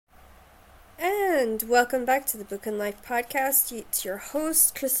And welcome back to the Book and Life podcast. It's your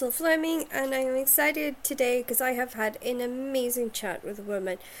host, Crystal Fleming, and I am excited today because I have had an amazing chat with a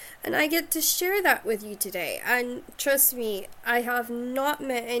woman, and I get to share that with you today. And trust me, I have not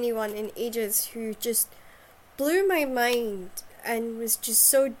met anyone in ages who just blew my mind and was just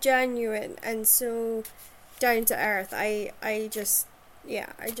so genuine and so down to earth. I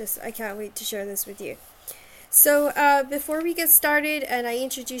can't wait to share this with you. So, before we get started and I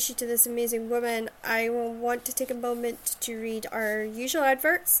introduce you to this amazing woman, I will want to take a moment to read our usual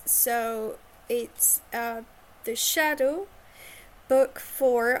adverts. So, it's The Shadow, Book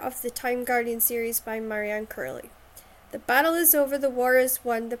 4 of the Time Guardian series by Marianne Curley. The battle is over, the war is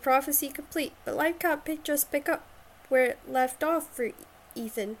won, the prophecy complete, but life can't just pick up where it left off for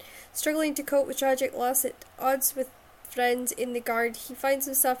Ethan. Struggling to cope with tragic loss at odds with friends in the guard, he finds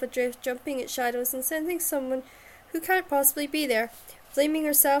himself adrift, jumping at shadows and sensing someone who can't possibly be there. Blaming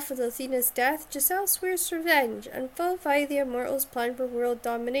herself for Athena's death, Giselle swears revenge and fulfill the Immortals' plan for world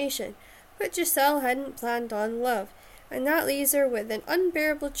domination. But Giselle hadn't planned on love, and that leaves her with an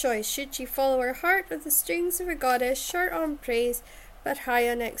unbearable choice. Should she follow her heart or the strings of a goddess short on praise but high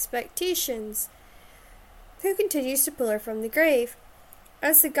on expectations, who continues to pull her from the grave?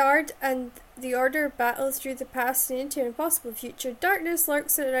 As the Guard and the Order battle through the past and into an impossible future, darkness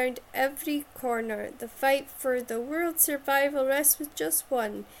lurks around every corner. The fight for the world's survival rests with just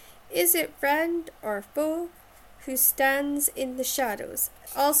one. Is it friend or foe who stands in the shadows?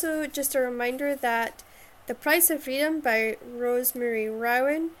 Also, just a reminder that The Price of Freedom by Rosemary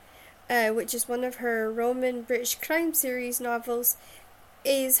Rowan, which is one of her Roman British crime series novels,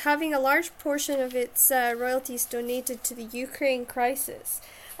 is having a large portion of its royalties donated to the Ukraine crisis,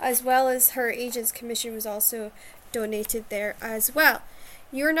 as well as her agent's commission was also donated there as well.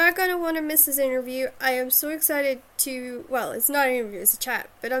 You're not going to want to miss this interview. I am so excited to, well, it's not an interview, it's a chat,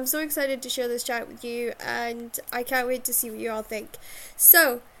 but I'm so excited to share this chat with you, and I can't wait to see what you all think.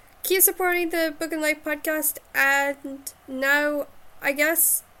 So, keep supporting the Book and Life podcast, and now, I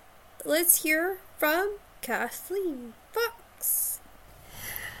guess, let's hear from Kathleen Foxx.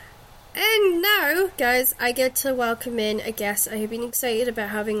 And now, guys, I get to welcome in a guest I have been excited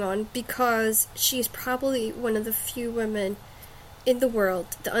about having on because she's probably one of the few women in the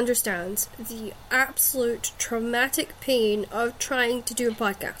world that understands the absolute traumatic pain of trying to do a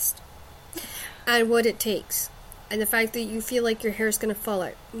podcast and what it takes, and the fact that you feel like your hair is going to fall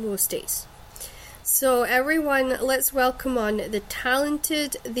out most days. So everyone, let's welcome on the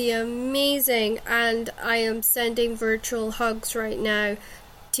talented, the amazing, and I am sending virtual hugs right now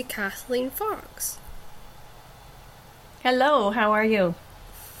to Kathleen Foxx. Hello, how are you?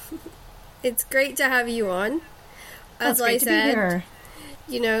 It's great to have you on. As I said,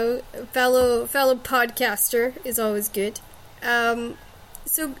 you know, fellow podcaster is always good.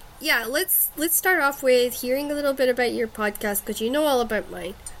 So yeah, let's start off with hearing a little bit about your podcast, because you know all about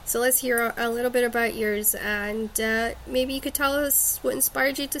mine. So let's hear a little bit about yours, and maybe you could tell us what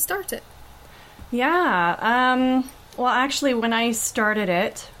inspired you to start it. Yeah. Well, actually, when I started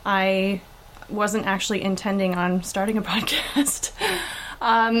it, I wasn't actually intending on starting a podcast.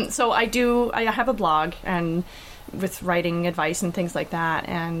 So I have a blog and with writing advice and things like that.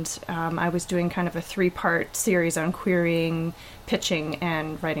 And I was doing kind of a 3-part series on querying, pitching,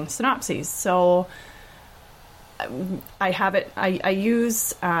 and writing synopses. So I have it. I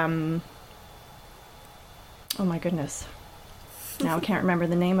use, oh my goodness. Now I can't remember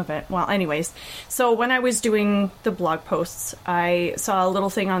the name of it. Well, anyways, so when I was doing the blog posts, I saw a little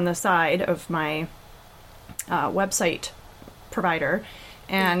thing on the side of my website provider,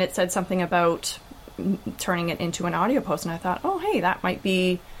 and it said something about turning it into an audio post, and I thought, oh, hey, that might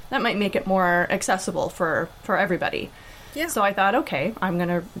make it more accessible for everybody. Yeah. So I thought, okay, I'm going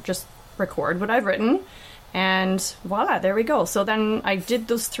to just record what I've written, and voila, there we go. So then I did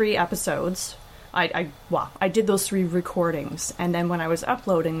those 3 episodes. I did those 3 recordings, and then when I was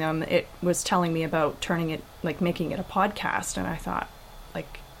uploading them, it was telling me about turning it, like making it a podcast, and I thought,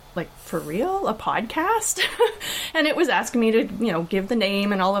 like for real, a podcast? And it was asking me to, give the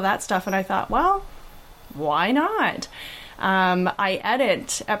name and all of that stuff, and I thought, well, why not? I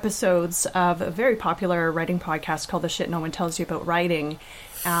edit episodes of a very popular writing podcast called The Shit No One Tells You About Writing,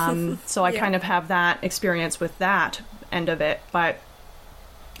 so I kind of have that experience with that end of it, but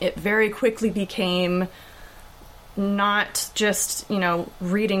it very quickly became not just,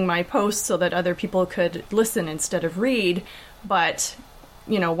 reading my posts so that other people could listen instead of read, but,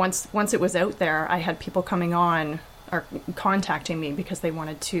 once it was out there, I had people coming on or contacting me because they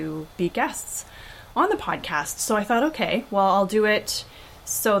wanted to be guests on the podcast. So I thought, okay, well, I'll do it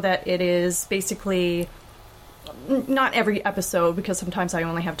so that it is basically not every episode, because sometimes I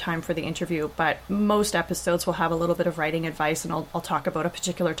only have time for the interview, but most episodes will have a little bit of writing advice, and I'll talk about a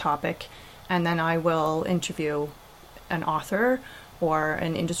particular topic, and then I will interview an author or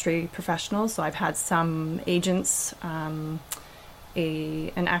an industry professional. So I've had some agents, an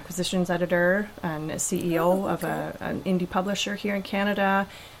acquisitions editor, and a CEO of an indie publisher here in Canada.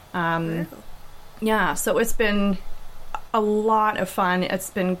 Yeah, so it's been a lot of fun. It's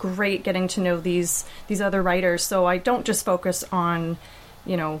been great getting to know these other writers. So I don't just focus on,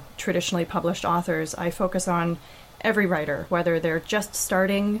 traditionally published authors. I focus on every writer, whether they're just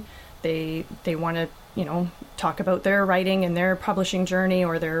starting, they want to, talk about their writing and their publishing journey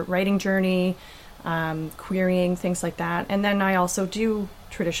or their writing journey, querying, things like that. And then I also do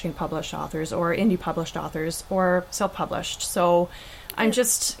traditionally published authors or indie published authors or self-published. So I'm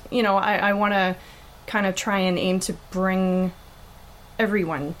just, I want to kind of try and aim to bring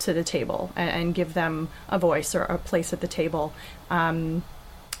everyone to the table and give them a voice or a place at the table.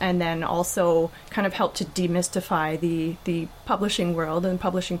 And then also kind of help to demystify the publishing world and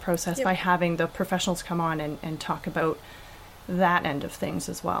publishing process by having the professionals come on and talk about that end of things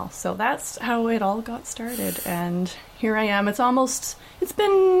as well. So that's how it all got started. And here I am. It's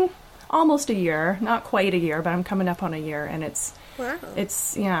been almost a year, not quite a year, but I'm coming up on a year, and it's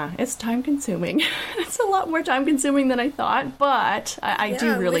time consuming. It's a lot more time consuming than I thought, but I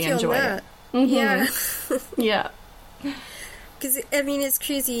do really enjoy it. Mm-hmm. Yeah. Because, it's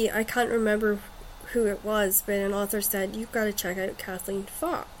crazy. I can't remember who it was, but an author said, "You've got to check out Kathleen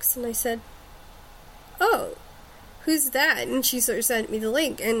Foxx." And I said, "Oh, who's that?" And she sort of sent me the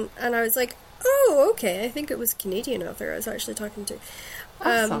link. And I was like, "Oh, okay." I think it was a Canadian author I was actually talking to.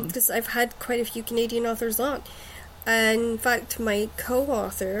 Awesome. Because I've had quite a few Canadian authors on. And in fact, my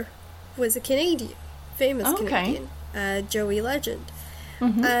co-author was a Canadian, famous Canadian, Joey Legend.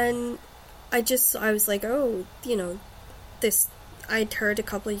 Mm-hmm. And I was like, this, I'd heard a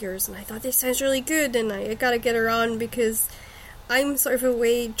couple of years, and I thought, this sounds really good, and I gotta get her on, because I'm sort of a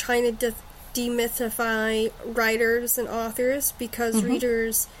way trying to demystify writers and authors, because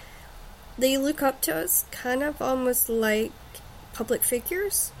readers, they look up to us kind of almost like public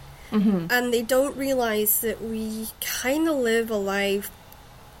figures. And they don't realize that we kind of live a life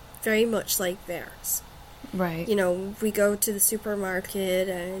very much like theirs. Right. We go to the supermarket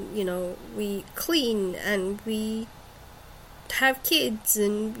and, we clean and we have kids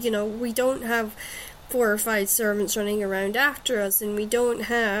and, we don't have 4 or 5 servants running around after us, and we don't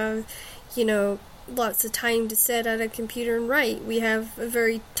have, lots of time to sit at a computer and write. We have a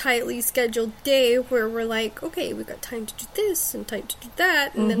very tightly scheduled day where we're like, okay, we've got time to do this and time to do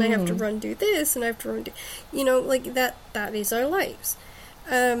that, and then I have to run do this and I have to run do, like that is our lives.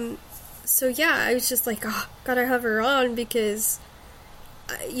 So yeah, I was just like, oh, gotta have her on, because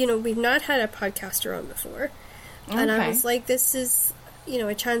we've not had a podcaster on before. And I was like, this is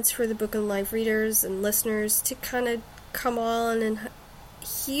a chance for the Book and Live readers and listeners to kind of come on and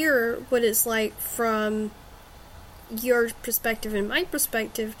hear what it's like from your perspective and my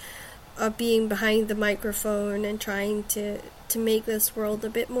perspective of being behind the microphone and trying to make this world a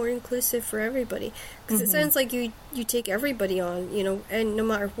bit more inclusive for everybody. Because it sounds like you take everybody on, and no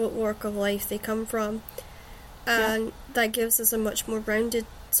matter what walk of life they come from. And that gives us a much more rounded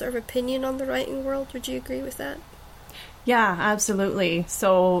sort of opinion on the writing world. Would you agree with that? Yeah, absolutely.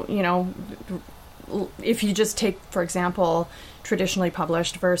 So, if you just take, for example, traditionally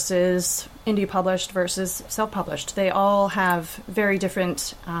published versus indie published versus self-published, they all have very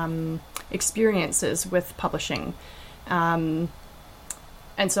different experiences with publishing. And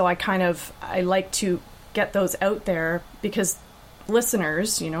so I like to get those out there, because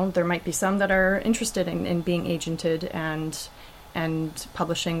listeners, there might be some that are interested in being agented and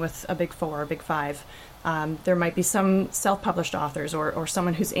publishing with a Big 4 or Big 5. There might be some self-published authors or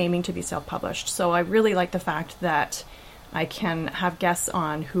someone who's aiming to be self-published. So I really like the fact that I can have guests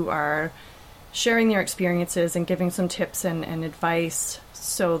on who are sharing their experiences and giving some tips and advice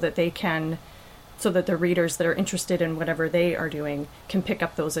so that the readers that are interested in whatever they are doing can pick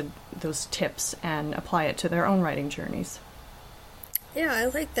up those tips and apply it to their own writing journeys. Yeah, I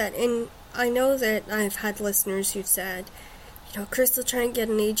like that. And I know that I've had listeners who've said, Crystal, trying to get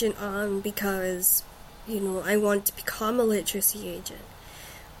an agent on because, I want to become a literacy agent,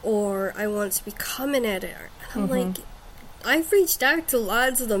 or I want to become an editor. And I'm like, I've reached out to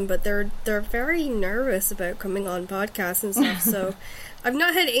lots of them, but they're very nervous about coming on podcasts and stuff. So I've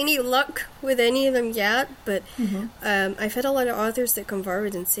not had any luck with any of them yet, but I've had a lot of authors that come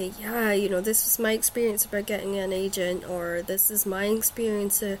forward and say, yeah, this is my experience about getting an agent, or this is my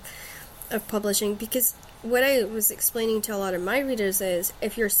experience of publishing. Because what I was explaining to a lot of my readers is,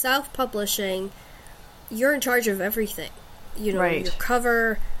 if you're self-publishing, you're in charge of everything. You know, Right. your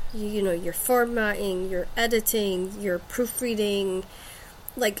cover, you know, your formatting, your editing, your proofreading,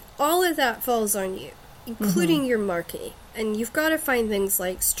 like all of that falls on you, including your marketing. And you've got to find things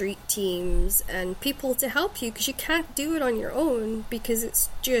like street teams and people to help you, because you can't do it on your own, because it's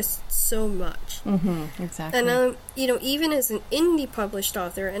just so much. Exactly. And, you know, even as an indie published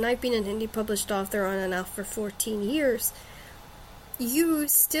author, and I've been an indie published author on and off for 14 years, you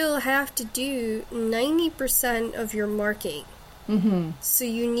still have to do 90% of your marketing. So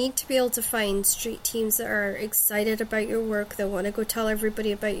you need to be able to find street teams that are excited about your work, that want to go tell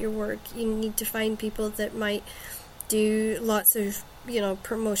everybody about your work. You need to find people that might do lots of, you know,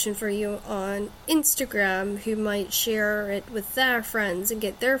 promotion for you on Instagram, who might share it with their friends and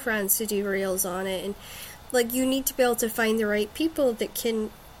get their friends to do reels on it. And, like, you need to be able to find the right people that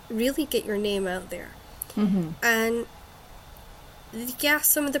can really get your name out there. And, yeah,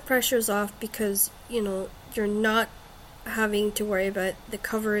 some of the pressure's off because, you know, you're not having to worry about the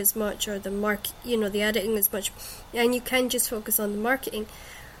cover as much, or the editing as much, and you can just focus on the marketing.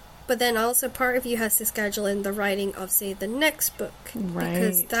 But then also part of you has to schedule in the writing of, say, the next book,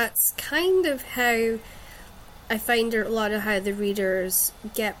 because that's kind of how I find a lot of how the readers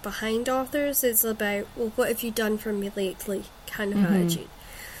get behind authors. It's about, well, what have you done for me lately, kind of attitude.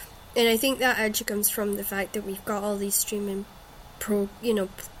 And I think that attitude comes from the fact that we've got all these streaming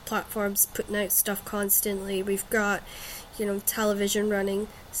platforms putting out stuff constantly. We've got, you know, television running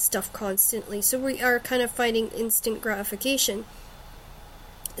stuff constantly. So we are kind of finding instant gratification.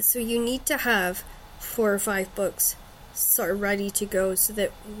 So you need to have 4 or 5 books sort of ready to go, so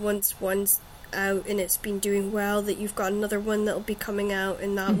that once one's out and it's been doing well, that you've got another one that'll be coming out,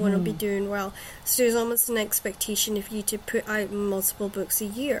 and that one will be doing well. So there's almost an expectation of you to put out multiple books a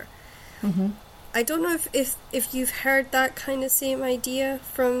year. I don't know if you've heard that kind of same idea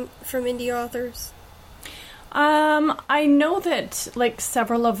from indie authors. I know that, like,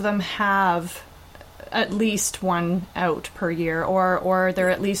 several of them have at least one out per year, or they're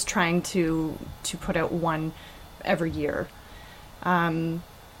at least trying to put out one every year.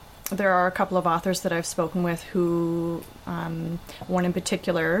 There are a couple of authors that I've spoken with who, one in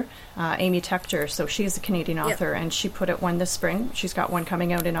particular, Amy Tector, so she's a Canadian author, and she put out one this spring. She's got one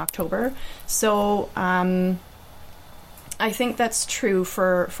coming out in October. So I think that's true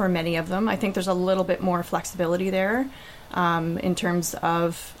for many of them. I think there's a little bit more flexibility there, in terms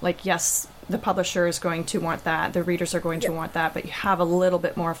of, like, yes, the publisher is going to want that, the readers are going to want that, but you have a little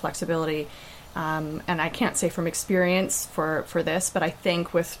bit more flexibility. And I can't say from experience for this, but I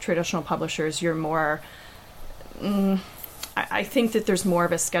think with traditional publishers, you're more... I think that there's more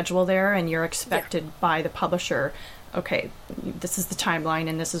of a schedule there, and you're expected by the publisher, okay, this is the timeline,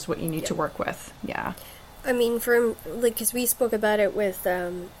 and this is what you need to work with. Yeah. I mean, because we spoke about it with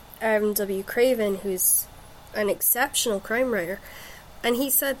Aaron W. Craven, who's an exceptional crime writer, and he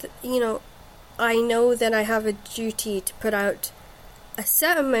said that, you know, I know that I have a duty to put out a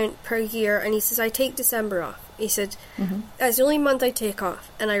set amount per year, and he says, I take December off. He said, that's the only month I take off,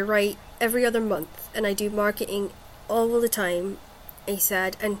 and I write every other month, and I do marketing all the time, he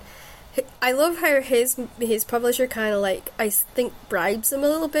said. And I love how his publisher kind of, like, I think, bribes him a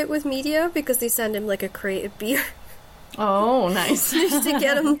little bit with media, because they send him, like, a crate of beer. Oh, nice. Just to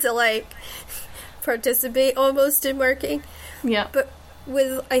get him to, like, participate almost in marketing. Yeah. But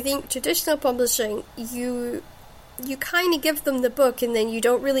with, I think, traditional publishing, you kind of give them the book, and then you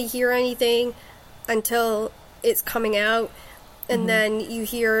don't really hear anything until it's coming out, and then you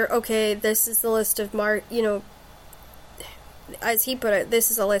hear, okay, this is the list of as he put it, this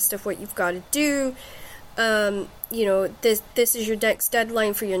is a list of what you've got to do. You know, this is your next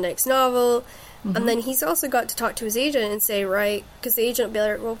deadline for your next novel. And then he's also got to talk to his agent and say, right, because the agent will be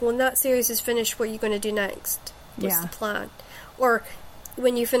like, well, when that series is finished, what are you going to do next? What's the plan? Or,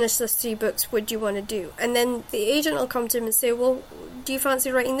 when you finish this 3 books, what do you want to do? And then the agent will come to him and say, well, do you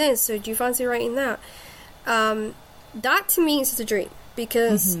fancy writing this, or do you fancy writing that? That to me is the dream,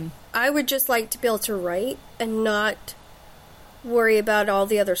 because I would just like to be able to write and not worry about all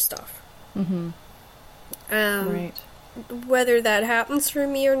the other stuff. Right. Whether that happens for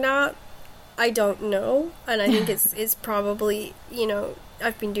me or not, I don't know, and I think it's probably, you know,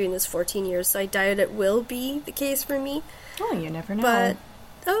 I've been doing this 14 years, so I doubt it will be the case for me. Oh, you never know. But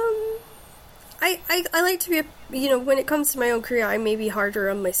I like to be, you know, when it comes to my own career, I may be harder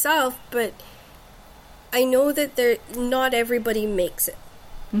on myself, but I know that not everybody makes it,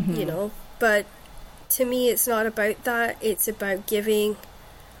 you know, but to me it's not about that. It's about giving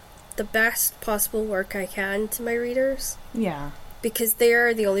the best possible work I can to my readers. Yeah. Because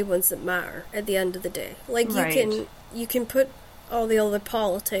they're the only ones that matter at the end of the day. Like, you can put all the other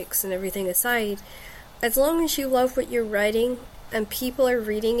politics and everything aside, as long as you love what you're writing and people are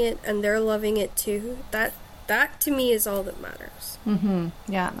reading it and they're loving it too, that to me is all that matters.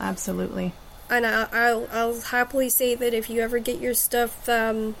 Yeah, absolutely. And I'll happily say that if you ever get your stuff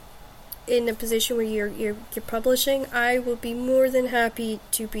in a position where you're publishing, I will be more than happy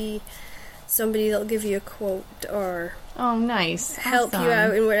to be somebody that'll give you a quote or nice, help you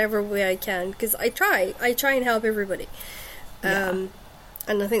out in whatever way I can, because I try and help everybody. And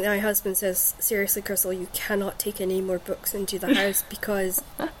I think that my husband says, seriously, Crystal, you cannot take any more books into the house because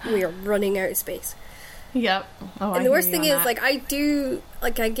we are running out of space. Yep. And the worst thing is,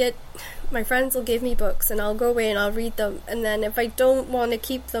 I get, my friends will give me books and I'll go away and I'll read them, and then if I don't want to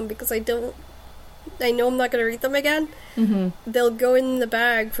keep them because I know I'm not going to read them again, they'll go in the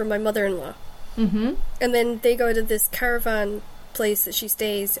bag for my mother-in-law. And then they go to this caravan place that she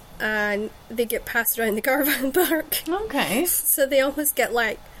stays, and they get passed around the caravan park. Okay. So they almost get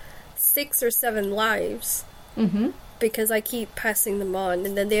like 6 or 7 lives. Because I keep passing them on,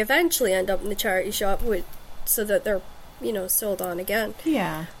 and then they eventually end up in the charity shop so that they're, sold on again.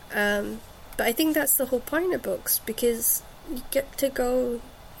 Yeah. But I think that's the whole point of books, because you get to go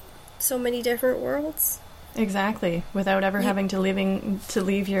so many different worlds. Exactly, without ever having to leave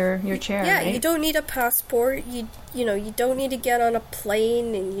your chair. Yeah, right? you don't need a passport. You don't need to get on a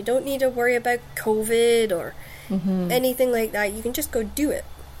plane, and you don't need to worry about COVID or anything like that. You can just go do it.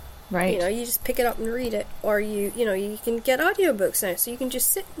 Right. You just pick it up and read it, or you can get audiobooks now, so you can just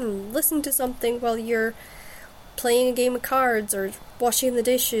sit and listen to something while you're playing a game of cards or washing the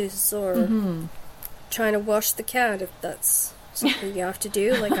dishes or trying to wash the cat, if that's something you have to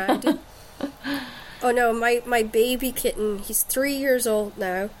do, like I do. Oh no, my baby kitten, he's 3 years old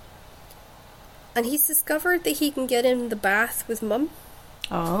now, and he's discovered that he can get in the bath with Mum.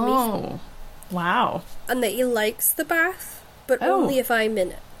 Oh, wow. And that he likes the bath, but only if I'm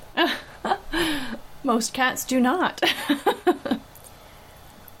in it. Most cats do not.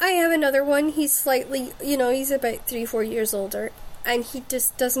 I have another one. He's slightly, he's about 3-4 years older, and he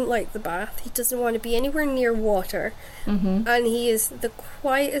just doesn't like the bath. He doesn't want to be anywhere near water, and he is the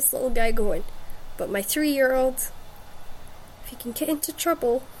quietest little guy going. But my 3-year-old, if he can get into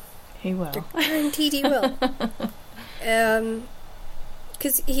trouble, he will. Guaranteed he will.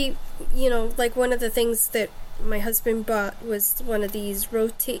 Because he, like one of the things that my husband bought was one of these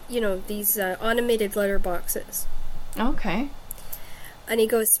these automated litter boxes. Okay. And he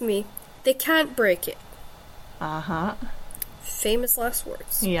goes to me, they can't break it. Famous last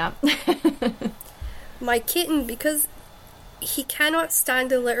words. Yeah. My kitten, because he cannot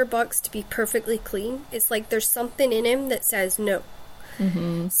stand a litter box to be perfectly clean, it's like there's something in him that says no.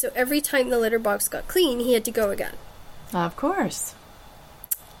 So every time the litter box got clean, he had to go again. Of course.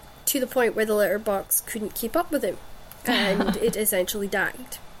 To the point where the litter box couldn't keep up with him, and it essentially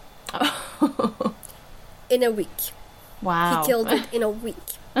died. In a week. Wow. He killed it in a week.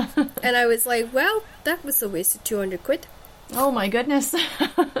 And I was like, well, that was a waste of 200 quid. Oh my goodness.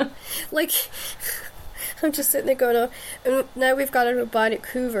 Like, I'm just sitting there going, and now we've got a robotic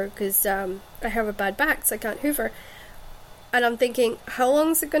hoover, because I have a bad back, so I can't hoover. And I'm thinking, how long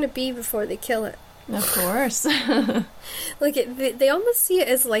is it going to be before they kill it? Of course. Like, they almost see it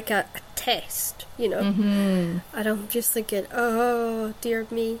as like a test, And I'm just thinking, oh, dear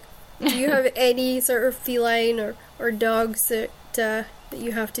me. Do you have any sort of feline or dogs that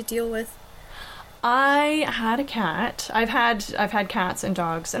you have to deal with? I had a cat. I've had cats and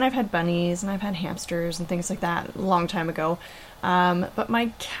dogs, and I've had bunnies, and I've had hamsters and things like that a long time ago. But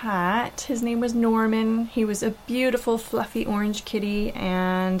my cat, his name was Norman. He was a beautiful, fluffy orange kitty,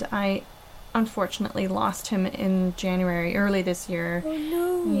 and I unfortunately lost him in January, early this year. Oh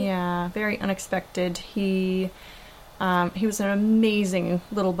no! Yeah, very unexpected. He was an amazing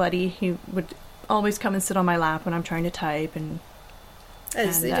little buddy. He would always come and sit on my lap when I'm trying to type,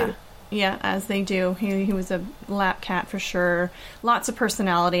 As they do. Yeah, as they do. He was a lap cat for sure. Lots of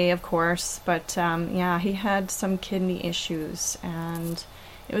personality, of course, but yeah, he had some kidney issues, and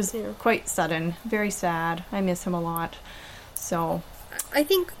it was quite sudden. Very sad. I miss him a lot. So I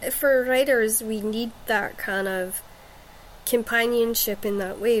think for writers, we need that kind of companionship in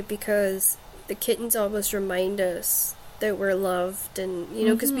that way, because the kittens always remind us that we're loved, and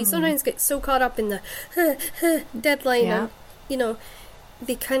because we sometimes get so caught up in the deadline, and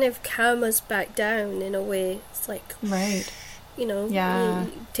they kind of calm us back down in a way. It's like, right, you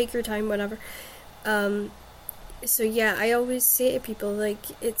take your time, whatever. So yeah, I always say to people, like,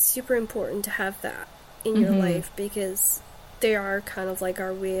 it's super important to have that in your life, because they are kind of like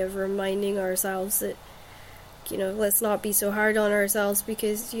our way of reminding ourselves that, let's not be so hard on ourselves,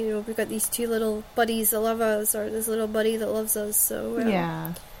 because, we've got these two little buddies that love us, or this little buddy that loves us. So,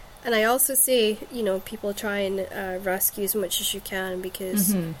 And I also say, people try and rescue as much as you can,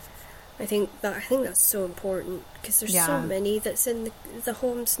 because I think that's so important, because there's so many that's in the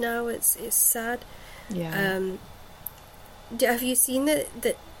homes now. It's sad. Yeah. Have you seen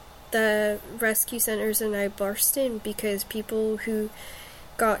that the rescue centres are now bursting because people who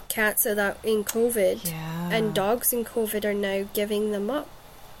got cats in COVID and dogs in COVID are now giving them up?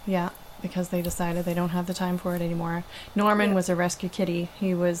 Yeah, because they decided they don't have the time for it anymore. Norman was a rescue kitty.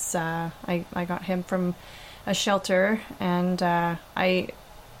 He was, I got him from a shelter, and I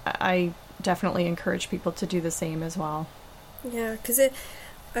definitely encourage people to do the same as well. Yeah, because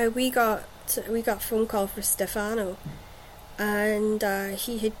we got a phone call for Stefano, and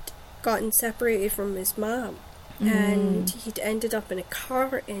he had gotten separated from his mom, and he'd ended up in a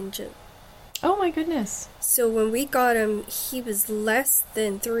car engine. Oh my goodness. So when we got him, he was less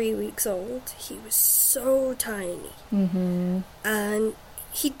than 3 weeks old. He was so tiny. And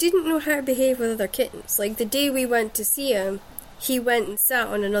he didn't know how to behave with other kittens. Like, the day we went to see him, he went and sat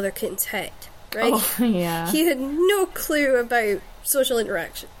on another kitten's head, right? Oh, yeah. He had no clue about social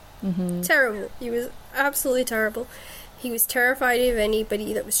interaction. Terrible. He was absolutely terrible. He was terrified of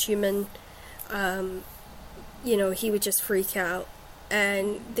anybody that was human. He would just freak out.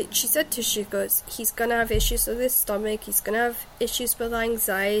 And she said she goes, he's going to have issues with his stomach, he's going to have issues with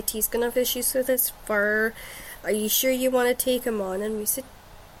anxiety, he's going to have issues with his fur. Are you sure you want to take him on? And we said,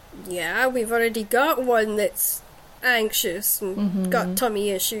 yeah, we've already got one that's anxious and got tummy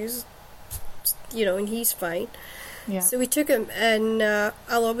issues, and he's fine. Yeah. So we took him, and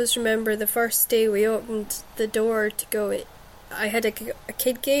I'll always remember the first day we opened the door to go. I had a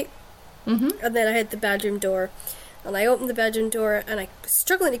kid gate, and then I had the bedroom door. And I opened the bedroom door, and I was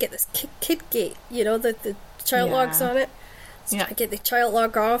struggling to get this kid gate, the child locks on it. So I get the child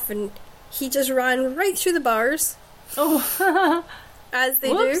lock off, and he just ran right through the bars. Oh. As they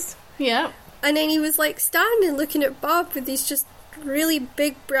do. Yeah. And then he was like standing looking at Bob with these just really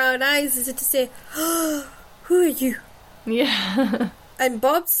big brown eyes, as if to say, oh, who are you? Yeah. And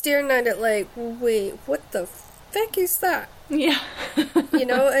Bob's staring at it like, wait, what the fuck is that? Yeah.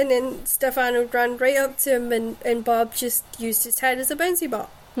 And then Stefano ran right up to him, and Bob just used his head as a bouncy ball.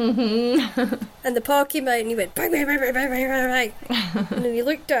 And the paw came out, and he went, bang, bang, bang, bang, bang, bang, bang, bang. And then he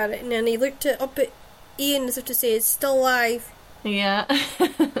looked at it, and then he looked up at Ian as if to say, it's still alive. Yeah.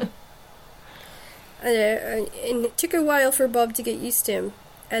 And it took a while for Bob to get used to him,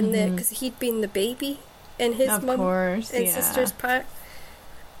 and because he'd been the baby in his mum and sister's pack.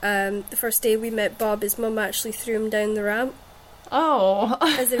 The first day we met Bob, his mum actually threw him down the ramp. Oh.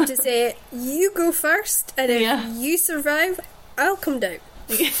 As if to say, you go first, and if you survive, I'll come down.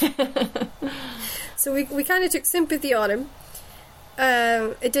 So we kind of took sympathy on him.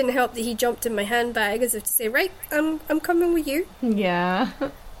 It didn't help that he jumped in my handbag, as if to say, right, I'm coming with you. Yeah.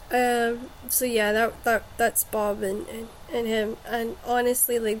 So yeah, that's Bob and him. And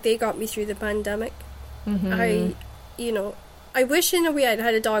honestly, like, they got me through the pandemic. I wish in a way I'd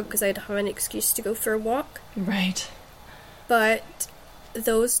had a dog, because I'd have an excuse to go for a walk. Right. But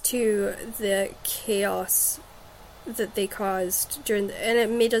those two, the chaos that they caused and it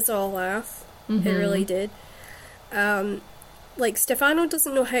made us all laugh. It really did. Like, Stefano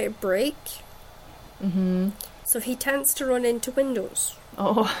doesn't know how to brake. So he tends to run into windows.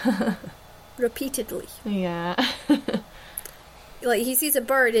 Oh. Repeatedly. Yeah. Like, he sees a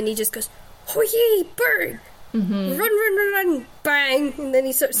bird and he just goes, oh yay, bird! Run, bang! And then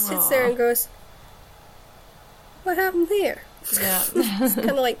he sort of sits there and goes, what happened there? Yeah. It's kind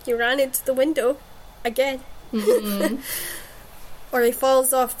of like you ran into the window again. Or he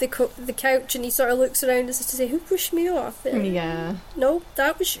falls off the couch and he sort of looks around as if to say, who pushed me off there? Yeah. No,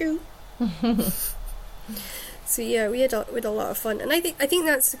 that was you. So yeah, we had a lot of fun. And I think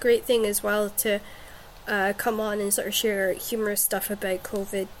that's a great thing as well, to come on and sort of share humorous stuff about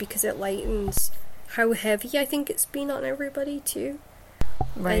COVID, because it lightens how heavy I think it's been on everybody too.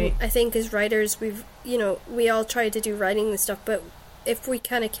 Right. And I think as writers, we all try to do writing and stuff, but if we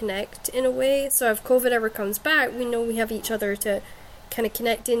kind of connect in a way, so if COVID ever comes back, we know we have each other to kind of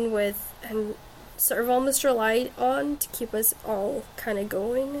connect in with and sort of almost rely on to keep us all kind of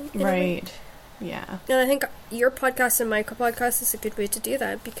going. Right. Yeah. And I think your podcast and my podcast is a good way to do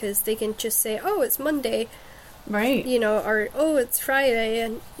that, because they can just say, oh, it's Monday. Right. Or, oh, it's Friday,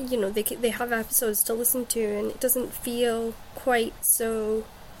 and, they have episodes to listen to, and it doesn't feel quite so,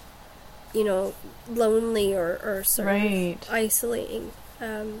 lonely or sort of isolating.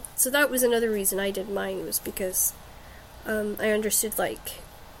 So that was another reason I did mine, was because I understood, like,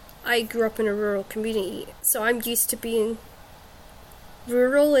 I grew up in a rural community, so I'm used to being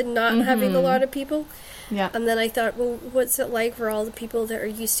rural and not having a lot of people. Yeah. And then I thought, well, what's it like for all the people that are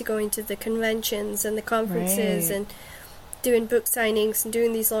used to going to the conventions and the conferences and doing book signings and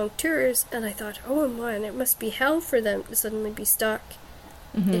doing these long tours? And I thought, oh man, it must be hell for them to suddenly be stuck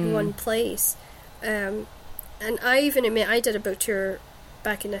in one place. And I even admit, I did a book tour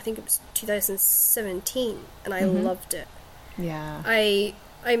back in, I think it was 2017, and I loved it. Yeah.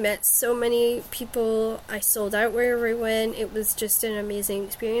 I met so many people. I sold out wherever I went. It was just an amazing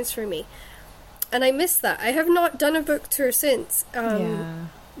experience for me. And I miss that. I have not done a book tour since.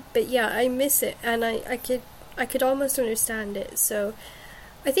 But yeah, I miss it, and I could almost understand it. So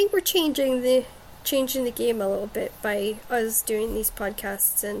I think we're changing the game a little bit by us doing these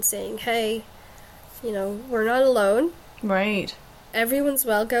podcasts and saying, hey, you know, we're not alone. Right. Everyone's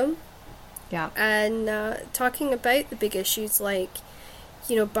welcome. Yeah. And talking about the big issues like,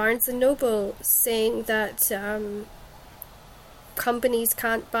 you know, Barnes and Noble saying that companies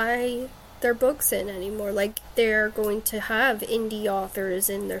can't buy their books in anymore. Like, they're going to have indie authors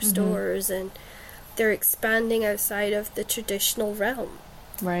in their stores, and they're expanding outside of the traditional realm.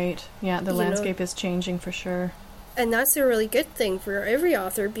 Right. Yeah, the landscape is changing for sure. And that's a really good thing for every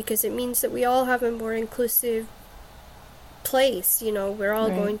author, because it means that we all have a more inclusive place. You know, we're all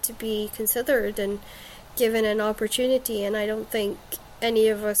going to be considered and given an opportunity, and I don't think any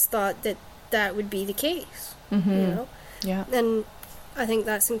of us thought that that would be the case. You know? Yeah. And I think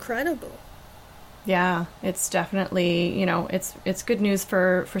that's incredible. Yeah, it's definitely, you know, it's good news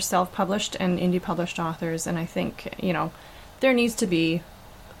for self-published and indie-published authors, and I think, you know, there needs to be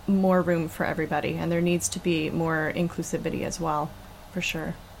more room for everybody, and there needs to be more inclusivity as well, for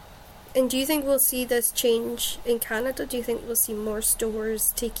sure. And do you think we'll see this change in Canada? Do you think we'll see more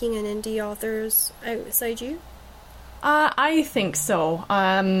stores taking in indie authors outside you? I think so.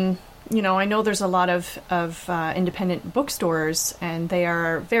 You know, I know there's a lot of independent bookstores, and they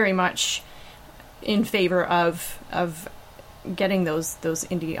are very much in favor of getting those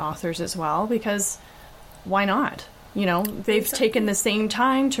indie authors as well, because why not? You know, they've taken the same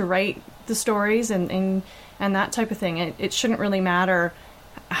time to write the stories and that type of thing. It shouldn't really matter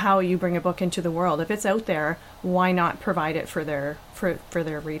how you bring a book into the world. If it's out there, why not provide it for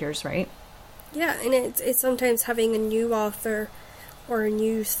their readers, right? Yeah, and it's sometimes having a new author or a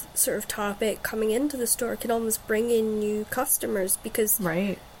new sort of topic coming into the store can almost bring in new customers, because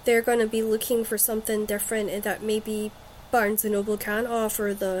they're going to be looking for something different and that maybe Barnes & Noble can't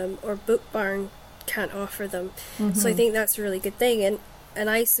offer them, or Book Barn can't offer them. So I think that's a really good thing, and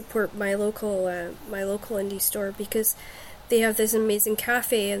I support my local indie store, because they have this amazing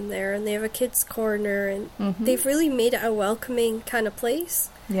cafe in there, and they have a kids corner, and they've really made it a welcoming kind of place.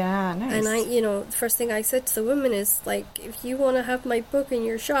 Yeah, nice. And the first thing I said to the woman is, like, if you want to have my book in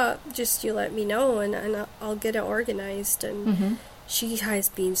your shop, just you let me know, and I'll get it organized. And she has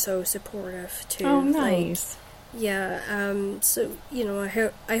been so supportive too. Oh, nice. Like, yeah. So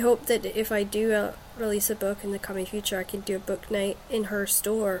I hope that if I do release a book in the coming future, I can do a book night in her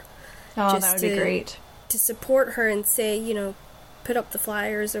store. Oh, that would be great. To support her and say, put up the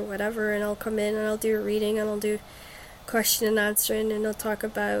flyers or whatever, and I'll come in and I'll do a reading, and I'll do question and answering, and I'll talk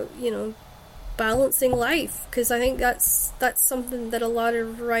about balancing life, because I think that's something that a lot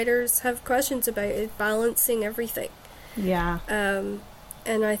of writers have questions about, is balancing everything. Yeah. And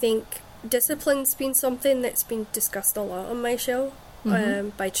I think discipline's been something that's been discussed a lot on my show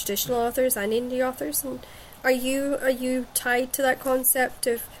by traditional authors and indie authors. And are you tied to that concept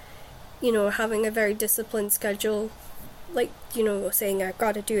of having a very disciplined schedule, like, saying I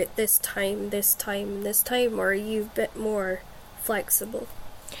gotta do it this time, or are you a bit more flexible?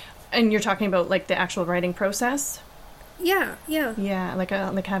 And you're talking about, like, the actual writing process? Yeah. Yeah, like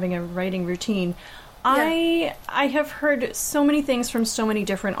having a writing routine. Yeah. I have heard so many things from so many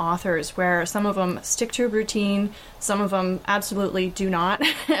different authors, where some of them stick to a routine, some of them absolutely do not,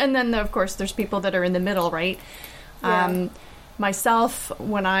 and then of course there's people that are in the middle, right? Yeah. Myself,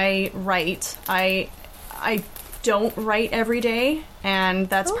 when I write, I don't write every day, and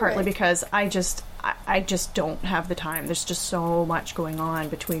that's partly because I just don't have the time. There's just so much going on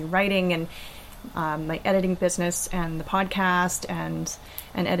between writing and my editing business and the podcast and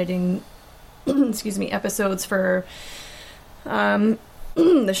editing episodes for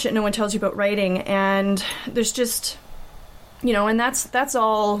the shit no one tells you about writing, and there's just and that's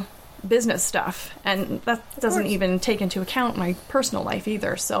all business stuff, and that doesn't even take into account my personal life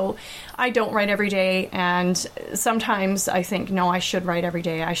either. So I don't write every day, and sometimes I think, no, I should write every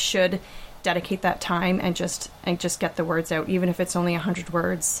day. I should dedicate that time and just get the words out, even if it's only 100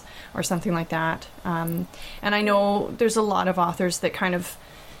 words or something like that. And I know there's a lot of authors that kind of,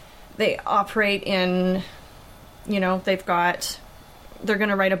 they operate in, they've got they're going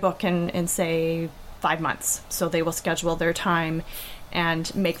to write a book in say 5 months. So they will schedule their time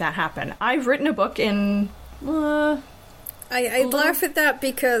and make that happen. I've written a book in... I laugh at that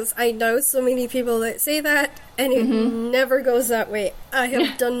because I know so many people that say that, and it never goes that way. I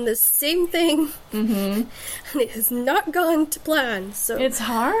have done the same thing, and it has not gone to plan. So it's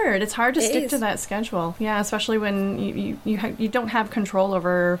hard. It's hard to stick to that schedule. Yeah, especially when you don't have control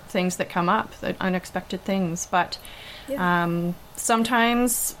over things that come up, the unexpected things. But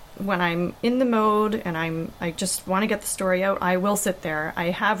sometimes when I'm in the mode and I just want to get the story out, I will sit there.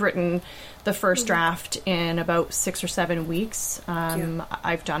 I have written the first draft in about 6 or 7 weeks.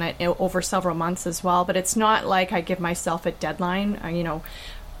 I've done it over several months as well, but it's not like I give myself a deadline.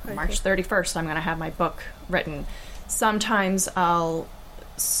 March 31st, I'm going to have my book written. Sometimes I'll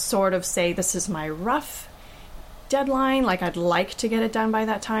sort of say this is my rough deadline, like I'd like to get it done by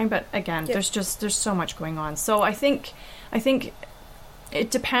that time, but again, there's so much going on. So I think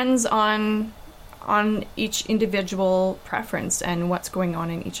it depends on each individual preference and what's going on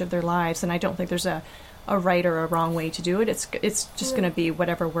in each of their lives, and I don't think there's a right or a wrong way to do it. It's just going to be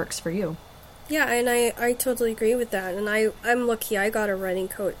whatever works for you. Yeah, and I totally agree with that, and I'm lucky I got a writing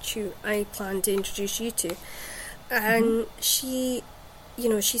coach who I plan to introduce you to, and she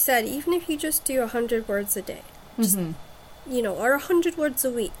said, even if you just do 100 words a day, just, or 100 words a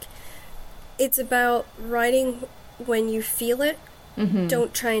week, it's about writing when you feel it.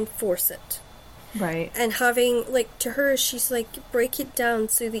 Don't try and force it. Right. And having, like, to her, she's like, break it down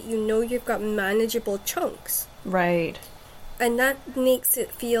so that you know you've got manageable chunks. Right. And that makes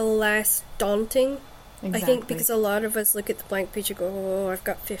it feel less daunting. Exactly. I think because a lot of us look at the blank page and go, oh, I've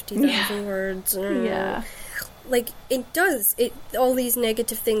got 50,000 words. Yeah. Like, it does. All these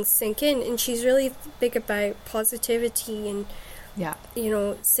negative things sink in. And she's really big about positivity and,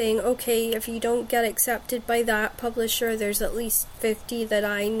 saying, okay, if you don't get accepted by that publisher, there's at least 50 that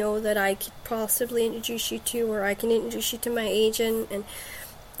I know that I could possibly introduce you to, or I can introduce you to my agent. And,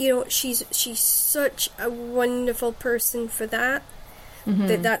 she's such a wonderful person for that.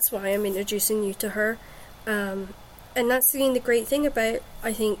 That's why I'm introducing you to her. And that's the great thing about,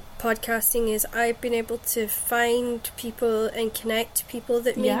 I think, podcasting is I've been able to find people and connect to people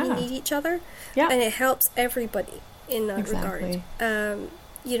that maybe need each other. Yeah. And it helps everybody in that regard.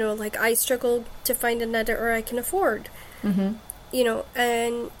 Like I struggled to find an editor I can afford. And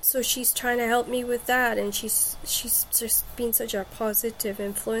so she's trying to help me with that, and she's just been such a positive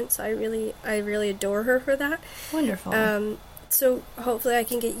influence. I really adore her for that. Wonderful. So hopefully I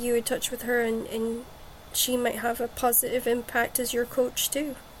can get you in touch with her, and she might have a positive impact as your coach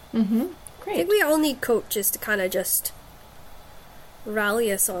too. Great. I think we all need coaches to kind of just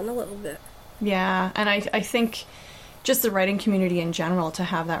rally us on a little bit. Yeah, and I think just the writing community in general, to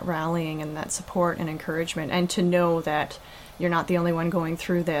have that rallying and that support and encouragement, and to know that you're not the only one going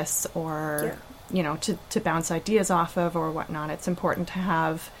through this, or to bounce ideas off of or whatnot. It's important to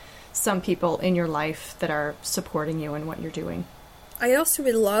have some people in your life that are supporting you in what you're doing. I also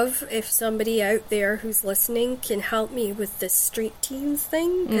would love if somebody out there who's listening can help me with this street teams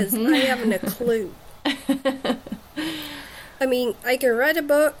thing, because I haven't a clue. I mean, I can write a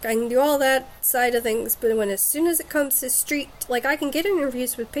book, I can do all that side of things, but as soon as it comes to street, like I can get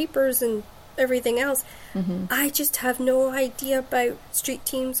interviews with papers and everything else, I just have no idea about street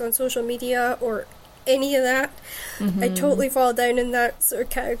teams on social media or any of that. I totally fall down in that sort of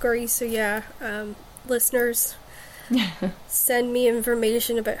category. So listeners, send me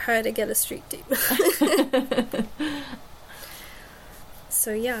information about how to get a street team.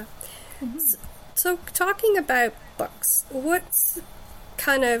 So talking about books, has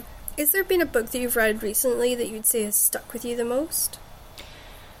there been a book that you've read recently that you'd say has stuck with you the most?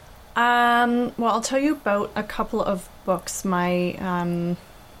 Well, I'll tell you about a couple of books. My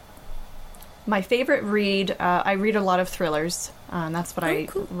favorite read, I read a lot of thrillers. That's what I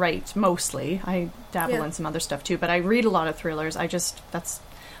write mostly. I dabble in some other stuff too, but I read a lot of thrillers. That's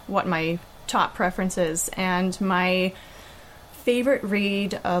what my top preference is. And my favorite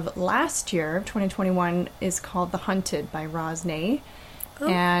read of last year, 2021, is called The Hunted by Roz Ney.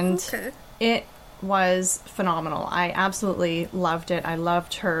 It was phenomenal. I absolutely loved it. I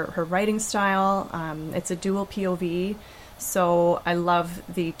loved her writing style. It's a dual POV, so I love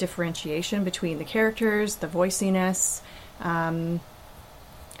the differentiation between the characters, the voiciness, and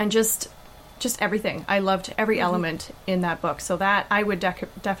just everything. I loved every element in that book. So that I would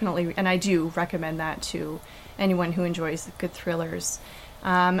definitely, and I do recommend that to anyone who enjoys good thrillers.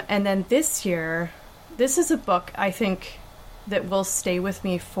 And then this year, this is a book I think that will stay with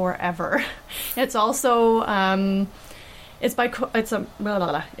me forever. It's also it's by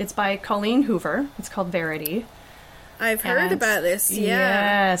Colleen Hoover. It's called Verity. I've heard about this,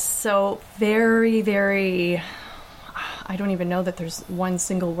 yeah. Yes, so very, very, I don't even know that there's one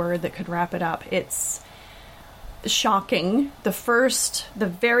single word that could wrap it up. It's shocking.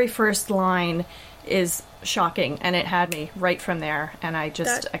 The very first line is shocking, and it had me right from there, and I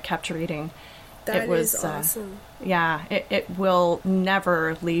kept reading. That is awesome. It will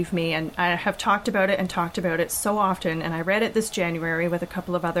never leave me, and I have talked about it so often, and I read it this January with a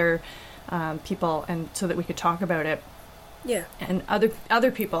couple of other people, and so that we could talk about it. Yeah. And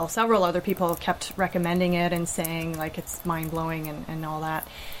several other people kept recommending it and saying, like, it's mind-blowing and all that.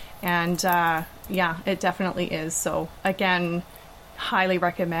 And, it definitely is. So, again, highly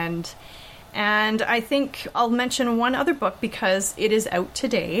recommend. And I think I'll mention one other book because it is out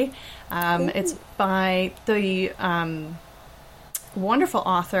today. It's by the wonderful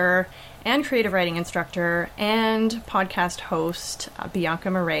author and creative writing instructor and podcast host, Bianca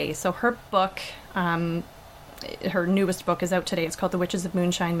Murray. So her book, her newest book is out today. It's called The Witches of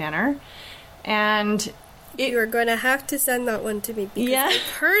Moonshine Manor. And you're going to have to send that one to me because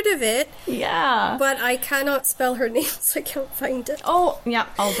I've heard of it. Yeah. But I cannot spell her name, so I can't find it. Oh, yeah,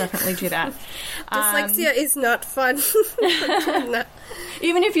 I'll definitely do that. Dyslexia is not fun.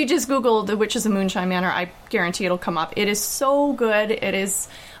 Even if you just Google The Witches of Moonshine Manor, I guarantee it'll come up. It is so good. It is.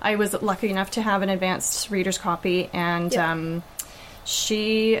 I was lucky enough to have an advanced reader's copy, and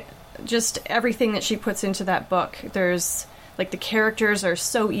she just everything that she puts into that book. There's like the characters are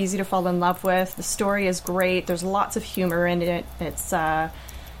so easy to fall in love with. The story is great. There's lots of humor in it. It's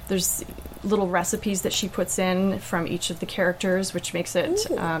there's little recipes that she puts in from each of the characters, which makes it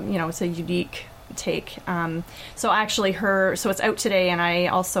it's a unique take. So it's out today, and I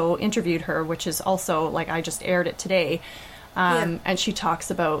also interviewed her, which is also like I just aired it today. And she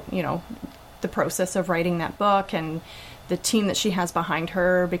talks about, the process of writing that book and the team that she has behind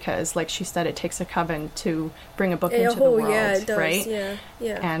her, because like she said, it takes a coven to bring a book into the world, it does. right?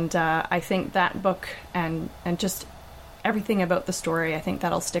 Yeah. And I think that book and just everything about the story, I think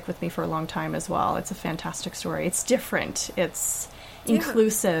that'll stick with me for a long time as well. It's a fantastic story. It's different. It's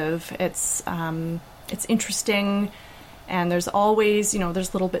inclusive. It's interesting, and there's always,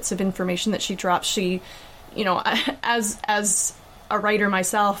 there's little bits of information that she drops. She, as a writer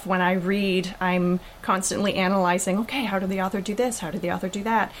myself, when I read, I'm constantly analyzing, okay, how did the author do this? How did the author do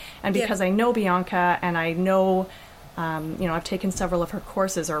that? And because I know Bianca, and I know, I've taken several of her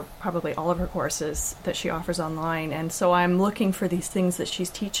courses, or probably all of her courses that she offers online, and so I'm looking for these things that she's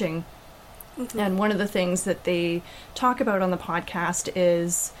teaching. Mm-hmm. And one of the things that they talk about on the podcast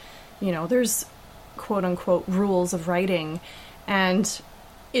is, there's quote-unquote rules of writing, and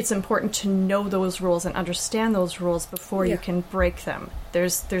it's important to know those rules and understand those rules before you can break them.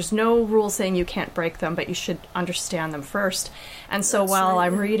 There's no rule saying you can't break them, but you should understand them first. And so while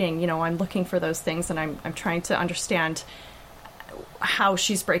I'm reading, I'm looking for those things, and I'm trying to understand how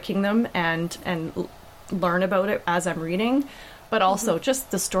she's breaking them and learn about it as I'm reading. But also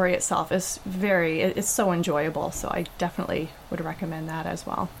just the story itself is it's so enjoyable. So I definitely would recommend that as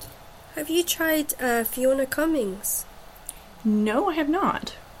well. Have you tried Fiona Cummings? No, I have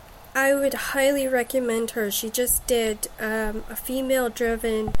not. I would highly recommend her. She just did a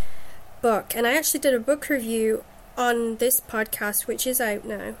female-driven book, and I actually did a book review on this podcast, which is out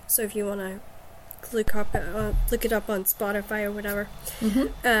now. So if you want to look it up on Spotify or whatever,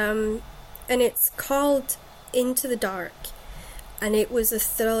 and it's called Into the Dark, and it was a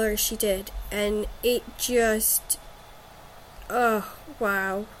thriller she did, and it just, oh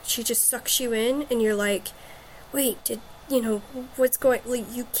wow, she just sucks you in, and you're like, wait, what's going, like,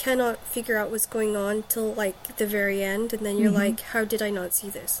 you cannot figure out what's going on till like the very end, and then you're like, how did I not see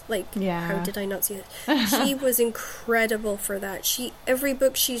this? How did I not see this? She was incredible for that. Every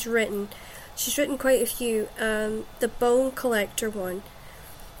book she's written quite a few. The Bone Collector one,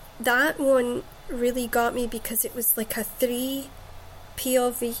 that one really got me because it was like a 3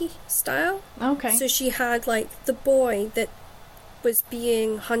 POV style. Okay. So she had like the boy that was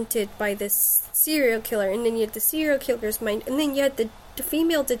being hunted by this serial killer, and then you had the serial killer's mind, and then you had the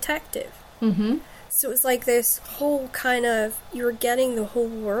female detective. Mm-hmm. So it was like this whole kind of, you were getting the whole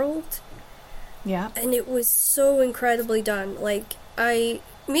world. Yeah. And it was so incredibly done. Like, I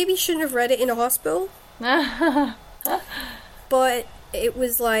maybe shouldn't have read it in a hospital. But it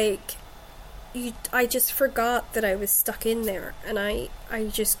was like, I just forgot that I was stuck in there, and I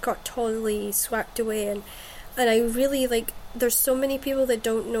just got totally swept away, and I really, like, there's so many people that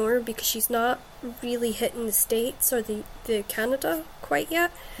don't know her because she's not really hitting the States or the Canada quite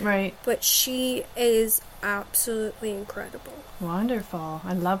yet. Right. But she is absolutely incredible. Wonderful.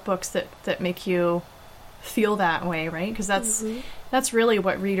 I love books that make you feel that way, right? Because that's really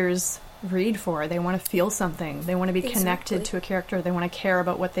what readers read for. They want to feel something. They want to be connected Exactly. to a character. They want to care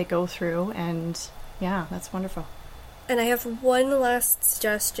about what they go through. And yeah, that's wonderful. And I have one last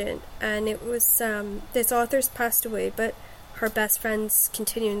suggestion, and it was this author's passed away, but her best friend's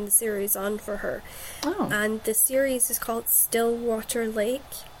continuing the series on for her. Oh. And the series is called Stillwater Lake,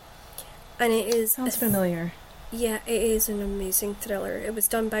 and it is Sounds familiar. Yeah, it is an amazing thriller. It was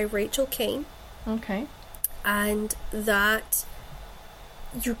done by Rachel Kane, Okay. and that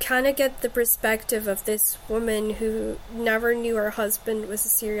you kind of get the perspective of this woman who never knew her husband was a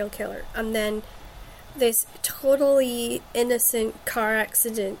serial killer, and then this totally innocent car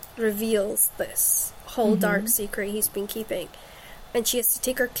accident reveals this whole dark secret he's been keeping, and she has to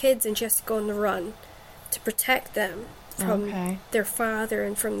take her kids and she has to go on the run to protect them from their father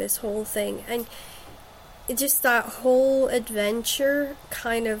and from this whole thing. And it just, that whole adventure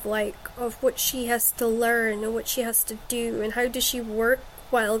kind of like of what she has to learn and what she has to do and how does she work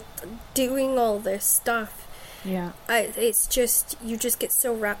while doing all this stuff. Yeah. It's just, you just get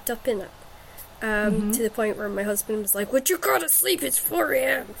so wrapped up in it. To the point where my husband was like, "Would you go to sleep? It's 4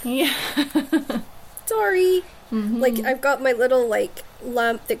 a.m. Yeah. Sorry." Like, I've got my little, like,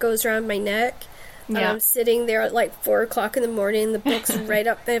 lamp that goes around my neck, and Yeah. I'm sitting there at, like, 4 o'clock in the morning, the book's right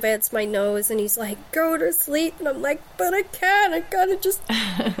up against my nose, and he's like, "Go to sleep," and I'm like, "But I can't, I gotta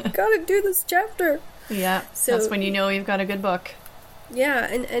do this chapter." Yeah. So, that's when you know you've got a good book. Yeah,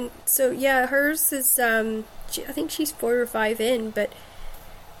 and so, yeah, hers is, I think she's 4 or 5 in, but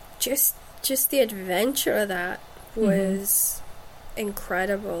just the adventure of that was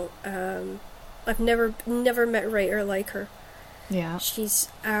incredible. I've never met a writer like her. Yeah. She's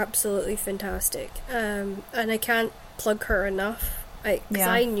absolutely fantastic. And I can't plug her enough. Because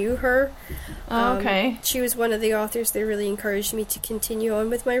I knew her. Okay. She was one of the authors that really encouraged me to continue on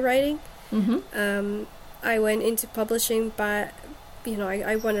with my writing. I went into publishing, but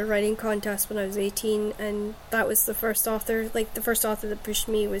I won a writing contest when I was 18, and that was the first author that pushed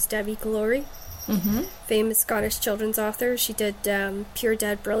me was Debbie Glory, famous Scottish children's author. She did Pure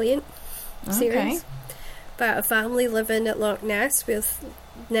Dead Brilliant series about a family living at Loch Ness with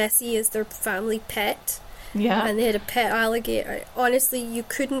Nessie as their family pet. Yeah. And they had a pet alligator. Honestly, you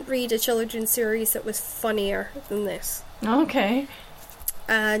couldn't read a children's series that was funnier than this. Okay.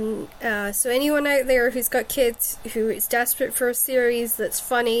 And so anyone out there who's got kids who is desperate for a series that's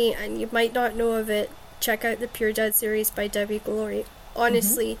funny and you might not know of it, check out the Pure Dead series by Debbie Glory.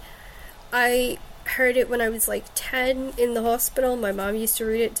 Honestly, I heard it when I was like 10 in the hospital. My mom used to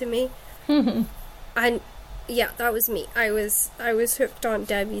read it to me. And yeah, that was me. I was hooked on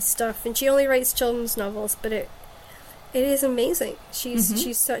Debbie's stuff, and she only writes children's novels, but it is amazing.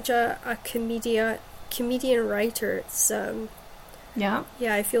 She's such a comedian writer. It's Yeah.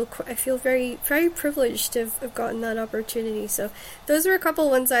 yeah, I feel very, very privileged to have gotten that opportunity. So those are a couple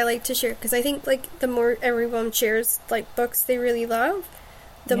ones I like to share, because I think like the more everyone shares like books they really love,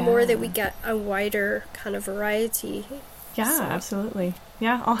 the more that we get a wider kind of variety. Yeah, So, absolutely.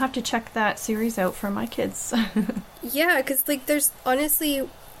 Yeah, I'll have to check that series out for my kids. yeah, because like there's honestly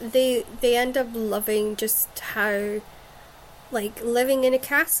they end up loving just how like living in a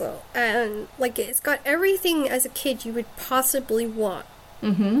castle, and like it's got everything as a kid you would possibly want.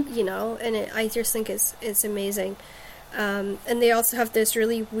 And I just think it's amazing. And they also have this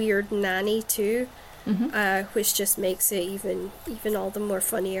really weird nanny too, which just makes it even all the more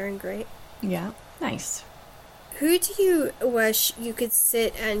funnier and great. Yeah, nice. Who do you wish you could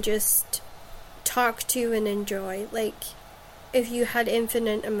sit and just talk to and enjoy, like if you had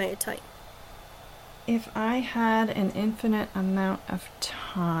infinite amount of time? If I had an infinite amount of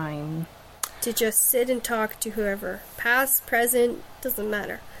time To just sit and talk to whoever, past, present, doesn't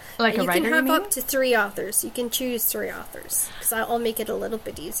matter. like And a you writer, can have you mean? up to 3 authors. You can choose 3 authors, because I'll make it a little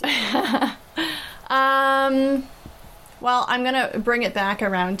bit easier. Well, I'm going to bring it back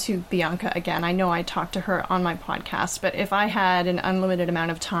around to Bianca again. I know I talked to her on my podcast, but if I had an unlimited amount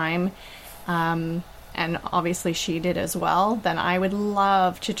of time, and obviously she did as well, then I would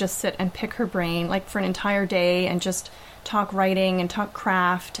love to just sit and pick her brain like for an entire day and just talk writing and talk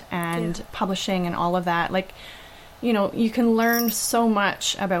craft and publishing and all of that. Like, you can learn so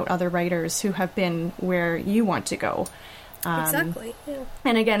much about other writers who have been where you want to go. Exactly, yeah.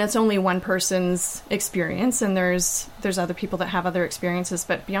 And again, it's only one person's experience, and there's other people that have other experiences,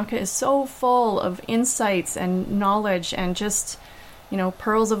 but Bianca is so full of insights and knowledge and just,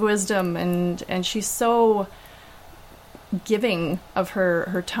 pearls of wisdom, and she's so giving of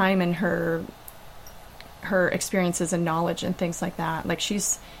her time and her experiences and knowledge and things like that. Like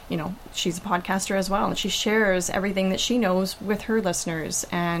she's a podcaster as well, and she shares everything that she knows with her listeners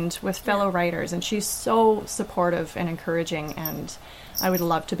and with fellow writers, and she's so supportive and encouraging, and I would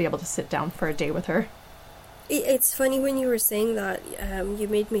love to be able to sit down for a day with her. It's funny when you were saying that, you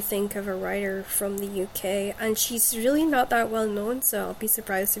made me think of a writer from the UK, and she's really not that well known, so I'll be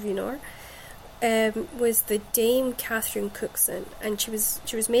surprised if you know her. Was the Dame Catherine Cookson, and she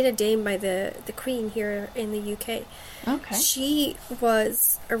was made a dame by the Queen here in the UK. Okay. She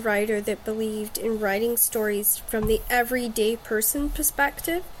was a writer that believed in writing stories from the everyday person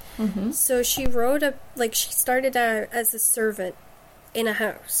perspective. Mm-hmm. So she wrote she started out as a servant in a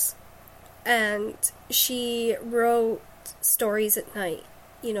house. And she wrote stories at night.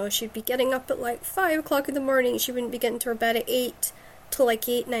 You know, she'd be getting up at like 5 o'clock in the morning. She wouldn't be getting to her bed at 8 till like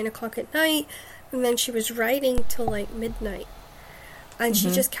 8, 9 o'clock at night. And then she was writing till like midnight. And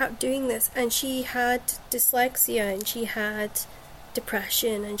she just kept doing this. And she had dyslexia, and she had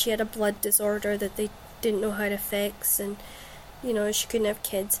depression, and she had a blood disorder that they didn't know how to fix. And, you know, she couldn't have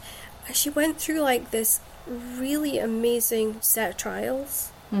kids. And she went through like this really amazing set of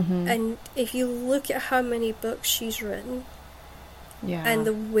trials. Mm-hmm. And if you look at how many books she's written, and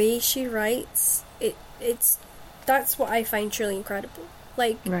the way she writes, that's what I find truly incredible.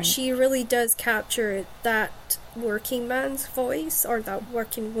 Like, she really does capture that working man's voice, or that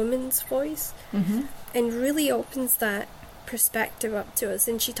working woman's voice, and really opens that perspective up to us.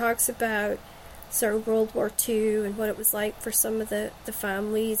 And she talks about sort of World War II and what it was like for some of the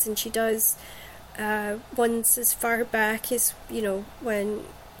families, and she does ones as far back as, you know, when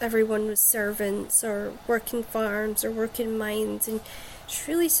everyone was servants or working farms or working mines, and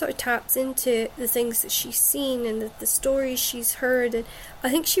she really sort of taps into the things that she's seen and the stories she's heard. And I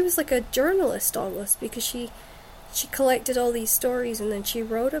think she was like a journalist almost, because she collected all these stories and then she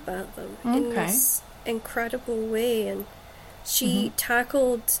wrote about them in this incredible way. And she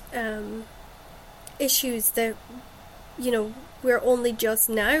tackled issues that, you know, we're only just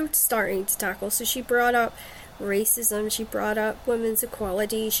now starting to tackle. So she brought up racism, she brought up women's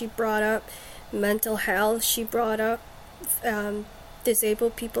equality, she brought up mental health, she brought up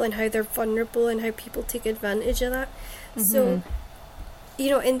disabled people and how they're vulnerable and how people take advantage of that. So,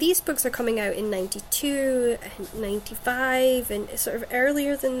 you know, and these books are coming out in 92 and 95 and sort of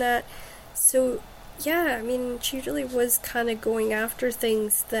earlier than that. So yeah, I mean, she really was kind of going after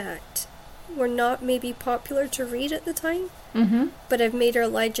things that were not maybe popular to read at the time, but have made her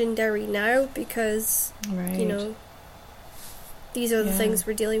legendary now because, you know, these are the things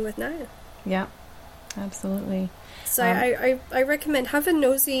we're dealing with now. Yeah, absolutely. So I recommend, have a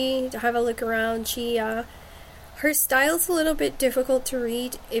nosy, have a look around. She, her style's a little bit difficult to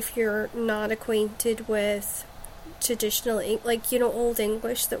read if you're not acquainted with traditional, like, you know, Old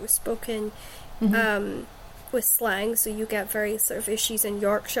English that was spoken with slang, so you get very sort of, if she's in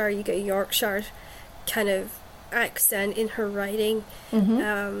Yorkshire, you get a Yorkshire kind of accent in her writing.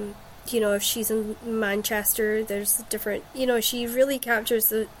 You know, if she's in Manchester, there's a different, you know, she really captures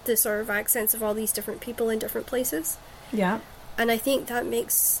the sort of accents of all these different people in different places. Yeah. And I think that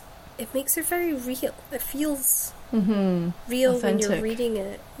makes her very real. It feels real authentic when you're reading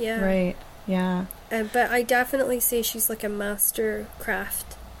it. Yeah. Right. Yeah. But I definitely say she's like a master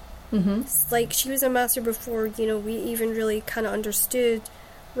craft. It's like she was a master before, you know, we even really kind of understood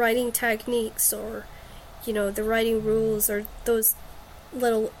writing techniques, or, you know, the writing rules, or those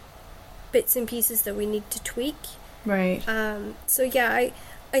little bits and pieces that we need to tweak. Right. So yeah, I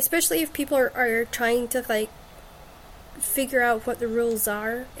especially if people are trying to like figure out what the rules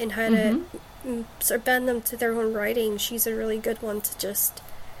are and how to sort of bend them to their own writing, she's a really good one to just,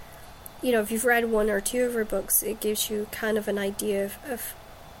 you know, if you've read one or two of her books, it gives you kind of an idea of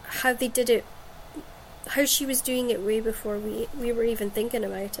how they did it, how she was doing it way before we were even thinking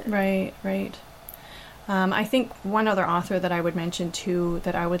about it. Right, right. I think one other author that I would mention too,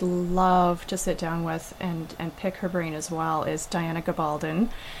 that I would love to sit down with and pick her brain as well, is Diana Gabaldon.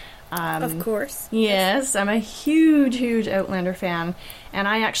 Of course. Yes, I'm a huge Outlander fan, and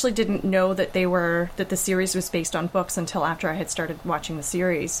I actually didn't know that the series was based on books until after I had started watching the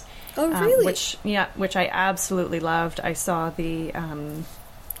series. Oh, really? Which I absolutely loved. I saw the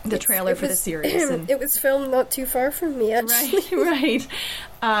trailer for the series. And it was filmed not too far from me, actually. Right.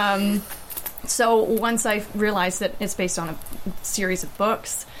 So once I realized that it's based on a series of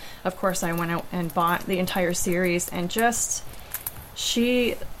books, of course I went out and bought the entire series, and just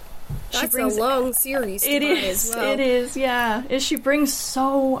That's a long series. It is. As well. It is. Yeah. She brings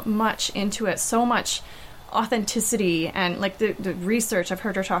so much into it, so much authenticity, and like the research. I've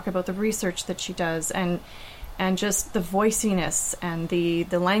heard her talk about the research that she does, and just the voiciness and the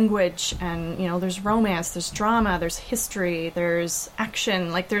language, and, you know, there's romance, there's drama, there's history, there's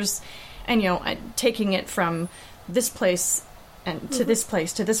action, like and, you know, taking it from this place and to this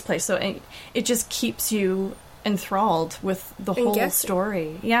place to this place. So it just keeps you enthralled with the whole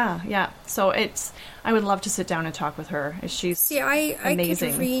story. Yeah. So I would love to sit down and talk with her. She's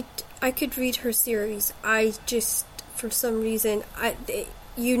amazing. I could read her series. I just, for some reason,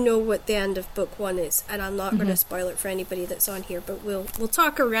 you know what the end of book 1 is, and I'm not going to spoil it for anybody that's on here, but we'll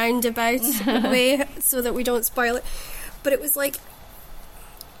talk around about the way so that we don't spoil it. But it was like,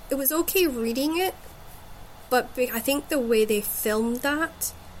 it was okay reading it, but I think the way they filmed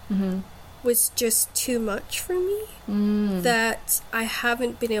that was just too much for me, that I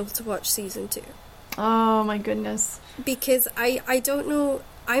haven't been able to watch season 2. Oh my goodness. Because I don't know,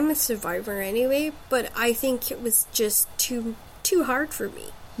 I'm a survivor anyway, but I think it was just too hard for me.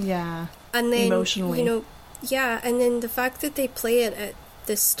 Yeah. And then, emotionally. and then the fact that they play it at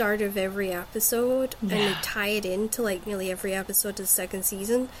the start of every episode and they tie it into like nearly every episode of the second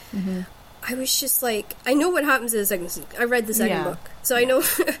season, I was just like, I know what happens in the second season. I read the second book, so I know.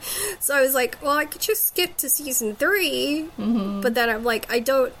 So I was like, well, I could just skip to season 3, but then I'm like, I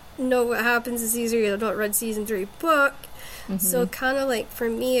don't know what happens in season 3. I've not read season 3 book, so kind of like for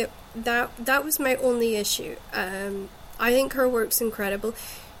me, that was my only issue. I think her work's incredible.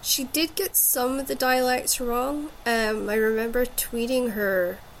 She did get some of the dialects wrong. I remember tweeting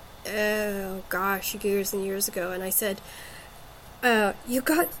her, years and years ago, and I said, you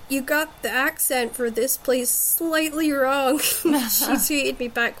got the accent for this place slightly wrong. She tweeted me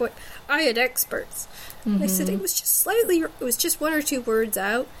back, "What? I had experts." I said it was just slightly. It was just 1 or 2 words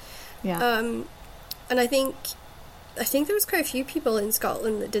out. Yeah. And I think there was quite a few people in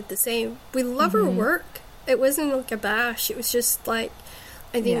Scotland that did the same. We love her work. It wasn't like a bash. It was just like,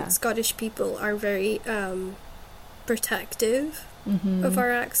 I think Scottish people are very protective of our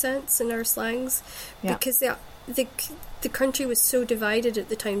accents and our slangs because the country was so divided at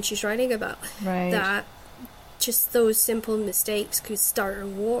the time she's writing about that just those simple mistakes could start a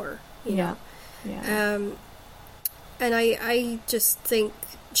war, you know. And I just think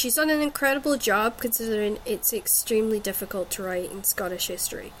she's done an incredible job considering it's extremely difficult to write in Scottish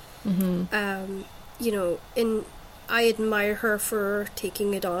history. And I admire her for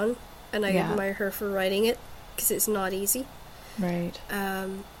taking it on, and I admire her for writing it because it's not easy. Right.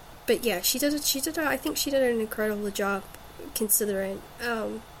 But yeah, I think she did an incredible job considering. I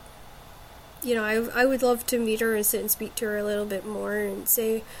would love to meet her and sit and speak to her a little bit more and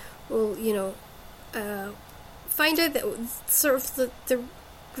say, well, find out that sort of the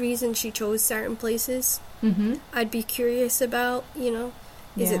reason she chose certain places. I'd be curious about,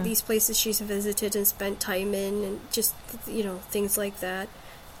 is it these places she's visited and spent time in, and just, things like that.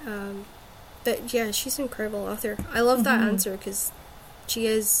 But yeah, she's an incredible author. I love that answer because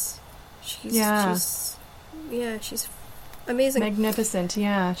she's amazing. Magnificent,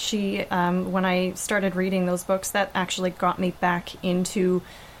 yeah. She, when I started reading those books, that actually got me back into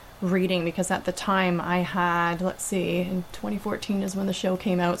reading, because at the time I had, in 2014 is when the show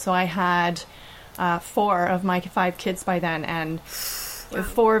came out, so I had 4 of my 5 kids by then, and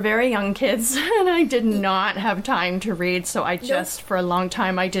 4 very young kids, and I did not have time to read, so I just, for a long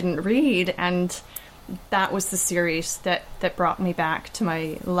time, I didn't read, and that was the series that brought me back to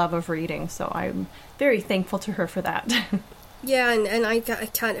my love of reading, so I'm very thankful to her for that. Yeah, and I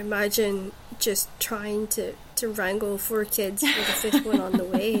can't imagine just trying to wrangle 4 kids with a 5th one on the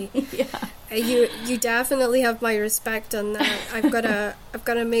way. You definitely have my respect on that. I've got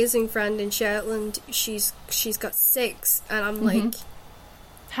an amazing friend in Shetland. She's got 6, and I'm like,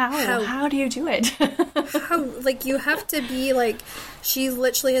 how do you do it? How, like, you have to be like, she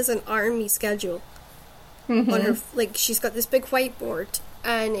literally has an army schedule on her. Like, she's got this big whiteboard,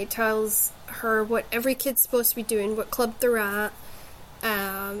 and it tells her what every kid's supposed to be doing, what club they're at,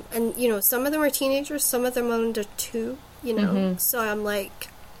 and some of them are teenagers, some of them are under 2, so I'm like,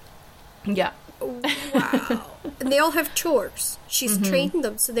 wow. And they all have chores. She's trained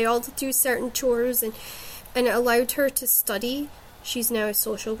them, so they all do certain chores, and it allowed her to study. She's now a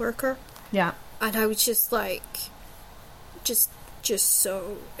social worker. Yeah. And I was just like, just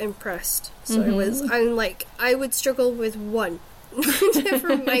so impressed. So I'm like, I would struggle with 1.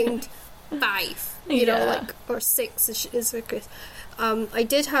 Never mind 5, or 6 is because I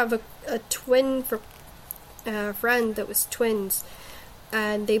did have a twin friend that was twins,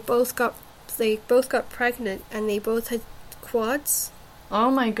 and they both got pregnant, and they both had quads. Oh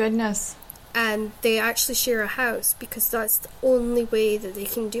my goodness. And they actually share a house because that's the only way that they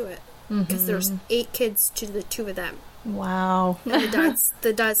can do it, because there's 8 kids to the 2 of them. Wow. And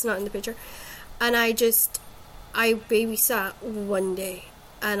the dad's not in the picture. And I babysat one day,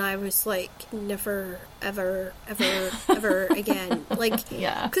 and I was like, never, ever, ever, ever again. Like,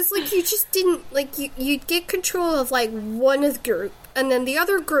 because like you just didn't, like, you'd get control of like one of the group, and then the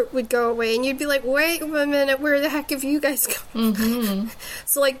other group would go away, and you'd be like, wait a minute, where the heck have you guys gone?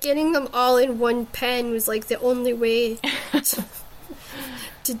 So, like, getting them all in one pen was, like, the only way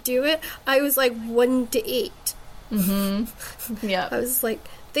to do it. I was, like, 1 to 8. Yeah. I was like,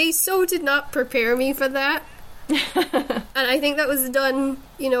 they so did not prepare me for that. And I think that was done,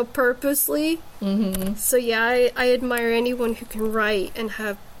 purposely. So, yeah, I admire anyone who can write and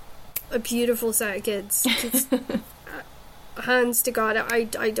have a beautiful set of kids. Hands to God, I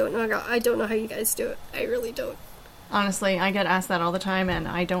don't know. I don't know how you guys do it. I really don't. Honestly, I get asked that all the time, and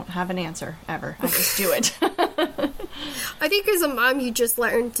I don't have an answer ever. I just do it. I think as a mom, you just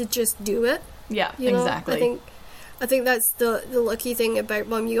learn to just do it. Yeah, exactly. I think that's the lucky thing about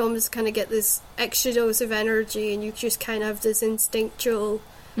mom. You almost kind of get this extra dose of energy, and you just kind of have this instinctual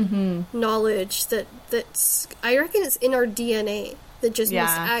knowledge that's. I reckon it's in our DNA that just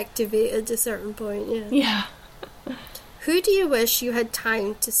must activate at a certain point. Yeah. Who do you wish you had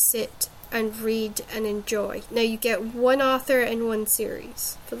time to sit and read and enjoy? Now you get one author and one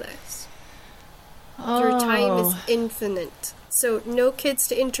series for this. Your time is infinite. So no kids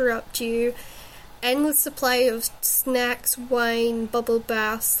to interrupt you. Endless supply of snacks, wine, bubble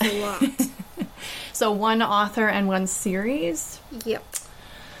baths, a lot. So one author and one series? Yep.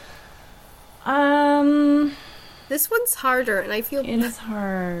 This one's harder, and I feel... It is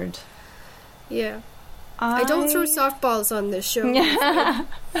hard. Yeah. I don't throw softballs on this show.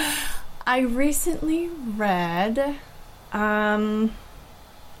 I recently read... hang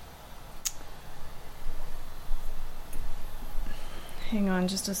on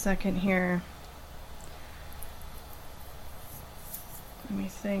just a second here. Let me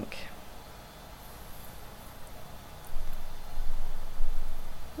think.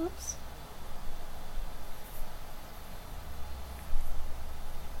 Oops.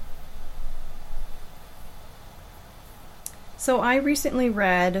 So I recently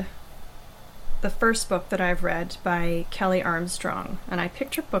read the first book that I've read by Kelly Armstrong, and I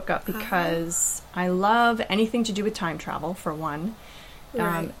picked her book up because I love anything to do with time travel, for one.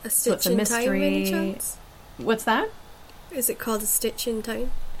 Right. So it's a mystery. What's that? Is it called A Stitch in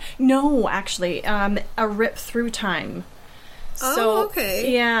Time? No, actually, A Rip Through Time. So,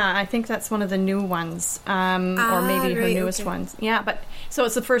 okay. Yeah, I think that's one of the new ones, or maybe her newest ones. Yeah, but so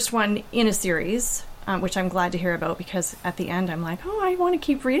it's the first one in a series, which I'm glad to hear about, because at the end I'm like, I want to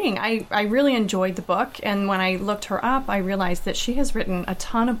keep reading. I really enjoyed the book, and when I looked her up, I realized that she has written a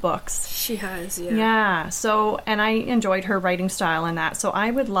ton of books. She has, yeah. Yeah, so, and I enjoyed her writing style and that, so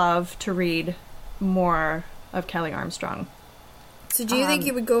I would love to read more of Kelly Armstrong. So do you think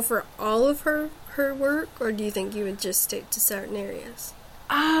you would go for all of her work, or do you think you would just stick to certain areas?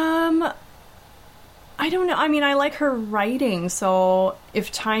 I don't know. I mean, I like her writing, so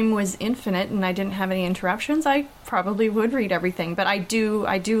if time was infinite and I didn't have any interruptions, I probably would read everything. But I do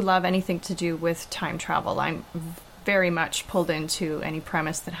love anything to do with time travel. I'm very much pulled into any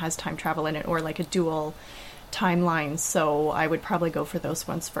premise that has time travel in it, or like a dual timeline, so I would probably go for those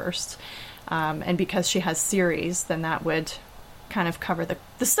ones first. And because she has series, then that would kind of cover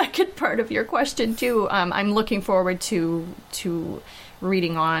the second part of your question too. I'm looking forward to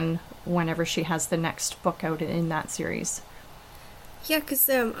reading on whenever she has the next book out in that series. Yeah, because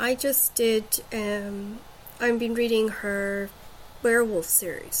I just did... I've been reading her werewolf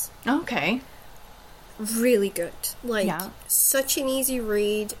series. Okay. Really good. Like, such an easy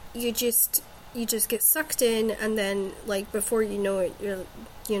read. You just get sucked in, and then, like, before you know it,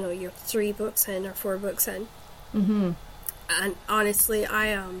 you're 3 books in or 4 books in. Mm-hmm. And honestly, I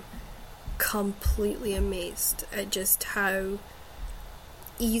am completely amazed at just how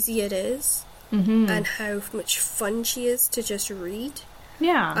easy it is, and how much fun she is to just read.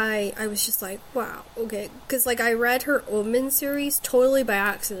 Yeah. I was just like, wow, okay. Because, like, I read her Omen series totally by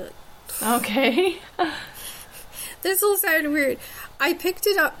accident. Okay. This will sound weird. I picked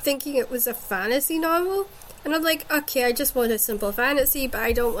it up thinking it was a fantasy novel, and I'm like, okay, I just want a simple fantasy, but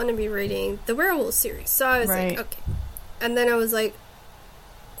I don't want to be reading the werewolf series. So I was like, okay. And then I was like,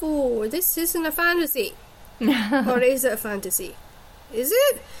 oh, this isn't a fantasy. Or is it a fantasy? Is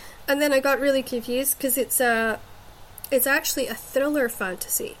it? And then I got really confused, because it's actually a thriller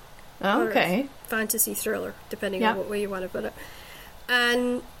fantasy. Okay. Fantasy thriller, depending on what way you want to put it.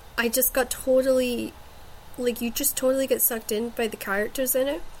 And I just got totally... Like, you just totally get sucked in by the characters in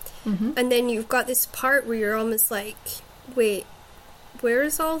it. Mm-hmm. And then you've got this part where you're almost like, wait,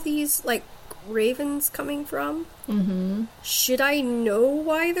 where's all these, like, ravens coming from? Mm-hmm. Should I know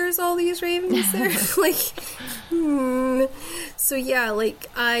why there's all these ravens there? So yeah, like,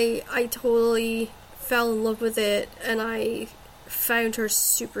 I totally fell in love with it, and I found her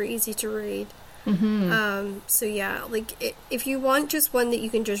super easy to read. So yeah, like if you want just one that you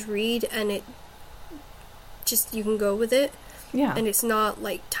can just read and you can go with it. Yeah. And it's not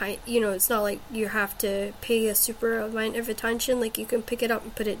like it's not like you have to pay a super amount of attention. Like you can pick it up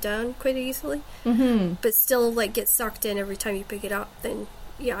and put it down quite easily. But still like get sucked in every time you pick it up. Then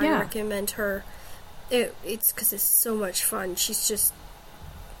I recommend her. It's because it's so much fun. She's just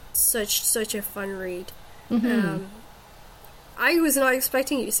such a fun read. I was not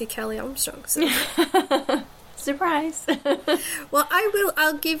expecting you to say Kelly Armstrong. So. Surprise. Well,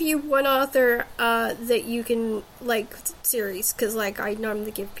 I'll give you one author that you can like series, because like I normally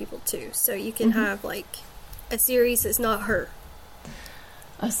give people two, so you can have like a series that's not her.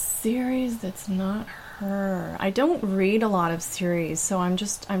 A series that's not her. I don't read a lot of series, so I'm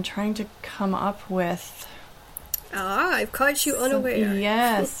trying to come up with. I've caught you unaware.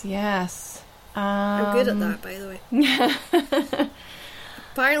 Yes. I'm good at that, by the way.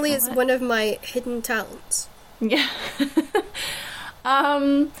 Apparently, it's one of my hidden talents. Yeah.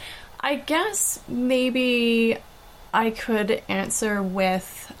 I guess maybe I could answer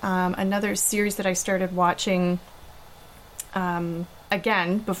with another series that I started watching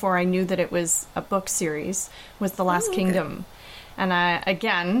again before I knew that it was a book series, was The Last Kingdom. And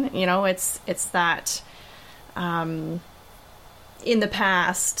it's that in the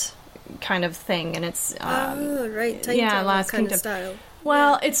past kind of thing, and it's right, time travel Last kind Kingdom of style.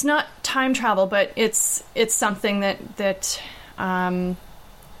 Well, it's not time travel, but it's something that it's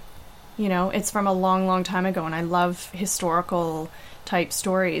from a long time ago, and I love historical type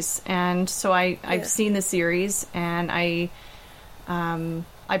stories, and so I've seen the series, and I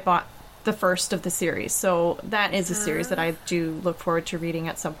bought the first of the series, so that is a series that I do look forward to reading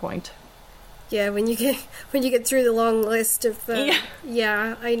at some point. Yeah, when you get through the long list of I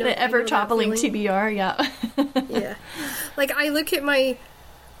know the ever toppling TBR, yeah. Like I look at I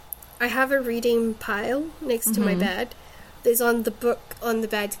have a reading pile next to my bed. There's on the book on the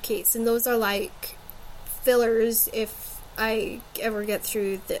bed case, and those are like fillers if I ever get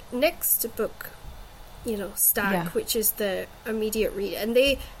through the next book, stack, which is the immediate read, and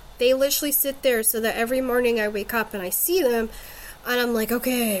they literally sit there so that every morning I wake up and I see them. And I'm like,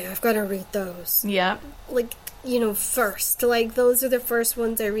 okay, I've got to read those. Yeah. Like, first. Like, those are the first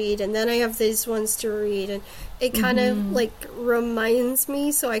ones I read. And then I have these ones to read. And it kind of, like, reminds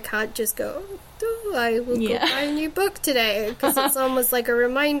me, so I can't just go, I will go buy a new book today. Because it's almost like a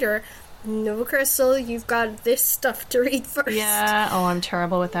reminder. No, Crystal, you've got this stuff to read first. Yeah. Oh, I'm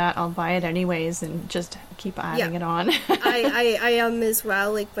terrible with that. I'll buy it anyways and just keep adding it on. I am as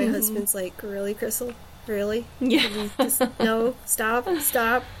well. Like, my husband's like, really, Crystal? Really? Yeah. No, stop.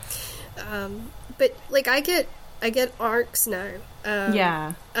 But like I get arcs now.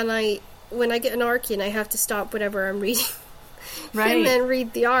 And when I get an arc in, I have to stop whatever I'm reading, right, and then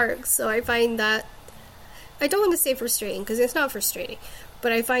read the arc. So I find that I don't want to say frustrating because it's not frustrating,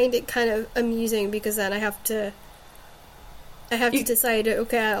 but I find it kind of amusing because then I have to decide.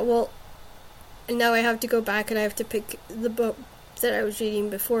 Okay, well, and now I have to go back and I have to pick the book that I was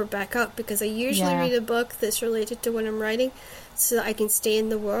reading before back up, because I usually read a book that's related to what I'm writing so that I can stay in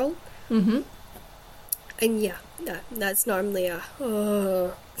the world. And that's normally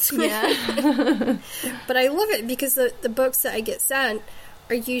but I love it because the books that I get sent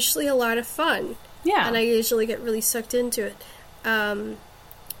are usually a lot of fun, and I usually get really sucked into it.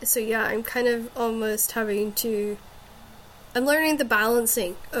 So I'm kind of almost I'm learning the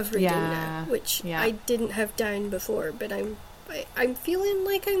balancing of reading now, which I didn't have down before, but I'm feeling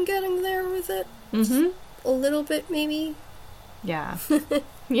like I'm getting there with it. A little bit, maybe. Yeah.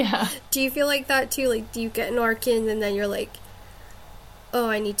 Do you feel like that too? Like, do you get an arc in and then you're like, oh,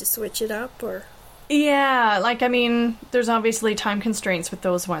 I need to switch it up, or? Yeah, like, I mean, there's obviously time constraints with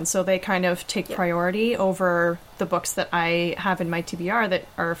those ones, so they kind of take priority over the books that I have in my TBR that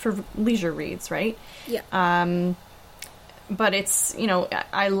are for leisure reads, right? Yeah. But it's,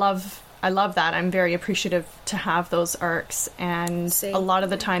 I love that. I'm very appreciative to have those arcs, and a lot of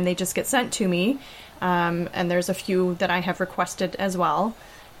the time they just get sent to me, and there's a few that I have requested as well,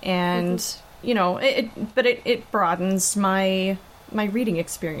 and it broadens my reading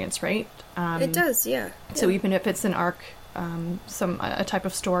experience, right? It does, yeah. So even if it's an arc, a type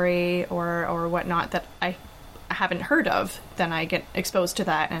of story or whatnot that I haven't heard of, then I get exposed to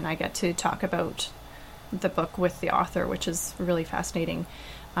that, and I get to talk about the book with the author, which is really fascinating.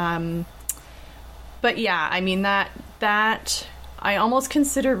 But yeah, I mean that I almost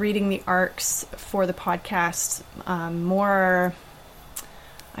consider reading the arcs for the podcast more.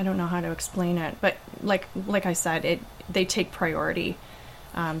 I don't know how to explain it, but like I said, they take priority.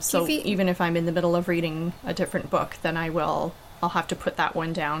 So even if I'm in the middle of reading a different book, then I will I'll have to put that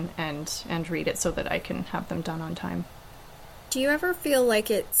one down and read it so that I can have them done on time. Do you ever feel like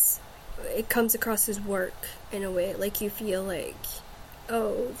it comes across as work in a way? Like you feel like,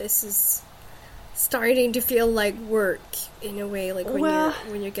 oh, this is starting to feel like work in a way, like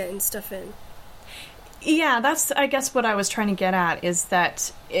when you're getting stuff in? Yeah, that's, I guess, what I was trying to get at, is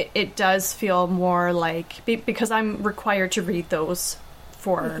that it does feel more like, because I'm required to read those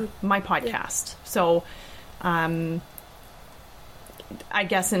for my podcast. Yeah. So, I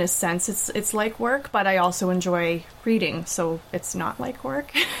guess in a sense it's like work, but I also enjoy reading, so it's not like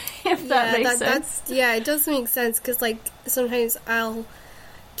work, if that makes sense. It does make sense, because, like, sometimes I'll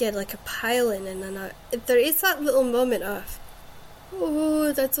get, like, a pile in, and then there is that little moment of,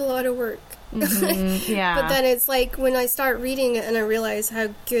 oh, that's a lot of work. Mm-hmm, yeah. But then it's like when I start reading it and I realize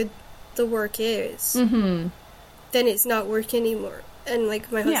how good the work is, then it's not work anymore. And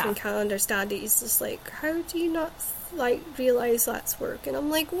like my husband can't understand it. He's just like, how do you not like realize that's work? And I'm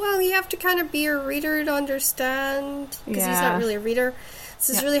like, well, you have to kind of be a reader to understand, because he's not really a reader,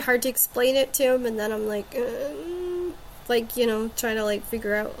 so it's really hard to explain it to him. And then I'm like, trying to like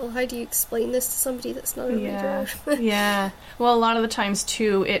figure out, well, how do you explain this to somebody that's not a reader? Yeah. Well, a lot of the times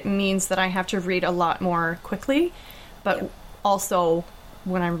too, it means that I have to read a lot more quickly, but also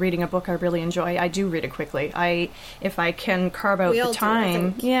when I'm reading a book I really enjoy, I do read it quickly. If I can carve out the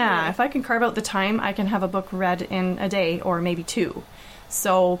time, if I can carve out the time, I can have a book read in a day or maybe two.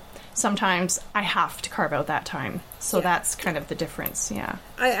 So sometimes I have to carve out that time. So that's kind of the difference. Yeah.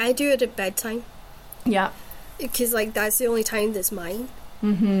 I do it at bedtime. Yeah. Because, like, that's the only time that's mine.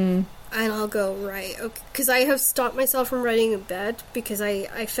 Mm-hmm. And I'll go, right, okay. Because I have stopped myself from writing in bed because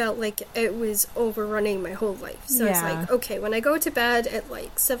I felt like it was overrunning my whole life. So it's like, okay, when I go to bed at,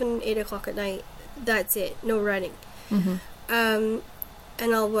 like, 7, 8 o'clock at night, that's it. No running. Mm-hmm. And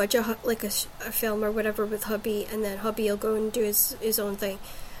I'll watch, a film or whatever with hubby, and then hubby will go and do his own thing.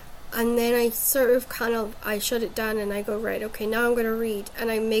 And then I sort of I shut it down and I go, right, okay, now I'm going to read. And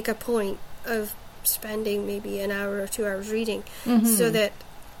I make a point of spending maybe an hour or 2 hours reading, so that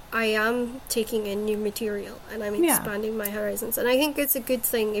I am taking in new material and I'm expanding my horizons. And I think it's a good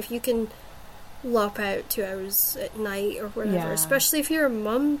thing if you can lop out 2 hours at night or whatever, especially if you're a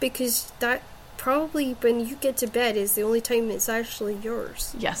mum, because that probably when you get to bed is the only time it's actually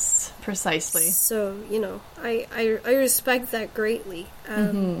yours. Yes, precisely. So, I respect that greatly,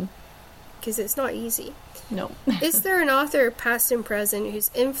 because it's not easy. No. Is there an author, past and present, who's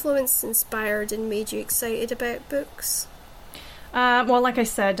influenced, inspired, and made you excited about books? Well, like I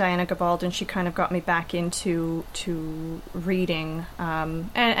said, Diana Gabaldon, she kind of got me back into reading,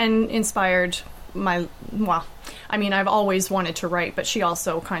 and inspired I've always wanted to write, but she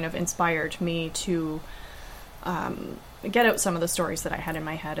also kind of inspired me to get out some of the stories that I had in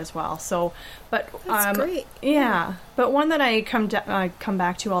my head as well. So, but that's great. Yeah, but one that I come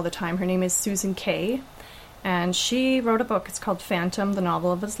back to all the time, her name is Susan Kay. And she wrote a book, it's called Phantom, the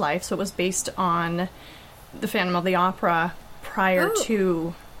Novel of His Life. So it was based on the Phantom of the Opera prior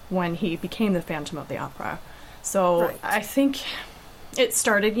to when he became the Phantom of the Opera. So I think it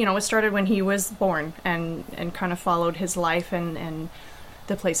started when he was born, and kind of followed his life and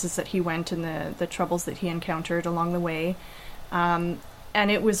the places that he went and the troubles that he encountered along the way. And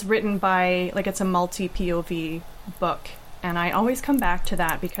it was written by, it's a multi-POV book. And I always come back to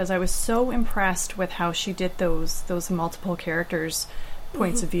that because I was so impressed with how she did those multiple characters'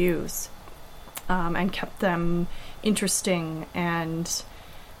 points of views, and kept them interesting and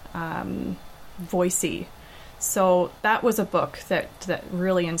voicey. So that was a book that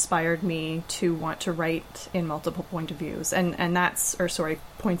really inspired me to want to write in multiple points of view.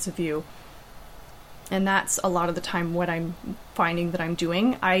 And that's a lot of the time what I'm finding that I'm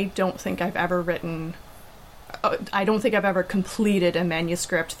doing. I don't think I've ever completed a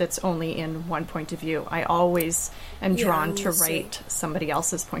manuscript that's only in one point of view. I always am drawn to write somebody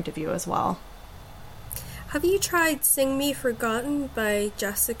else's point of view as well. Have you tried Sing Me Forgotten by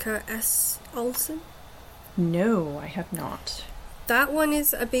Jessica S. Olsen? No, I have not. That one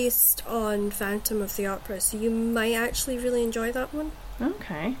is based on Phantom of the Opera, so you might actually really enjoy that one.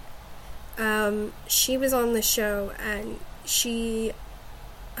 Okay. She was on the show, and she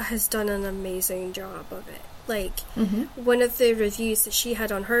has done an amazing job of it. One of the reviews that she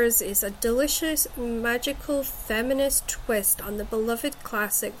had on hers is a delicious, magical, feminist twist on the beloved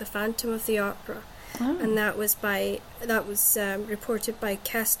classic, The Phantom of the Opera. Oh. And that was reported by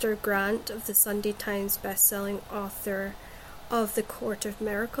Kester Grant of the Sunday Times best-selling author of The Court of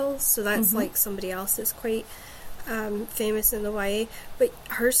Miracles. So that's somebody else that's quite famous in the YA. But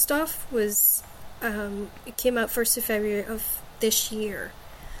her stuff was it came out 1st of February of this year,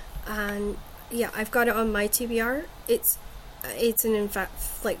 and I've got it on my TBR. It's it's an, in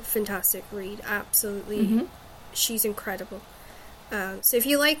fact, like, fantastic read. Absolutely. She's incredible. So if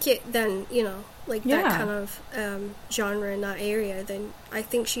you like it, then, you know, like that kind of genre in that area, then I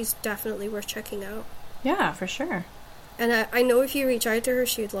think she's definitely worth checking out. Yeah, for sure. And I know if you reach out to her,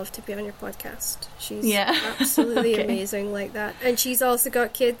 she would love to be on your podcast. She's absolutely amazing like that. And she's also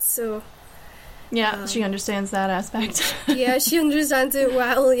got kids, so... Yeah, she understands that aspect. Yeah, she understands it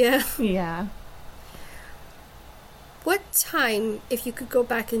well, yeah. Yeah. What time, if you could go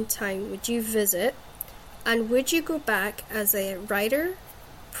back in time, would you visit? And would you go back as a writer,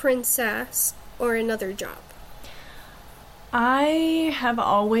 princess, or another job? I have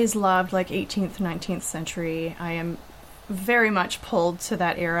always loved, like, 18th, 19th century. I am very much pulled to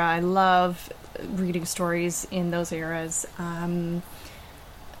that era. I love reading stories in those eras.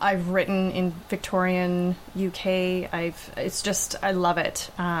 I've written in Victorian UK. I love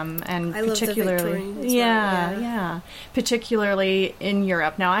it. And I particularly, love the Victorian as well, particularly in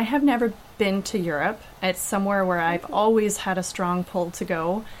Europe. Now, I have never been to Europe. It's somewhere where I've always had a strong pull to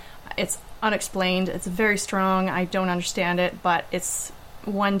go. It's unexplained. It's very strong. I don't understand it, but it's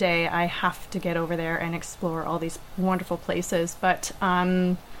one day I have to get over there and explore all these wonderful places. But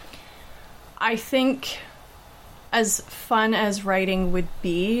I think, as fun as writing would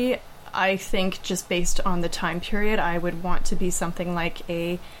be, I think just based on the time period, I would want to be something like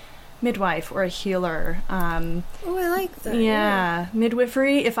a midwife or a healer. Oh, I like that. Yeah,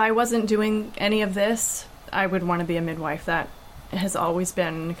 midwifery. If I wasn't doing any of this, I would want to be a midwife. That has always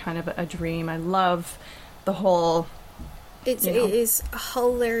been kind of a dream. I love the whole... It is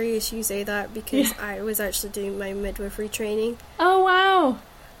hilarious you say that, because I was actually doing my midwifery training. Oh, wow.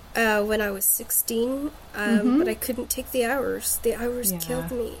 When I was 16, but I couldn't take the hours. The hours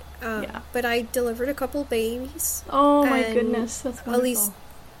killed me. But I delivered a couple babies. Oh my goodness, that's wonderful. At least,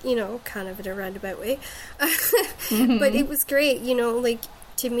 you know, kind of in a roundabout way. But it was great, you know, like,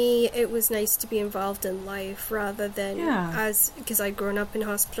 to me, it was nice to be involved in life rather than because I'd grown up in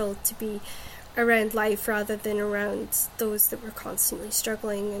hospital, to be around life rather than around those that were constantly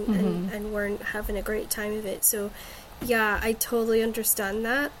struggling and weren't having a great time of it. So, yeah, I totally understand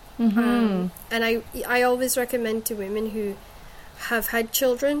that. And I always recommend to women who have had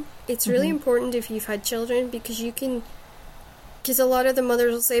children, it's really important if you've had children, because a lot of the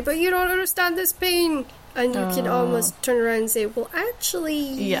mothers will say, but you don't understand this pain. And you can almost turn around and say, well, actually,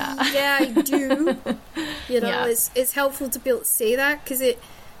 yeah I do. You know, it's helpful to be able to say that, because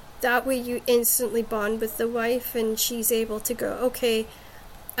that way you instantly bond with the wife, and she's able to go, okay,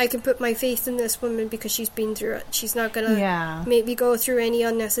 I can put my faith in this woman because she's been through it. She's not going to make me go through any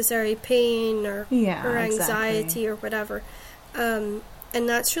unnecessary pain or anxiety or whatever. And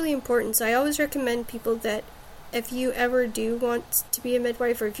that's really important. So I always recommend people that if you ever do want to be a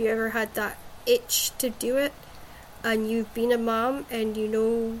midwife, or if you ever had that itch to do it, and you've been a mom and you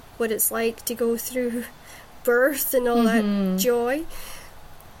know what it's like to go through birth and all that joy,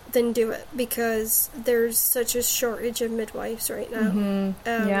 then do it, because there's such a shortage of midwives right now.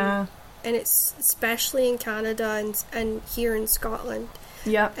 And it's especially in Canada and here in Scotland.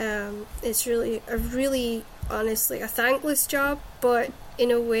 It's really honestly a thankless job, but in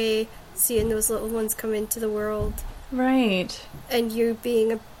a way, seeing those little ones come into the world, right, and you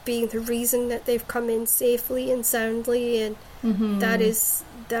being the reason that they've come in safely and soundly, and that is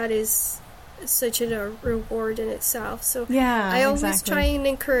such a reward in itself. So I always try and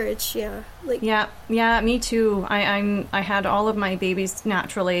encourage, me too. I had all of my babies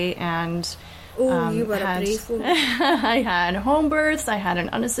naturally, and you were a brave woman. I had home births, I had an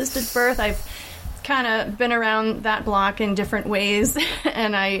unassisted birth. I've kind of been around that block in different ways,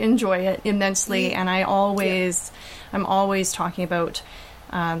 and I enjoy it immensely. And I'm always talking about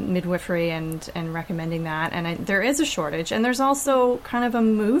midwifery and recommending that, and there is a shortage, and there's also kind of a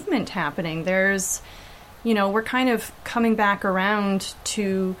movement happening. There's, we're kind of coming back around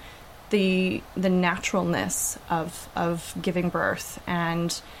to the naturalness of giving birth,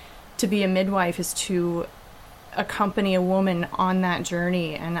 and to be a midwife is to accompany a woman on that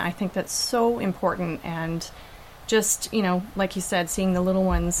journey, and I think that's so important. And just, like you said, seeing the little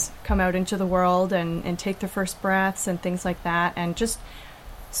ones come out into the world and take their first breaths and things like that, and just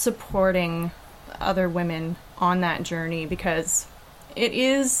supporting other women on that journey, because it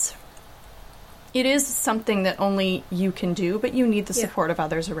is something that only you can do, but you need the support of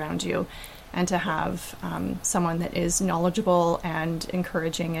others around you, and to have someone that is knowledgeable and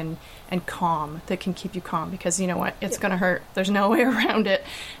encouraging and calm, that can keep you calm, because you know what, it's going to hurt. There's no way around it.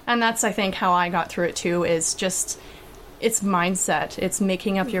 And that's, I think, how I got through it too, is just it's mindset. It's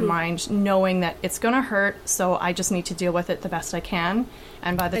making up your mind, knowing that it's going to hurt, so I just need to deal with it the best I can.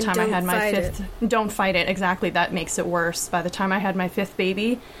 And by the time I had my fifth... Don't fight it, exactly. That makes it worse. By the time I had my fifth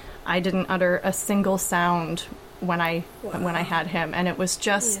baby, I didn't utter a single sound when I had him. And it was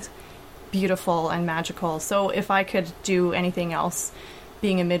just beautiful and magical. So if I could do anything else,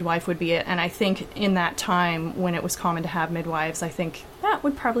 being a midwife would be it. And I think in that time when it was common to have midwives, I think that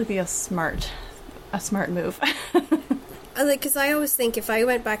would probably be a smart move. Because I always think if I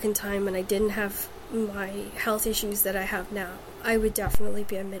went back in time and I didn't have my health issues that I have now, I would definitely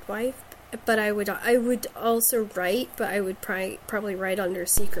be a midwife. But I would also write, but I would probably write under a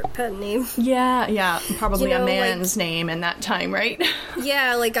secret pen name. Yeah, probably a man's name in that time, right?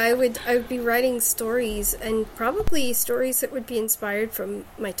 Yeah, I would be writing stories, and probably stories that would be inspired from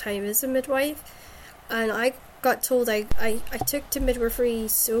my time as a midwife. And I got told I took to midwifery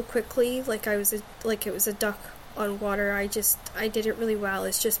so quickly, it was a duck on water. I did it really well.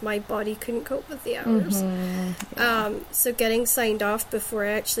 It's just my body couldn't cope with the hours. Yeah. So getting signed off before I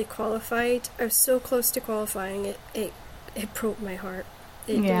actually qualified, I was so close to qualifying. It broke my heart.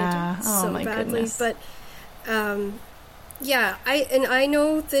 It did so badly. Goodness. But I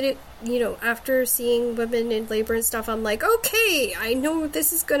know that it. After seeing women in labor and stuff, I'm like, okay, I know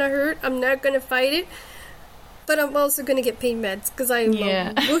this is gonna hurt. I'm not gonna fight it. But I'm also going to get pain meds because I'm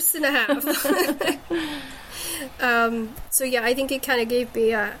a moose and a half. I think it kind of gave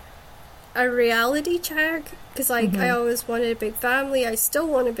me a reality check because I always wanted a big family. I still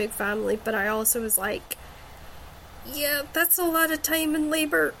want a big family, but I also was like, yeah, that's a lot of time in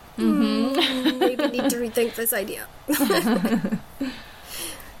labor. Maybe need to rethink this idea.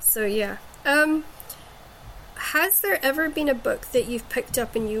 So yeah. Has there ever been a book that you've picked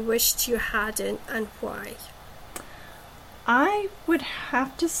up and you wished you hadn't, and why? I would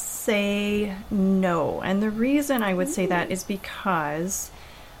have to say no. And the reason I would say that is because,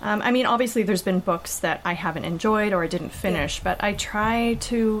 obviously there's been books that I haven't enjoyed or I didn't finish, but I try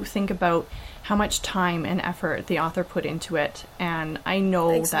to think about how much time and effort the author put into it. And I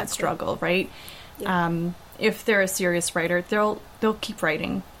know that struggle, right? Yeah. If they're a serious writer, they'll keep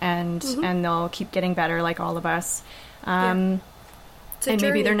writing and they'll keep getting better like all of us. And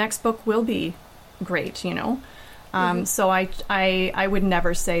maybe their next book will be great, So I would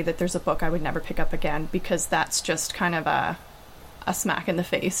never say that there's a book I would never pick up again, because that's just kind of a smack in the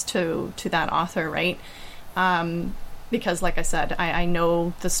face to that author, right? Because like I said, I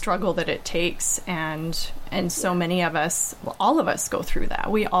know the struggle that it takes, and so many of us, all of us go through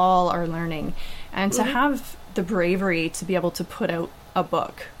that. We all are learning. And to have the bravery to be able to put out a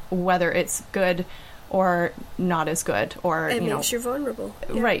book, whether it's good or not as good, or it makes you vulnerable.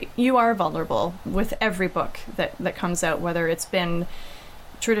 Yeah. Right, you are vulnerable with every book that comes out, whether it's been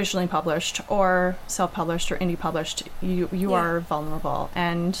traditionally published or self-published or indie published. You are vulnerable,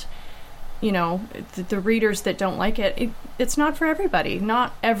 and the readers that don't like it's not for everybody.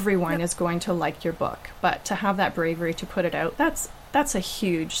 Not everyone is going to like your book, but to have that bravery to put it out, that's a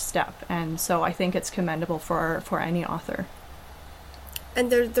huge step, and so I think it's commendable for any author. And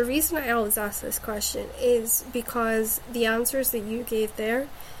the reason I always ask this question is because the answers that you gave there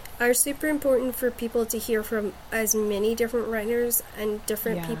are super important for people to hear from as many different writers and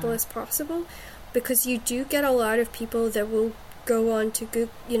different people as possible, because you do get a lot of people that will go on to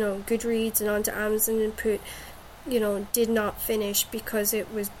Goodreads and onto Amazon and put, did not finish because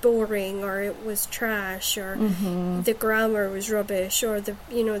it was boring, or it was trash, or the grammar was rubbish, or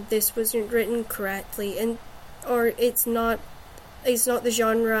this wasn't written correctly, or it's not the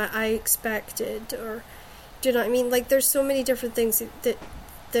genre I expected, or do you know what I mean? There's so many different things that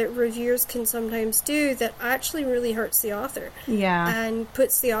reviewers can sometimes do that actually really hurts the author. Yeah. And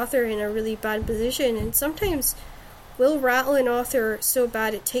puts the author in a really bad position, and sometimes will rattle an author so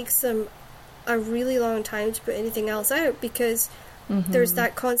bad it takes them a really long time to put anything else out, because there's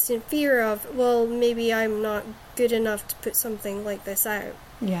that constant fear of, well, maybe I'm not good enough to put something like this out.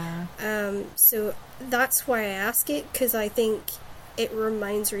 Yeah. So that's why I ask it, because I think it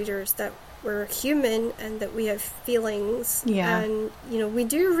reminds readers that we're human and that we have feelings. Yeah. And, we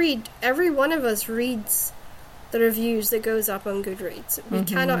do read, every one of us reads the reviews that goes up on Goodreads. We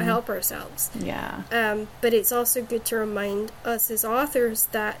cannot help ourselves. Yeah. But it's also good to remind us as authors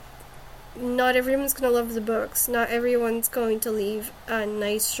that not everyone's going to love the books. Not everyone's going to leave a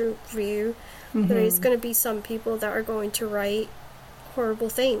nice review. There is going to be some people that are going to write horrible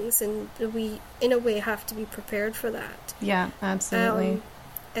things, and we in a way have to be prepared for that. Yeah, absolutely.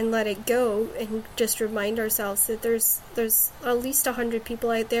 And let it go, and just remind ourselves that there's at least 100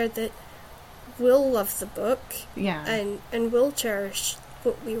 people out there that will love the book, and will cherish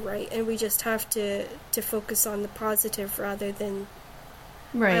what we write, and we just have to focus on the positive rather than,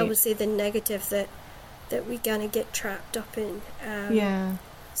 right. I would say, the negative that we kind of get trapped up in. Yeah.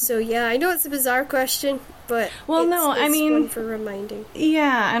 So yeah, I know it's a bizarre question, but well, no, I mean, one for reminding.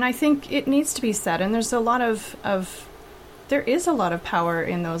 Yeah, and I think it needs to be said, and there's a lot of there is a lot of power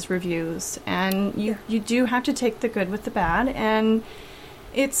in those reviews, and you do have to take the good with the bad. And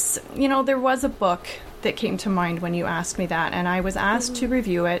it's, there was a book that came to mind when you asked me that, and I was asked to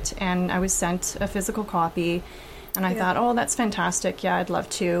review it, and I was sent a physical copy, and I thought, oh, that's fantastic, yeah, I'd love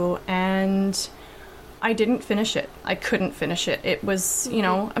to, and I didn't finish it. I couldn't finish it. It was,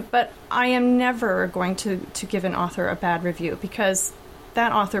 but I am never going to give an author a bad review, because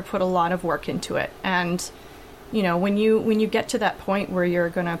that author put a lot of work into it. And, when you get to that point where you're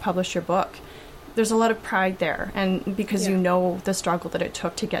going to publish your book, there's a lot of pride there. And because you know the struggle that it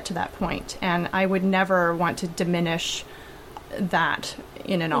took to get to that point. And I would never want to diminish that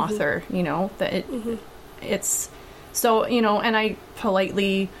in an author, that it's so, and I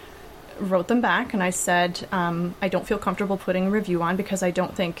politely wrote them back, and I said, I don't feel comfortable putting a review on, because I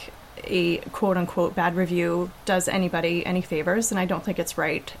don't think a quote-unquote bad review does anybody any favors, and I don't think it's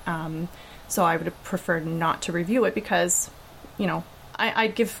right. So I would have preferred not to review it, because, I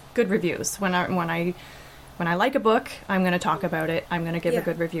give good reviews. When I like a book, I'm going to talk about it. I'm going to give a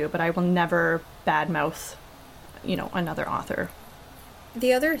good review, but I will never badmouth, another author.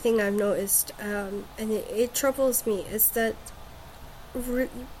 The other thing I've noticed, and it troubles me, is that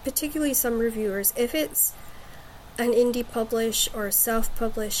particularly some reviewers, if it's an indie publish or a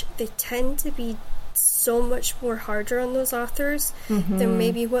self-publish, they tend to be so much more harder on those authors than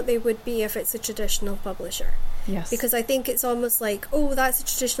maybe what they would be if it's a traditional publisher. Yes. Because I think it's almost like, oh, that's a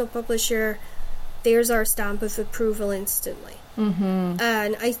traditional publisher, there's our stamp of approval instantly.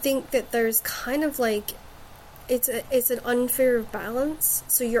 And I think that there's kind of like, it's an unfair balance.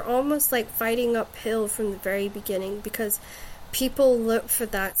 So you're almost like fighting uphill from the very beginning, because people look for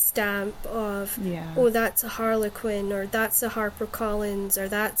that stamp of, oh, that's a Harlequin, or that's a HarperCollins, or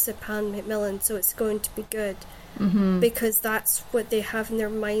that's a Pan Macmillan, so it's going to be good. Because that's what they have in their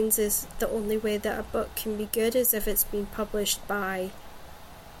minds, is the only way that a book can be good is if it's been published by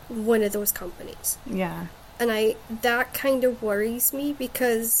one of those companies. Yeah. And that kind of worries me,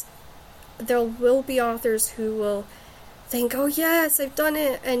 because there will be authors who will think, oh yes, I've done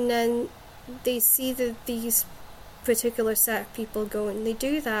it, and then they see that these particular set of people go and they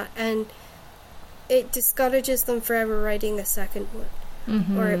do that, and it discourages them forever writing a second one.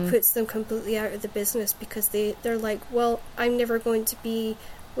 Or it puts them completely out of the business, because they're like, well, I'm never going to be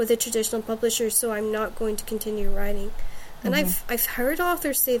with a traditional publisher, so I'm not going to continue writing. And I've heard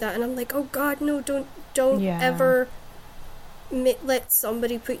authors say that, and I'm like, oh god, no, don't ever let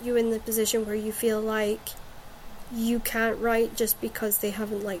somebody put you in the position where you feel like you can't write just because they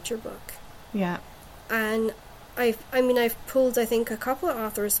haven't liked your book. Yeah. And I've pulled, I think, a couple of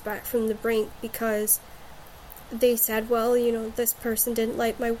authors back from the brink, because they said, well, this person didn't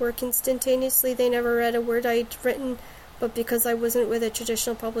like my work instantaneously, they never read a word I'd written, but because I wasn't with a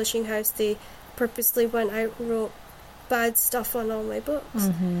traditional publishing house, they purposely went out and wrote bad stuff on all my books.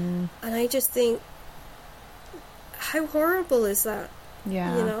 And I just think, how horrible is that?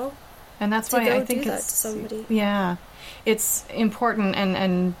 Yeah. And that's why I think it's, to somebody. Yeah, it's important,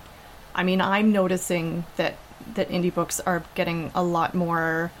 and I mean, I'm noticing that indie books are getting a lot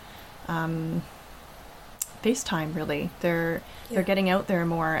more face time, really. They're getting out there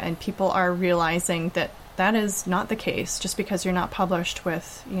more, and people are realizing that is not the case. Just because you're not published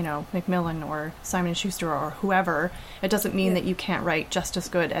with, Macmillan or Simon & Schuster or whoever, it doesn't mean that you can't write just as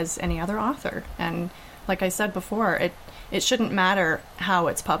good as any other author. And like I said before, it shouldn't matter how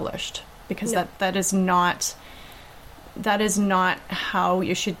it's published, because that is not how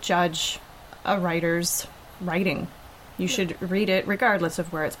you should judge a writer's writing. You should read it regardless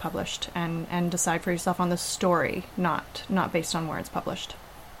of where it's published, and decide for yourself on the story, not based on where it's published.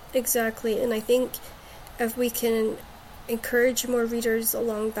 Exactly, and I think if we can encourage more readers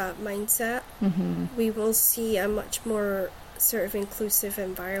along that mindset, we will see a much more sort of inclusive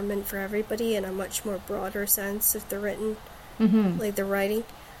environment for everybody, and a much more broader sense of the written, like the writing.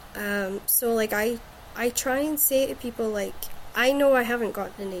 So like I try and say to people, like, I know I haven't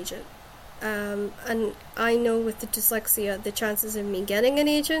gotten an agent. And I know with the dyslexia, the chances of me getting an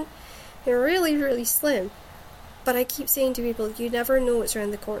agent are really, really slim. But I keep saying to people, you never know what's around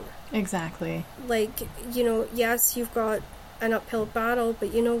the corner. Exactly. Like, yes, you've got an uphill battle,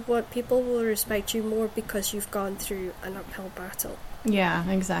 but you know what? People will respect you more because you've gone through an uphill battle. Yeah,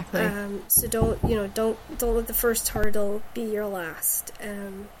 exactly. So don't let the first hurdle be your last.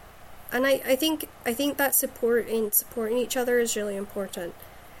 And I think that supporting each other is really important.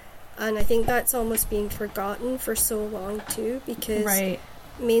 And I think that's almost being forgotten for so long too, because right.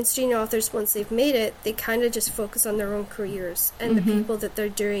 mainstream authors, once they've made it, they kind of just focus on their own careers and the people that they're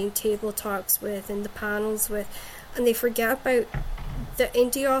doing table talks with and the panels with, and they forget about the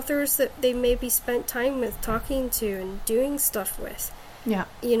indie authors that they maybe spent time with, talking to and doing stuff with. Yeah.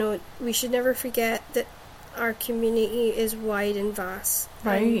 You know, we should never forget that our community is wide and vast.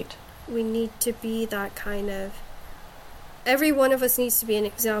 Right. And we need to be that kind of... Every one of us needs to be an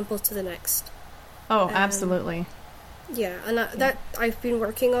example to the next. Oh, absolutely. Yeah, and that I've been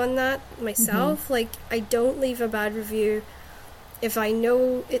working on that myself. Like, I don't leave a bad review if I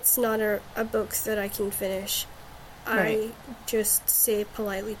know it's not a book that I can finish. Right. I just say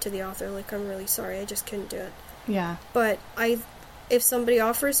politely to the author, like, I'm really sorry, I just couldn't do it. Yeah. But if somebody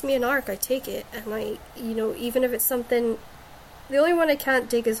offers me an arc, I take it. And I, you know, even if it's something... The only one I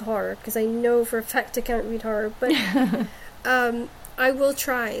can't take is horror, because I know for a fact I can't read horror. But I will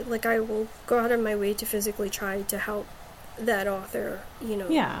try. Like, I will go out of my way to physically try to help that author, you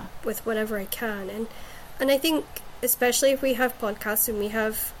know, with whatever I can. And I think, especially if we have podcasts and we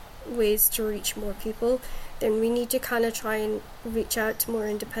have ways to reach more people, then we need to kind of try and reach out to more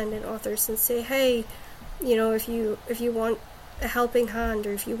independent authors and say, hey, you know, if you want a helping hand,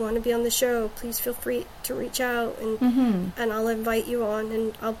 or if you want to be on the show, please feel free to reach out, and I'll invite you on,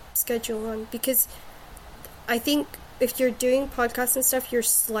 and I'll schedule on. Because I think if you're doing podcasts and stuff,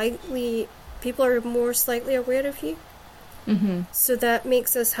 people are more slightly aware of you. So that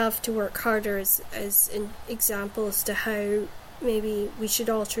makes us have to work harder as an example as to how maybe we should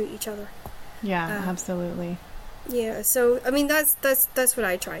all treat each other. Yeah, absolutely. Yeah, so I mean that's what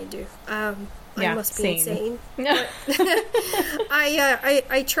I try and do. I must be insane.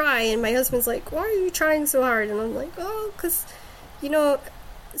 I try, and my husband's like, why are you trying so hard? And I'm like, oh, because, you know,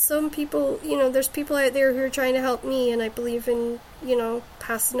 some people, you know, there's people out there who are trying to help me, and I believe in, you know,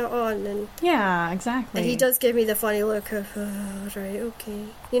 passing it on. And yeah, exactly. And he does give me the funny look of, oh, right, okay,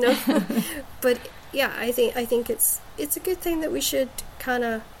 you know. But yeah, I think it's a good thing that we should kind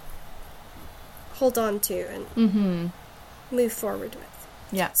of hold on to and move forward with.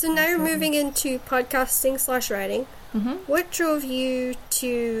 Yeah. So now you're moving into podcasting/writing. What drove you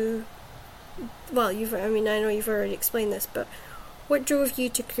to... Well, I know you've already explained this, but what drove you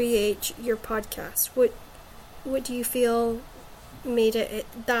to create your podcast? What do you feel made it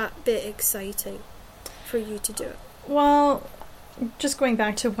that bit exciting for you to do it? Well, just going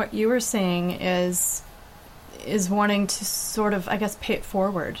back to what you were saying is wanting to sort of, I guess, pay it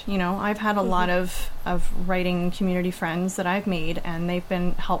forward. You know, I've had a lot of writing community friends that I've made, and they've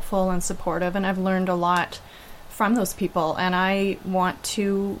been helpful and supportive, and I've learned a lot from those people, and I want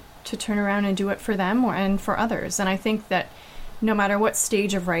to turn around and do it for them and for others. And I think that no matter what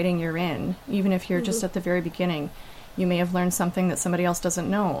stage of writing you're in, even if you're just at the very beginning, you may have learned something that somebody else doesn't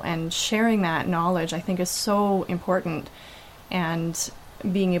know, and sharing that knowledge I think is so important, and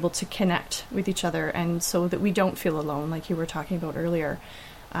being able to connect with each other, and so that we don't feel alone, like you were talking about earlier.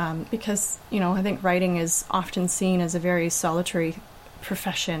 Because, you know, I think writing is often seen as a very solitary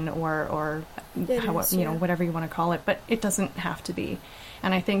profession, or you know, whatever you want to call it, but it doesn't have to be.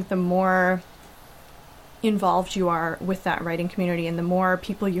 And I think the more involved you are with that writing community, and the more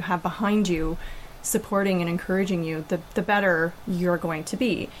people you have behind you supporting and encouraging you, the better you're going to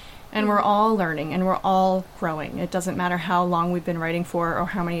be. And we're all learning, and we're all growing. It doesn't matter how long we've been writing for, or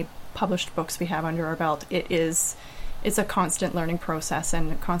how many published books we have under our belt. It's a constant learning process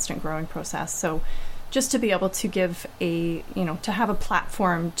and a constant growing process. So just to be able to give to have a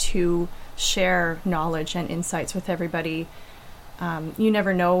platform to share knowledge and insights with everybody. You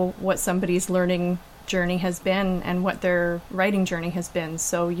never know what somebody's learning journey has been and what their writing journey has been.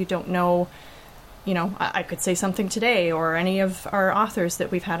 So you don't know. You know, I could say something today, or any of our authors that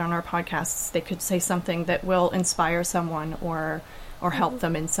we've had on our podcasts, they could say something that will inspire someone or help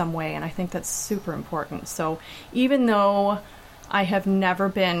them in some way. And I think that's super important. So even though I have never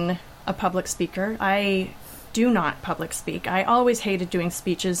been a public speaker, I do not public speak. I always hated doing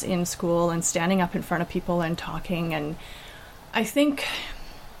speeches in school and standing up in front of people and talking. And I think,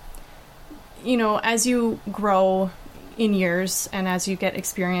 you know, as you grow in years, and as you get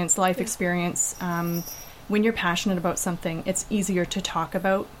life experience, when you're passionate about something, it's easier to talk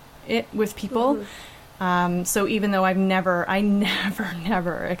about it with people. So even though I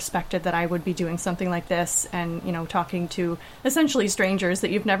never expected that I would be doing something like this, and, you know, talking to essentially strangers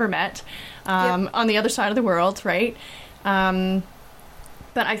that you've never met on the other side of the world, right?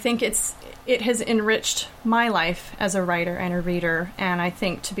 But I think it has enriched my life as a writer and a reader, and I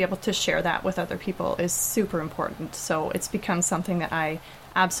think to be able to share that with other people is super important. So it's become something that I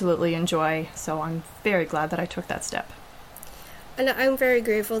absolutely enjoy, so I'm very glad that I took that step. And I'm very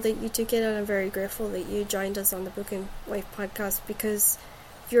grateful that you took it, and I'm very grateful that you joined us on the Book and Wife podcast, because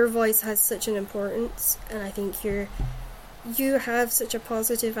your voice has such an importance, and I think you have such a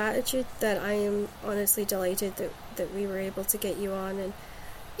positive attitude that I am honestly delighted that we were able to get you on. And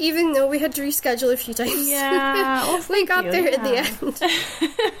even though we had to reschedule a few times, we got there at the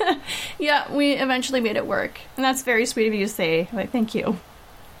end. Yeah, we eventually made it work, and that's very sweet of you to say. Like, thank you.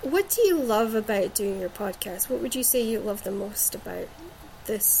 What do you love about doing your podcast? What would you say you love the most about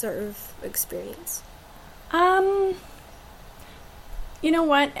this sort of experience? You know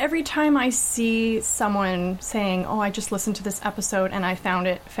what? Every time I see someone saying, "Oh, I just listened to this episode and I found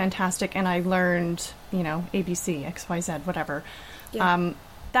it fantastic and I learned, ABC, XYZ, whatever,"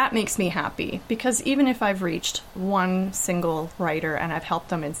 that makes me happy, because even if I've reached one single writer and I've helped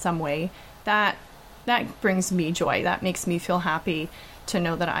them in some way, that brings me joy. That makes me feel happy to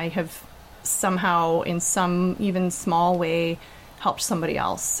know that I have somehow, in some even small way, helped somebody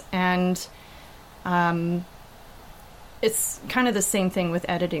else. And it's kind of the same thing with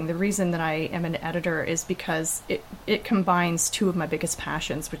editing. The reason that I am an editor is because it combines two of my biggest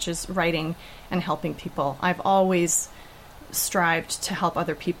passions, which is writing and helping people. I've always strived to help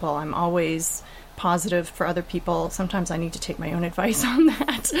other people. I'm always positive for other people. Sometimes I need to take my own advice on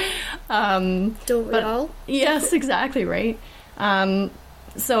that. Don't we all? Yes, exactly, right.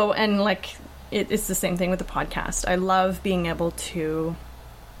 It's the same thing with the podcast. I love being able to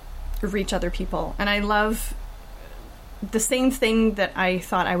reach other people, and I love the same thing that I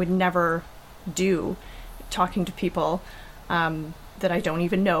thought I would never do, talking to people that I don't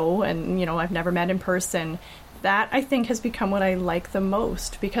even know and, I've never met in person. That, I think, has become what I like the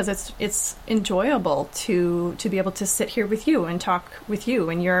most, because it's enjoyable to be able to sit here with you and talk with you,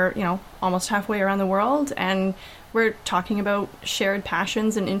 and you're, almost halfway around the world, and we're talking about shared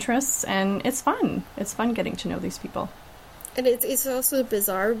passions and interests, and it's fun. It's fun getting to know these people. And it's also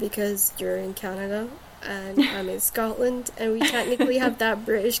bizarre because you're in Canada and I'm in Scotland, and we technically have that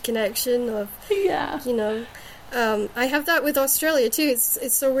British connection of, I have that with Australia too.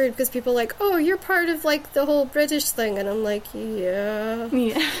 It's so weird because people are like, "Oh, you're part of like the whole British thing," and I'm like, yeah.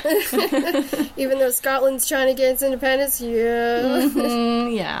 Even though Scotland's trying to get its independence, yeah.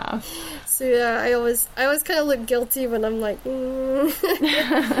 So yeah, I always kind of look guilty when I'm like.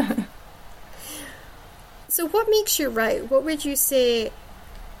 So what makes you write? What would you say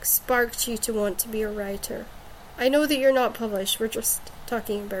sparked you to want to be a writer? I know that you're not published. We're just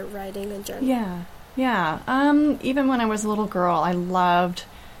talking about writing in general. Yeah. Even when I was a little girl, I loved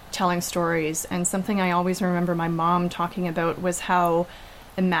telling stories, and something I always remember my mom talking about was how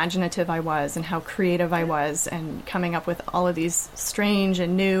imaginative I was and how creative I was, and coming up with all of these strange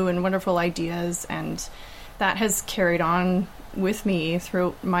and new and wonderful ideas, and that has carried on with me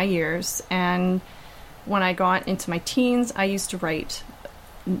through my years. And when I got into my teens, I used to write,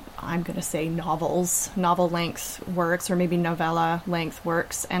 I'm going to say novel-length works, or maybe novella-length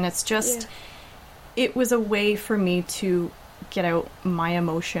works, and it's just... It was a way for me to get out my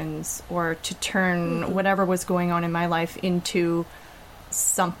emotions, or to turn whatever was going on in my life into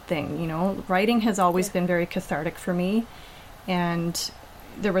something, Writing has always been very cathartic for me, and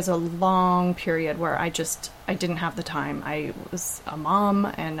there was a long period where I didn't have the time. I was a mom,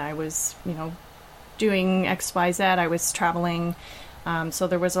 and I was, doing XYZ. I was traveling, so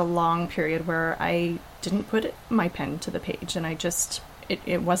there was a long period where I didn't put my pen to the page, and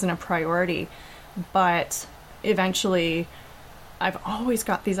it wasn't a priority. But eventually, I've always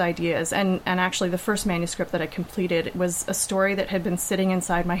got these ideas, and actually the first manuscript that I completed was a story that had been sitting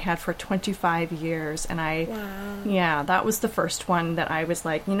inside my head for 25 years, and that was the first one that I was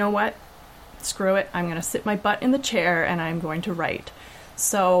like, you know what, screw it, I'm going to sit my butt in the chair and I'm going to write.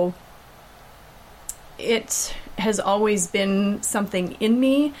 So it has always been something in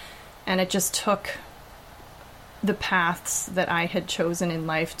me, and it just took the paths that I had chosen in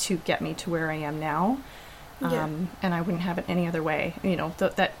life to get me to where I am now. And I wouldn't have it any other way.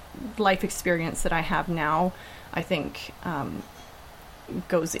 That life experience that I have now, I think,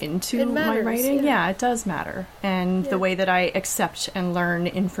 goes into my writing. Yeah, it does matter. And the way that I accept and learn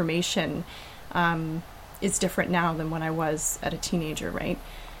information is different now than when I was at a teenager, right?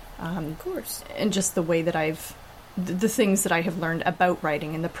 Of course. And just the way that the things that I have learned about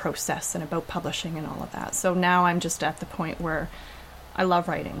writing and the process and about publishing and all of that. So now I'm just at the point where I love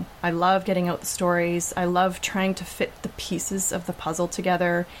writing. I love getting out the stories. I love trying to fit the pieces of the puzzle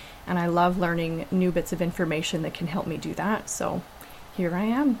together. And I love learning new bits of information that can help me do that. So, here I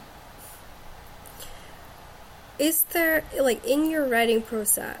am. Is there, like, in your writing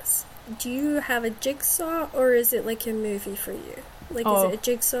process, do you have a jigsaw, or is it like a movie for you? Like, is it a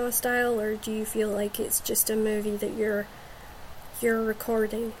jigsaw style, or do you feel like it's just a movie that you're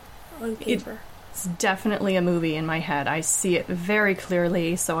recording on paper? It's definitely a movie in my head. I see it very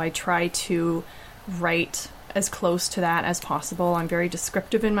clearly, so I try to write as close to that as possible. I'm very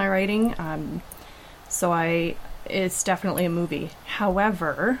descriptive in my writing, it's definitely a movie.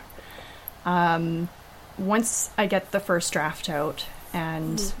 However, once I get the first draft out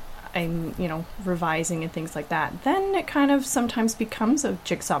and I'm, revising and things like that, then it kind of sometimes becomes a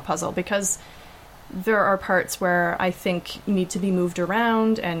jigsaw puzzle, because there are parts where I think need to be moved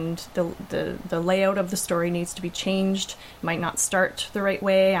around, and the layout of the story needs to be changed. It might not start the right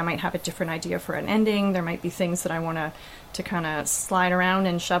way. I might have a different idea for an ending. There might be things that I want to kind of slide around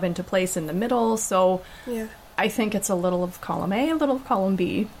and shove into place in the middle. So yeah. I think it's a little of column A, a little of column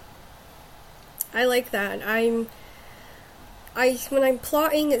B. I like that. When I'm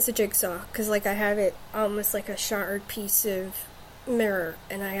plotting, it's a jigsaw, because like I have it almost like a shattered piece of mirror,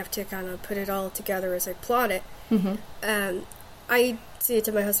 and I have to kind of put it all together as I plot it. I say it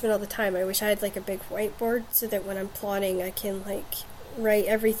to my husband all the time. I wish I had like a big whiteboard, so that when I'm plotting, I can like write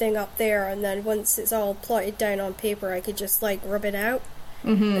everything up there, and then once it's all plotted down on paper, I could just like rub it out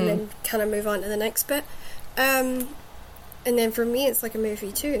and then kind of move on to the next bit. And then for me, it's like a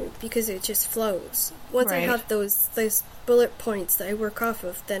movie too, because it just flows. Once I have those bullet points that I work off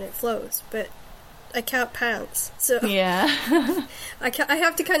of, then it flows. But I can't pants, so yeah. I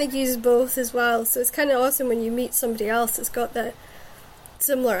have to kind of use both as well. So it's kind of awesome when you meet somebody else that's got that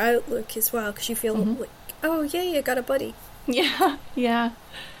similar outlook as well, because you feel like, oh yeah, you got a buddy. Yeah.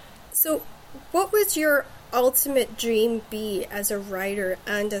 So, what would your ultimate dream be as a writer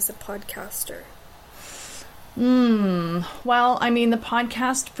and as a podcaster? Well, I mean, the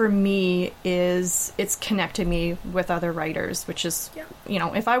podcast for me it's connecting me with other writers, which is,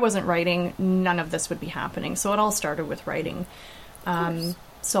 if I wasn't writing, none of this would be happening. So it all started with writing.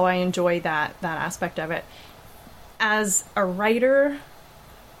 So I enjoy that aspect of it. As a writer,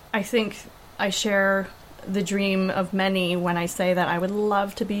 I think I share the dream of many when I say that I would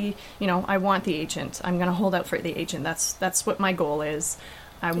love to be, I want the agent. I'm going to hold out for the agent. That's what my goal is.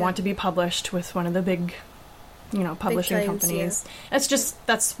 I want to be published with one of the big publishing companies.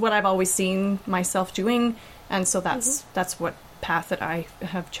 That's what I've always seen myself doing, and so that's what path that I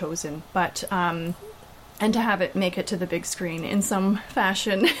have chosen. But and to have it make it to the big screen in some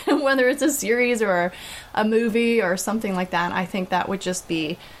fashion, whether it's a series or a movie or something like that, I think that would just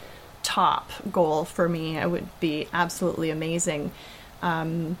be top goal for me. It would be absolutely amazing,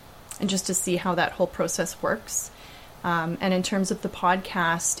 and just to see how that whole process works. And in terms of the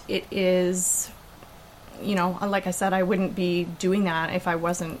podcast, it is, like I said, I wouldn't be doing that if I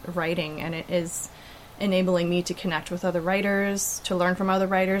wasn't writing, and it is enabling me to connect with other writers, to learn from other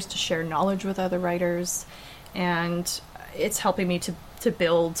writers, to share knowledge with other writers, and it's helping me to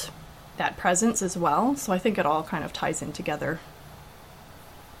build that presence as well. So I think it all kind of ties in together.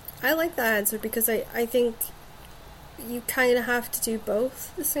 I like that answer, because I think you kind of have to do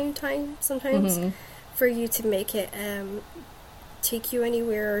both at the same time sometimes for you to make it take you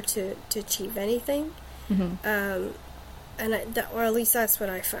anywhere, or to achieve anything. Or at least that's what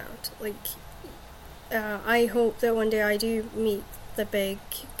I found. Like, I hope that one day I do meet the big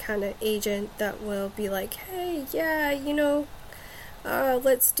kind of agent that will be like, hey, yeah,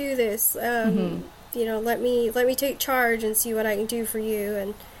 let's do this. Let me take charge and see what I can do for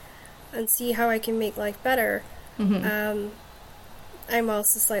you, and see how I can make life better. I'm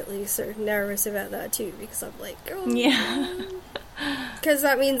also slightly sort of nervous about that too, because I'm like, because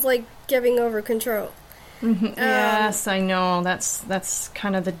that means like giving over control. Yes, I know. That's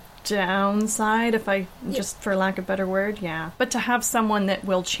kind of the downside, if I just for lack of a better word. But to have someone that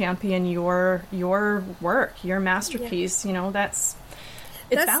will champion your work, your masterpiece, that's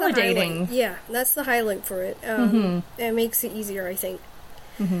validating. That's the highlight for it. It makes it easier, I think.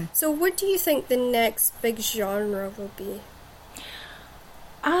 So what do you think the next big genre will be?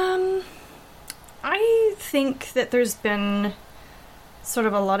 I think that there's been sort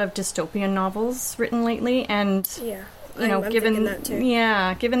of a lot of dystopian novels written lately, and I'm given that too.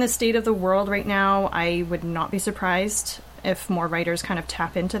 Given the state of the world right now, I would not be surprised if more writers kind of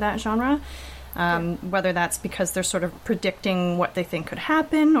tap into that genre. Whether that's because they're sort of predicting what they think could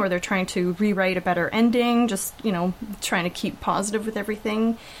happen, or they're trying to rewrite a better ending, just trying to keep positive with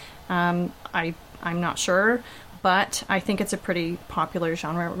everything. I'm not sure, but I think it's a pretty popular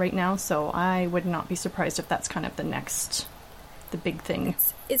genre right now, so I would not be surprised if that's kind of the big thing.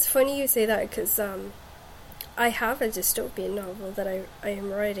 It's funny you say that, because I have a dystopian novel that I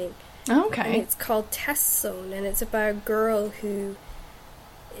am writing. Okay. And it's called Test Zone, and it's about a girl who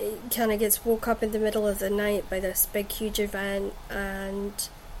kind of gets woke up in the middle of the night by this big, huge event, and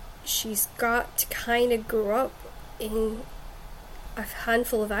she's got to kind of grow up in a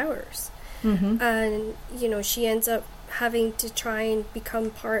handful of hours. Mm-hmm. And, you know, she ends up having to try and become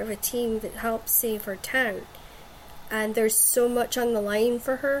part of a team that helps save her town. And there's so much on the line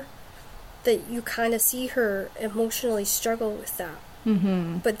for her that you kind of see her emotionally struggle with that.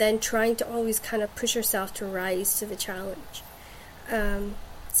 Mm-hmm. But then trying to always kind of push herself to rise to the challenge.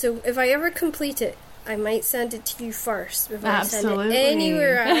 So if I ever complete it, I might send it to you first before Absolutely. I send it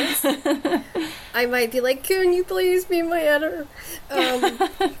anywhere else. I might be like, can you please be my editor?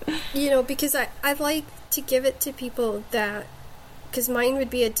 You know, because I like to give it to people that, because mine would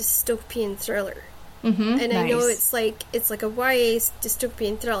be a dystopian thriller. Mm-hmm. And I know it's like a YA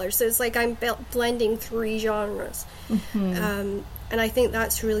dystopian thriller, so it's like I'm blending 3 genres. Mm-hmm. And I think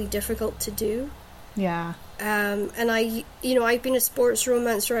that's really difficult to do. Yeah. And I've been a sports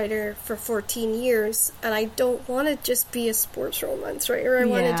romance writer for 14 years, and I don't want to just be a sports romance writer. I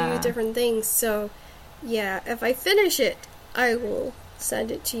want to do different things. So, yeah, if I finish it, I will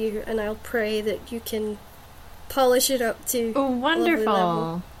send it to you, and I'll pray that you can polish it up to Oh, wonderful.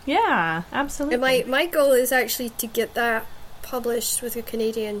 level. Yeah, absolutely. And my goal is actually to get that published with a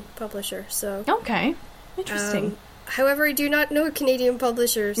Canadian publisher. So Okay. Interesting. however, I do not know Canadian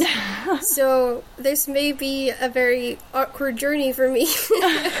publishers, so this may be a very awkward journey for me.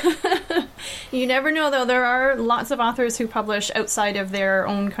 You never know, though. There are lots of authors who publish outside of their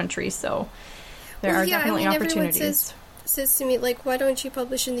own country, so there are definitely opportunities. Everyone says to me, like, why don't you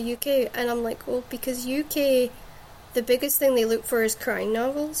publish in the UK? And I'm like, well, because UK, the biggest thing they look for is crime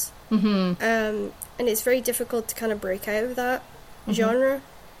novels. Mm-hmm. And it's very difficult to kind of break out of that genre,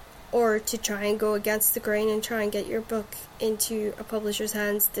 or to try and go against the grain and try and get your book into a publisher's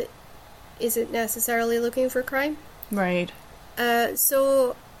hands that isn't necessarily looking for crime. Right.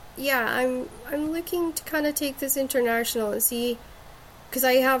 So, yeah, I'm looking to kind of take this international and see, because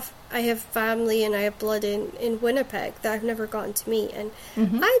I have family and I have blood in Winnipeg that I've never gotten to meet, and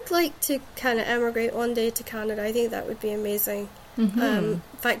I'd like to kind of emigrate one day to Canada. I think that would be amazing. In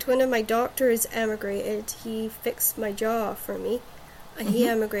fact, one of my doctors emigrated. He fixed my jaw for me, and he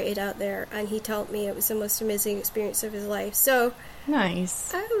emigrated out there, and he told me it was the most amazing experience of his life. So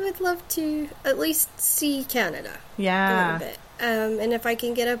Nice. I would love to at least see Canada a Yeah. little bit. And if I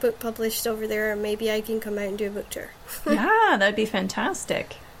can get a book published over there, maybe I can come out and do a book tour. Yeah, that'd be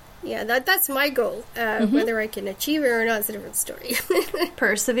fantastic. Yeah, that's my goal. Whether I can achieve it or not is a different story.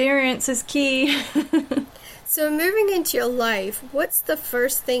 Perseverance is key. So moving into your life, what's the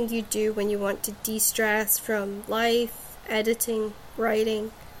first thing you do when you want to de-stress from life, editing,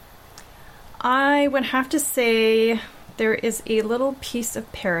 writing? I would have to say there is a little piece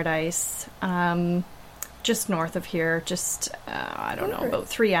of paradise just north of here, I don't know, about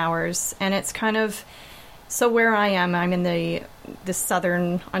 3 hours. And it's kind of, so where I am, I'm in the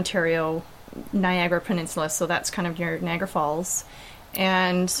southern Ontario Niagara Peninsula, so that's kind of near Niagara Falls.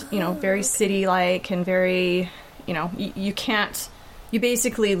 And, very city-like and very, you can't, you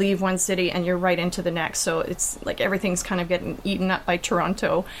basically leave one city and you're right into the next. So it's like everything's kind of getting eaten up by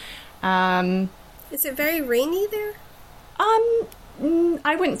Toronto. Is it very rainy there?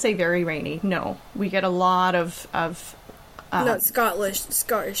 I wouldn't say very rainy. No, we get a lot of Not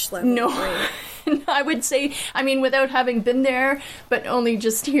Scottish level no. rain. I would say, without having been there, but only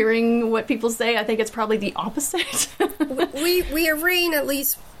just hearing what people say, I think it's probably the opposite. we have rain at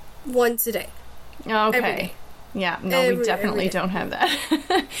least once a day. Okay. Every day. Yeah, no, we definitely don't have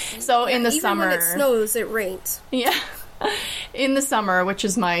that. So in the Even summer, when it snows, it rains. yeah, in the summer, which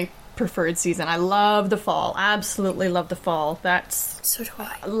is my preferred season, I love the fall. Absolutely love the fall. So do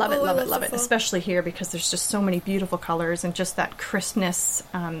I. Love it, I love love it, love the it. fall. Especially here because there's just so many beautiful colors and just that crispness.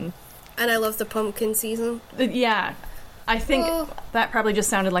 And I love the pumpkin season. Yeah. I think Oh. that probably just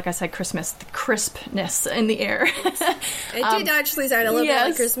sounded like I said Christmas, the crispness in the air. It did actually sound a little bit like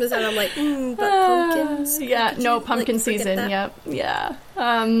yes. Christmas, and I'm like, but pumpkins? Yeah, Could no, you, pumpkin forget season, that? yep, yeah.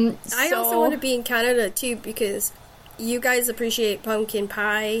 I also want to be in Canada, too, because you guys appreciate pumpkin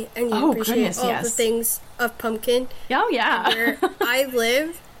pie, and you Oh, appreciate goodness, all the yes. things of pumpkin. Oh, yeah. Where I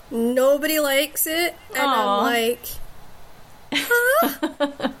live, nobody likes it, and Aw. I'm like...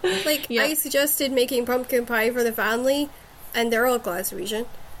 Huh? Like, Yep. I suggested making pumpkin pie for the family, and they're all Glaswegian.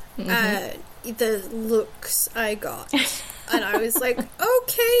 The looks I got. And I was like,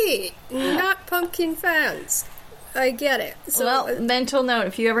 okay, not pumpkin fans. I get it. So, well, mental note,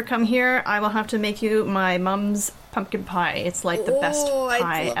 if you ever come here, I will have to make you my mom's pumpkin pie. It's like the best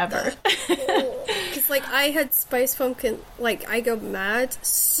pie ever. Because, like, I had spice pumpkin, like, I go mad.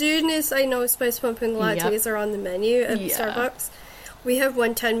 Soon as I know spice pumpkin lattes are on the menu at Starbucks, we have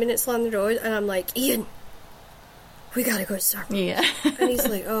one 10 minutes on the road, and I'm like, Ian, we gotta go to Starbucks. Yeah. And he's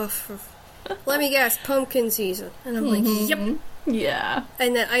like, oh, let me guess, pumpkin season. And I'm like, yep. Yeah.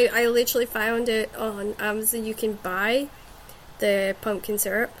 And then I literally found it on Amazon. You can buy the pumpkin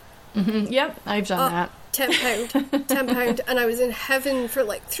syrup. Mm-hmm. Yep, I've done that. £10. £10. And I was in heaven for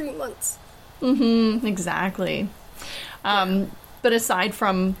like 3 months. Mm-hmm. Exactly. But aside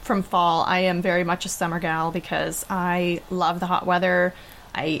from fall, I am very much a summer gal because I love the hot weather.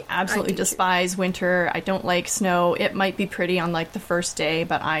 I absolutely despise winter. I don't like snow. It might be pretty on like the first day,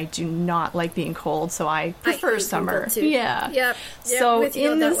 but I do not like being cold, so I prefer summer. Yeah. Yep. So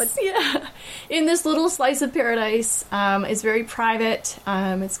in this little slice of paradise, it's very private.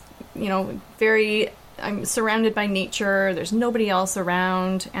 It's I'm surrounded by nature. There's nobody else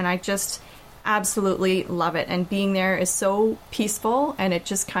around, and I just absolutely love it. And being there is so peaceful, and it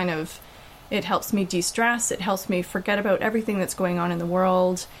just kind of it helps me de-stress. It helps me forget about everything that's going on in the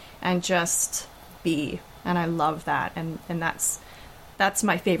world and just be. And I love that. And that's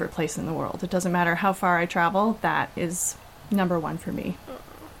my favorite place in the world. It doesn't matter how far I travel. That is number one for me.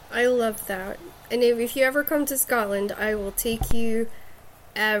 I love that. And if you ever come to Scotland, I will take you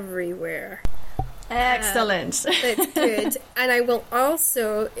everywhere. Excellent. That's good. And I will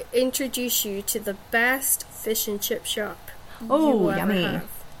also introduce you to the best fish and chip shop you will yummy. ever have.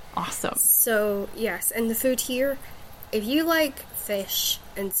 Awesome. So, yes, and the food here, if you like fish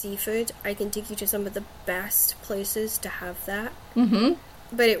and seafood, I can take you to some of the best places to have that. Mm-hmm.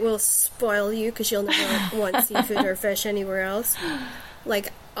 But it will spoil you because you'll never want seafood or fish anywhere else.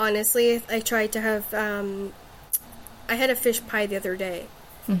 Like, honestly, I tried to have, I had a fish pie the other day.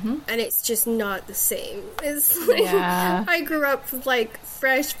 Mm-hmm. And it's just not the same. It's like, I grew up with, like,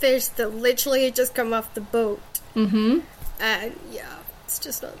 fresh fish that literally had just come off the boat. Mm-hmm. And, it's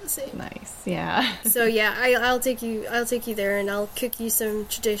just not the same. Nice, yeah. So yeah, I'll take you there, and I'll cook you some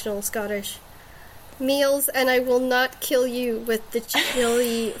traditional Scottish meals, and I will not kill you with the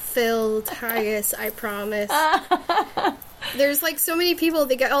chili-filled haggis, I promise. There's like so many people,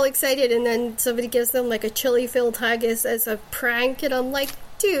 they get all excited, and then somebody gives them like a chili-filled haggis as a prank, and I'm like,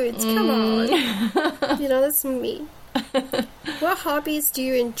 dudes, come on. That's me. What hobbies do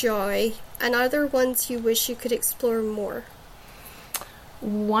you enjoy, and are there ones you wish you could explore more?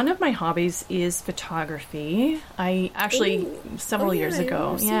 One of my hobbies is photography. I actually, several years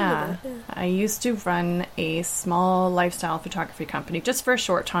ago, I used to run a small lifestyle photography company just for a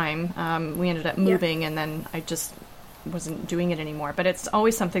short time. We ended up moving, and then I just wasn't doing it anymore. But it's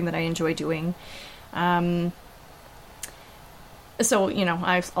always something that I enjoy doing. So,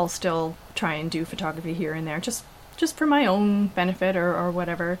 I'll still try and do photography here and there, just for my own benefit or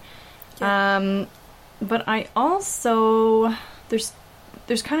whatever. Yeah. But I also, there's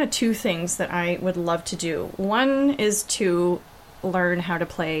kind of two things that I would love to do. One is to learn how to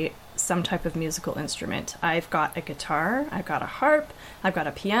play some type of musical instrument. I've got a guitar, I've got a harp, I've got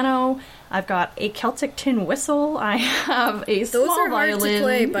a piano, I've got a Celtic tin whistle, I have a small violin. Those are hard to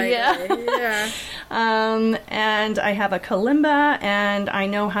play, by the way. Yeah. And I have a kalimba, and I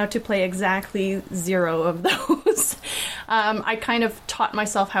know how to play exactly 0 of those. I kind of taught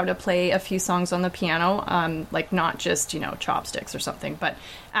myself how to play a few songs on the piano, like not just, chopsticks or something, but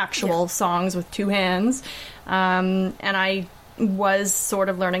actual songs with 2 hands. And I was sort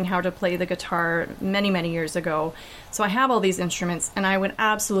of learning how to play the guitar many, many years ago. So I have all these instruments, and I would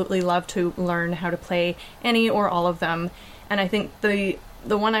absolutely love to learn how to play any or all of them. And I think the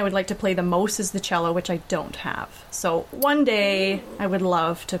one I would like to play the most is the cello, which I don't have. So one day I would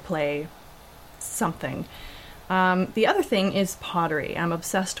love to play something. The other thing is pottery. I'm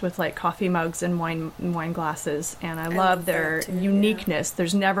obsessed with like coffee mugs and wine glasses, and I love their uniqueness. Yeah.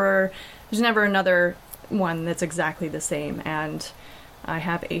 There's never another one that's exactly the same, and I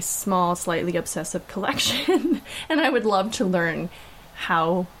have a small, slightly obsessive collection, and I would love to learn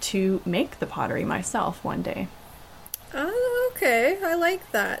how to make the pottery myself one day. Oh, okay. I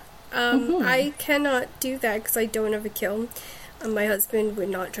like that. I cannot do that because I don't have a kiln. My husband would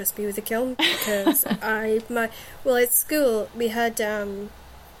not trust me with a kiln because at school we had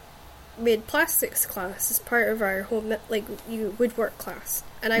plastics class as part of our whole woodwork class,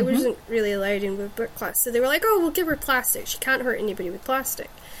 and I wasn't really allowed in woodwork class, so they were like, "Oh, we'll give her plastic. She can't hurt anybody with plastic."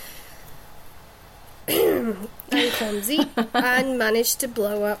 I'm clumsy and managed to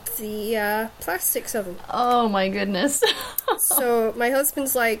blow up the plastics oven. Oh my goodness. So my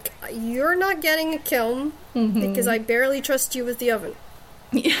husband's like, you're not getting a kiln because I barely trust you with the oven.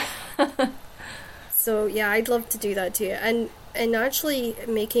 Yeah. So yeah, I'd love to do that too. And actually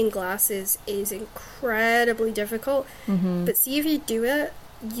making glasses is incredibly difficult. But see, if you do it,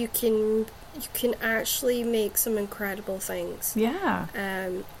 you can actually make some incredible things. Yeah.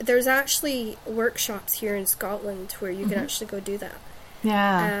 There's actually workshops here in Scotland where you can actually go do that.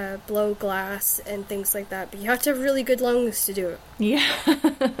 Yeah. Blow glass and things like that. But you have to have really good lungs to do it. Yeah.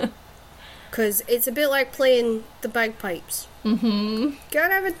 Because it's a bit like playing the bagpipes. You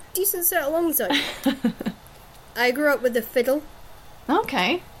gotta have a decent set of lungs on you. I grew up with the fiddle.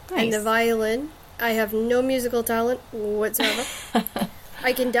 Okay. Nice. And the violin. I have no musical talent whatsoever.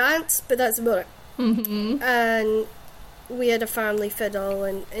 I can dance, but that's about it. And we had a family fiddle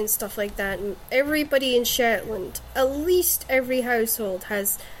and stuff like that. And everybody in Shetland, at least every household,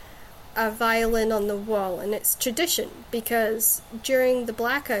 has a violin on the wall. And it's tradition, because during the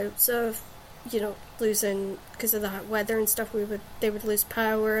blackouts of, losing, because of the hot weather and stuff, they would lose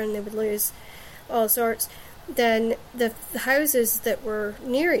power and they would lose all sorts. Then the houses that were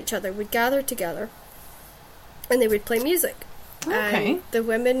near each other would gather together and they would play music. Okay. And the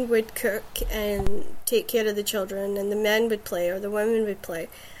women would cook and take care of the children, and the men would play, or the women would play,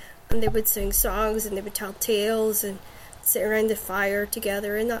 and they would sing songs and they would tell tales and sit around the fire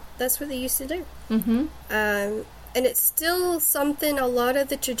together, and that's what they used to do. And it's still something a lot of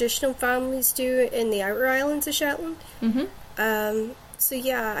the traditional families do in the outer islands of Shetland. So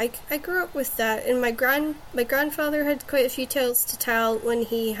yeah, I grew up with that, and my grandfather had quite a few tales to tell when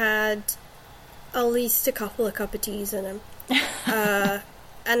he had at least a couple of cup of teas in him.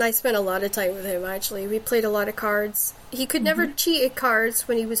 And I spent a lot of time with him, actually. We played a lot of cards. He could never cheat at cards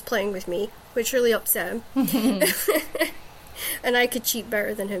when he was playing with me, which really upset him. And I could cheat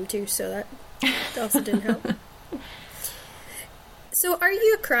better than him too, so that also didn't help. So are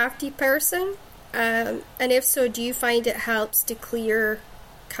you a crafty person? And if so, do you find it helps to clear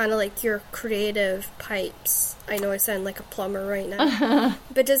kind of like your creative pipes? I know I sound like a plumber right now.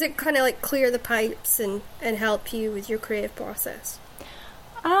 But does it kind of like clear the pipes and help you with your creative process?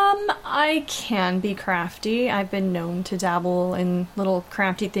 I can be crafty. I've been known to dabble in little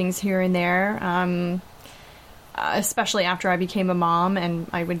crafty things here and there. Especially after I became a mom and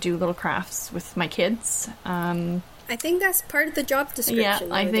I would do little crafts with my kids. I think that's part of the job description.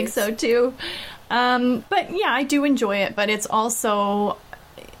 Yeah, I think so too. But yeah, I do enjoy it, but it's also,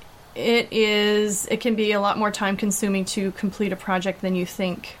 it can be a lot more time consuming to complete a project than you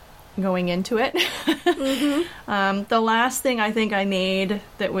think going into it. The last thing I think I made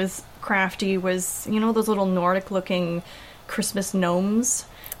that was crafty was, those little Nordic looking Christmas gnomes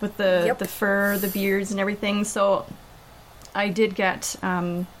with the fur, the beards and everything. So I did get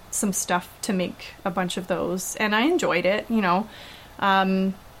some stuff to make a bunch of those, and I enjoyed it,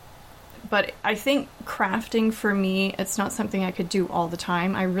 but I think crafting for me, it's not something I could do all the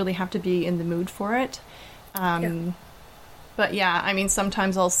time. I really have to be in the mood for it. But yeah, I mean,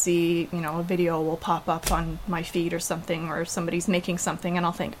 sometimes I'll see, a video will pop up on my feed or something, or somebody's making something, and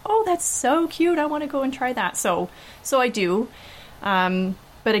I'll think, oh, that's so cute, I want to go and try that. So I do.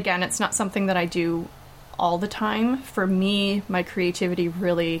 But again, it's not something that I do all the time. For me, my creativity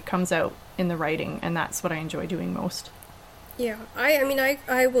really comes out in the writing, and that's what I enjoy doing most. Yeah,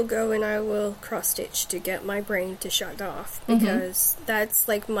 I will go and I will cross-stitch to get my brain to shut off, because that's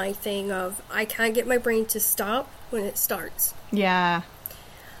like my thing of, I can't get my brain to stop when it starts. Yeah.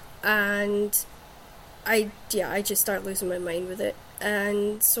 And I just start losing my mind with it.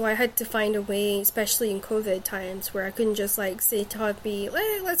 And so I had to find a way, especially in COVID times, where I couldn't just say to hubby,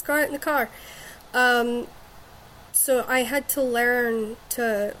 hey, let's go out in the car. So I had to learn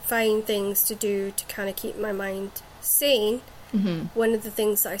to find things to do to kind of keep my mind sane. One of the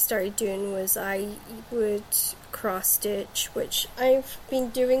things I started doing was I would cross-stitch, which I've been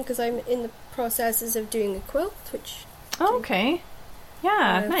doing because I'm in the processes of doing a quilt, which... Oh, okay.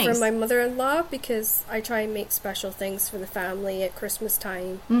 Yeah, nice. For my mother-in-law, because I try and make special things for the family at Christmas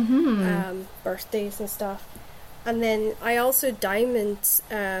time, birthdays and stuff. And then I also diamonds,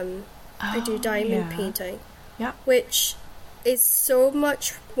 I do diamond painting, which is so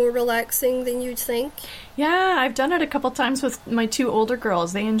much more relaxing than you'd think. Yeah, I've done it a couple times with my two older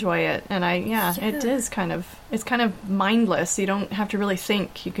girls. They enjoy it, and it is it's kind of mindless. You don't have to really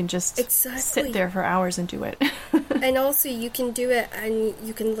think. You can just sit there for hours and do it. And also, you can do it and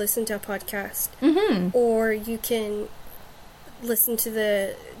you can listen to a podcast, or you can listen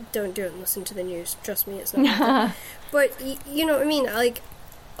to don't do it and listen to the news. Trust me, it's not. But you know what I mean.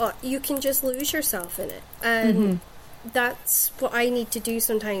 you can just lose yourself in it. And that's what I need to do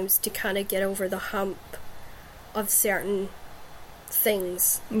sometimes to kind of get over the hump of certain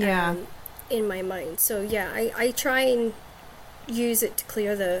things in my mind. So yeah, I try and use it to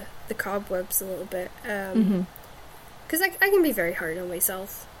clear the cobwebs a little bit. Because I can be very hard on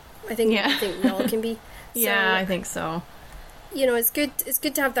myself. I think we all can be. So, I think so. You know, it's good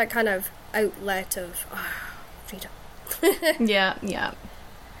to have that kind of outlet of freedom. Yeah.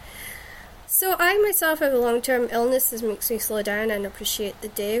 So I myself have a long-term illness that makes me slow down and appreciate the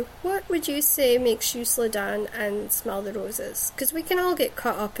day. What would you say makes you slow down and smell the roses? Because we can all get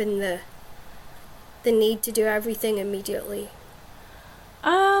caught up in the need to do everything immediately.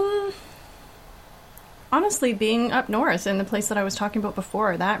 Honestly, being up north in the place that I was talking about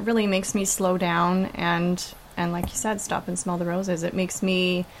before, that really makes me slow down and like you said, stop and smell the roses. It makes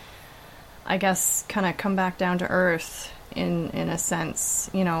me, I guess, kind of come back down to earth in a sense.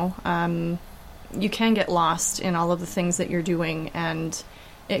 You know, you can get lost in all of the things that you're doing, and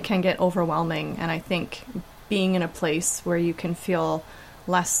it can get overwhelming. And I think being in a place where you can feel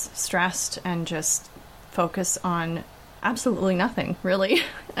less stressed and just focus on absolutely nothing, really,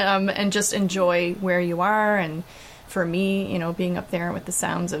 and just enjoy where you are. And for me, you know, being up there with the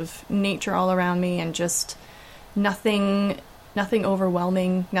sounds of nature all around me and just nothing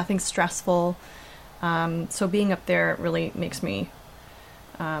overwhelming, nothing stressful. So being up there really makes me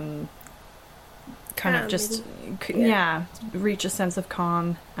kind of just reach a sense of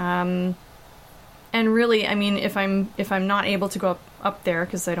calm. And really, I mean, if I'm not able to go up there,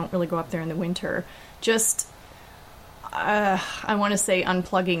 because I don't really go up there in the winter, just I want to say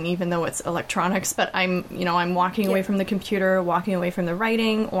unplugging, even though it's electronics, but I'm walking away from the computer, walking away from the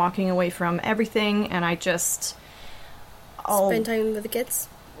writing, walking away from everything, and I just spend time with the kids.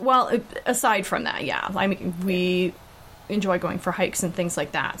 Well, aside from that, I mean, we enjoy going for hikes and things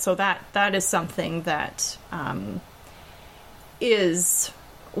like that, so that is something that is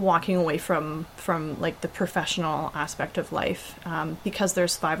walking away from like the professional aspect of life, because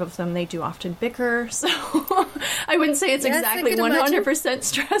there's 5 of them. They do often bicker, so I wouldn't say it's exactly 100%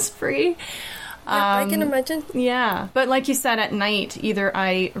 stress free. I can imagine. Yeah, but like you said, at night either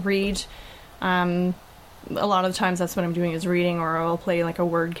I read, a lot of the times that's what I'm doing is reading, or I'll play like a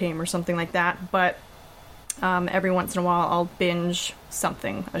word game or something like that, but every once in a while I'll binge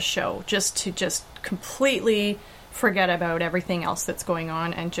something, a show, just to completely forget about everything else that's going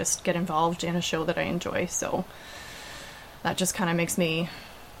on and just get involved in a show that I enjoy. So that just kind of makes me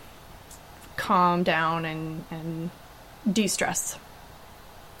calm down and de-stress.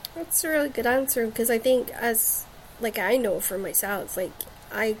 That's a really good answer, because I think, as like I know for myself, like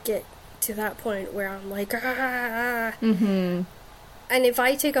I get to that point where I'm like, and if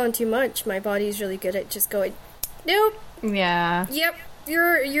I take on too much, my body's really good at just going, nope, yep,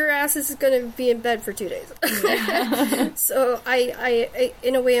 your ass is going to be in bed for 2 days. So I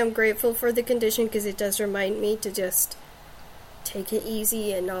in a way, I'm grateful for the condition, because it does remind me to just take it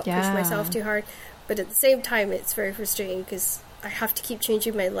easy and not push myself too hard. But at the same time, it's very frustrating, because I have to keep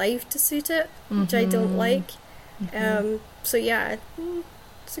changing my life to suit it, which I don't like. So yeah,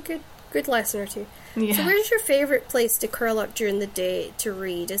 it's a good lesson or two. So where's your favorite place to curl up during the day to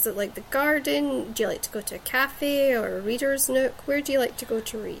read? Is it like the garden? Do you like to go to a cafe or a reader's nook? Where do you like to go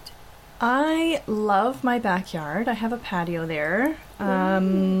to read? I love my backyard. I have a patio there,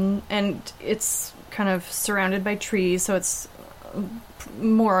 and it's kind of surrounded by trees, so it's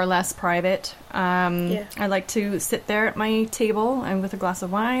more or less private. I like to sit there at my table and with a glass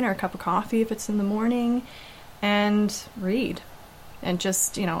of wine or a cup of coffee if it's in the morning, and read. And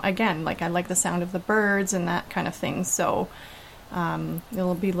just, again, like I like the sound of the birds and that kind of thing. So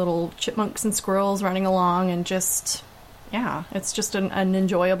there'll be little chipmunks and squirrels running along, and just, it's just an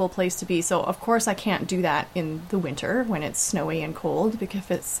enjoyable place to be. So of course I can't do that in the winter when it's snowy and cold,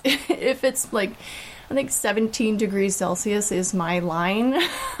 because if it's like, I think 17 degrees Celsius is my line.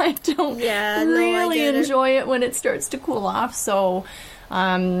 I don't really enjoy it when it starts to cool off. So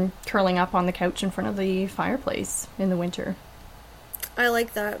curling up on the couch in front of the fireplace in the winter. I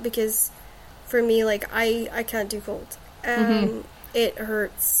like that, because for me, like, I can't do cold. It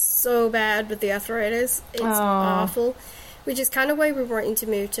hurts so bad with the arthritis. It's awful, which is kind of why we're wanting to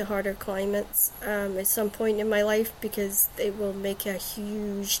move to harder climates at some point in my life, because it will make a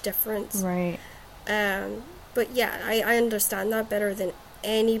huge difference. Right. But yeah, I understand that better than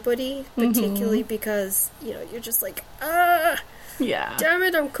anybody, particularly because, you're just like, damn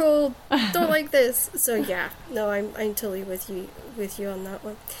it, I'm cold, don't like this. So yeah, no, I'm totally with you on that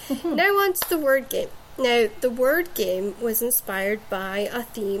one. Now on to the word game. Now, the word game was inspired by a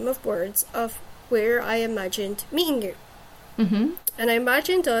theme of words of where I imagined meeting you. Mm-hmm. And I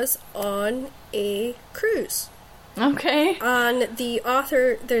imagined us on a cruise. Okay. And the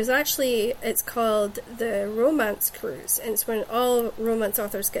author, it's called the Romance Cruise, and it's when all romance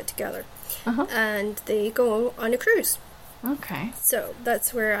authors get together. Uh-huh. And they go on a cruise. Okay. So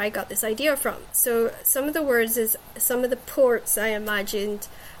that's where I got this idea from. So some of the words is some of the ports I imagined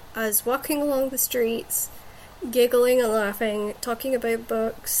as walking along the streets, giggling and laughing, talking about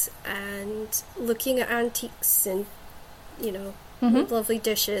books, and looking at antiques and, lovely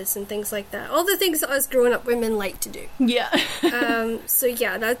dishes and things like that. All the things that us grown up women like to do. Yeah. So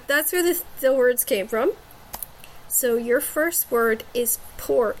yeah, that's where the words came from. So your first word is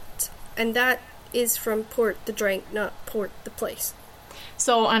port, and that is from port the drink, not port the place.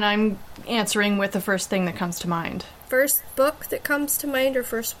 So, and I'm answering with the first thing that comes to mind. First book that comes to mind or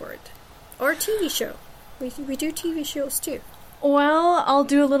first word? Or TV show. We do TV shows too. Well, I'll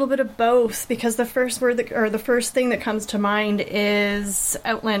do a little bit of both, because the first the first thing that comes to mind is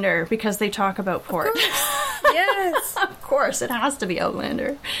Outlander, because they talk about port. Yes. Of course, it has to be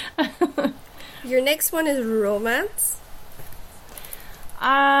Outlander. Your next one is romance.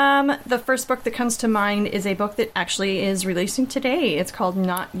 The first book that comes to mind is a book that actually is releasing today. It's called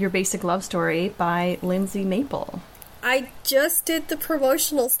Not Your Basic Love Story by Lindsay Maple. I just did the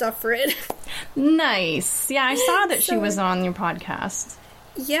promotional stuff for it. Nice. Yeah, I saw that she was on your podcast.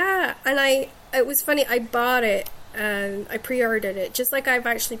 Yeah, and it was funny, I bought it and I pre-ordered it, just like I've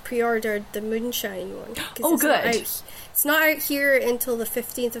actually pre-ordered the Moonshine one. Oh, good. It's not out here until the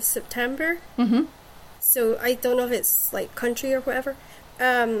 15th of September. Mm-hmm. So I don't know if it's like country or whatever.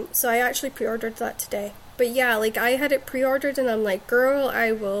 So I actually pre-ordered that today. But yeah, like I had it pre-ordered and I'm like, girl,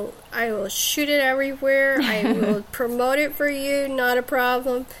 I will shoot it everywhere. I will promote it for you, not a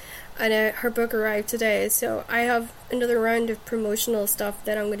problem. And her book arrived today, so I have another round of promotional stuff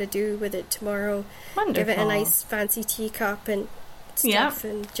that I'm going to do with it tomorrow. Wonderful. Give it a nice fancy teacup and stuff,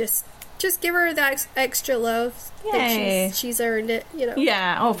 and just give her that extra love. Yay. That she's earned it,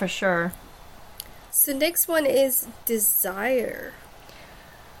 Yeah, oh, for sure. So next one is Desire.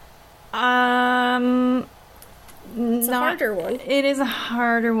 It's a harder one. It is a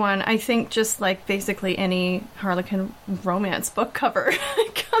harder one. I think just like basically any Harlequin romance book cover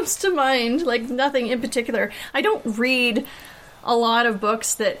comes to mind. Like nothing in particular. I don't read a lot of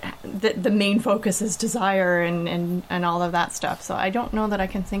books that the main focus is desire and all of that stuff. So I don't know that I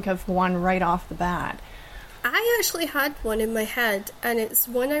can think of one right off the bat. I actually had one in my head, and it's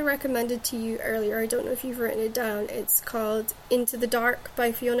one I recommended to you earlier. I don't know if you've written it down. It's called Into the Dark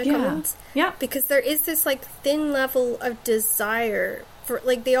by Fiona Cummins. Yeah. Because there is this, like, thin level of desire for,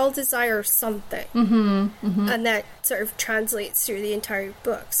 like, they all desire something. Mm-hmm. Mm-hmm. And that sort of translates through the entire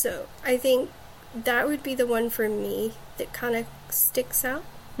book. So I think that would be the one for me that kind of sticks out.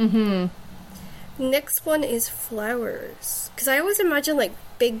 Mm-hmm. Next one is flowers. Because I always imagine, like,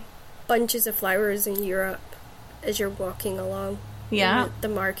 big bunches of flowers in Europe as you're walking along in the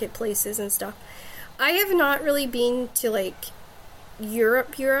marketplaces and stuff. I have not really been to like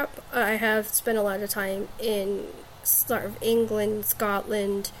Europe. I have spent a lot of time in sort of England,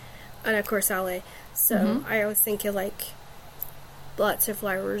 Scotland, and of course LA. So I always think of like lots of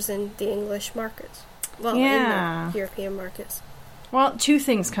flowers in the English markets. Well, in the European markets. Well, two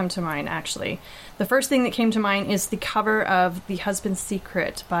things come to mind, actually. The first thing that came to mind is the cover of The Husband's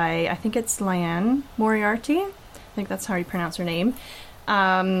Secret by, I think it's Liane Moriarty. I think that's how you pronounce her name.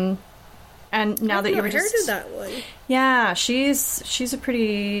 And now that you were just... I've heard of that one. Yeah, she's a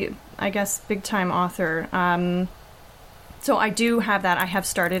pretty, I guess, big-time author. So I do have that. I have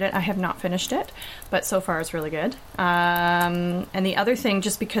started it. I have not finished it, but so far it's really good. And the other thing,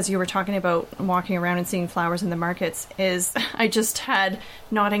 just because you were talking about walking around and seeing flowers in the markets, is I just had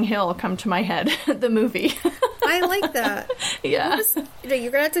Notting Hill come to my head, the movie. I like that. Yeah.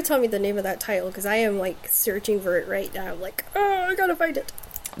 You're going to have to tell me the name of that title, because I am, like, searching for it right now. I'm like, oh, I gotta find it.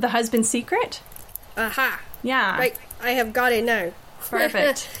 The Husband's Secret? Aha. Yeah. Right, I have got it now.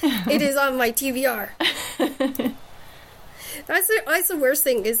 Perfect. It is on my TBR. That's the worst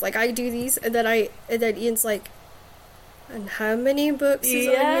thing is like I do these and then Ian's like, and how many books is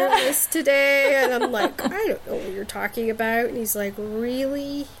on your list today? And I'm like, I don't know what you're talking about. And he's like,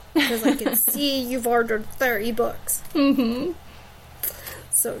 really? Because I can see you've ordered 30 books. Mm-hmm.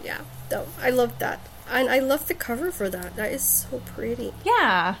 So yeah, no, I love that. And I love the cover for that. That is so pretty.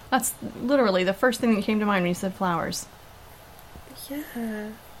 Yeah, that's literally the first thing that came to mind when you said flowers. Yeah.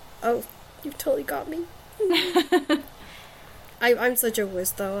 Oh, you totally got me. I'm such a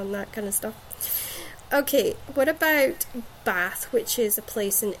whiz, though, on that kind of stuff. Okay, what about Bath, which is a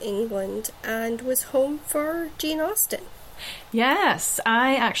place in England, and was home for Jane Austen? Yes,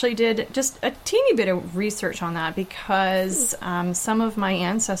 I actually did just a teeny bit of research on that because some of my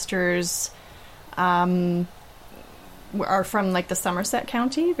ancestors are from like the Somerset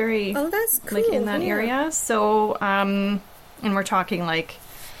County, that's cool. like in that area. So, and we're talking like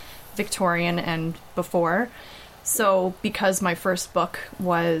Victorian and before. So, because my first book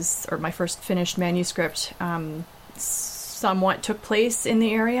was, or my first finished manuscript, somewhat took place in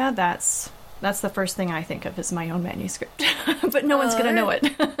the area, that's the first thing I think of is my own manuscript. But no one's going to know it.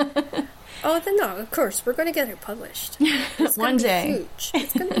 Oh, then no, of course. We're going to get it published. It's One day. Huge.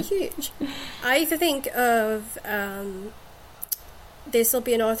 It's going to be huge. I think of, this will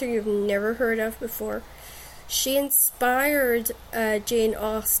be an author you've never heard of before. She inspired Jane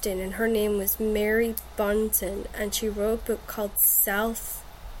Austen, and her name was Mary Bunton, and she wrote a book called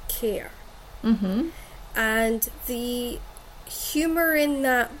Self-Care. Mm-hmm. And the humor in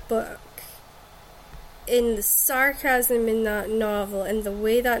that book, in the sarcasm in that novel, and the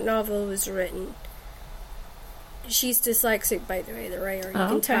way that novel was written. She's dyslexic, by the way, the writer. You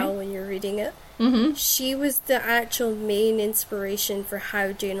can tell when you're reading it. Mm-hmm. She was the actual main inspiration for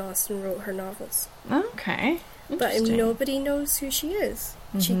how Jane Austen wrote her novels. Okay. But nobody knows who she is.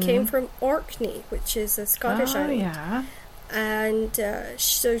 Mm-hmm. She came from Orkney, which is a Scottish island. Yeah. And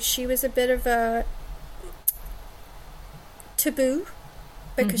so she was a bit of a taboo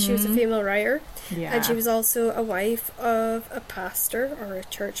because she was a female writer. Yeah. And she was also a wife of a pastor or a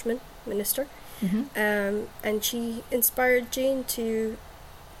minister. Mm-hmm. And she inspired Jane to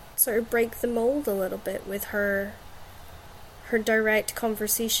sort of break the mold a little bit with her direct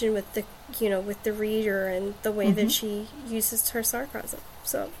conversation with the reader and the way that she uses her sarcasm.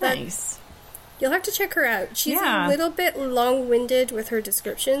 So nice. You'll have to check her out. She's a little bit long-winded with her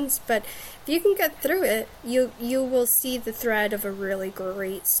descriptions, but if you can get through it, you will see the thread of a really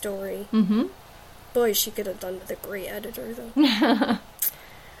great story. Mm-hmm. Boy, she could have done with a great editor, though.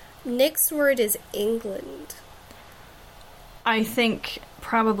 Next word is England. I think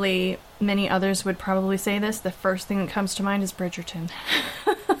probably many others would probably say this. The first thing that comes to mind is Bridgerton.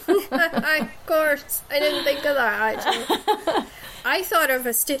 Of course. I didn't think of that, actually. I thought of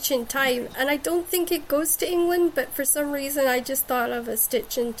A Stitch in Time, and I don't think it goes to England, but for some reason I just thought of A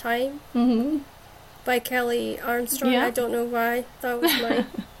Stitch in Time by Kelly Armstrong. Yeah. I don't know why. That was mine.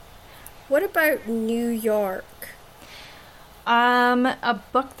 What about New York? A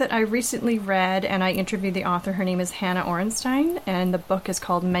book that I recently read, and I interviewed the author. Her name is Hannah Orenstein, and the book is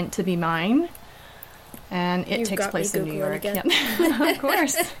called Meant to Be Mine, and it takes place in New York. Yep. Of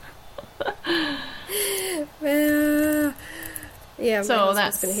course. Yeah, so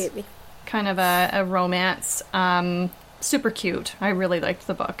that's going to hate me. Kind of a romance. Super cute. I really liked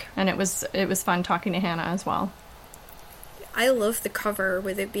the book, and it was fun talking to Hannah as well. I love the cover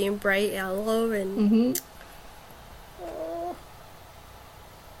with it being bright yellow and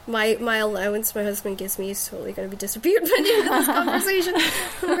my allowance my husband gives me is totally going to be disappeared by the end of this conversation.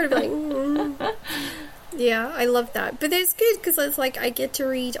 I'm going to be like, Yeah, I love that. But it's good because it's like I get to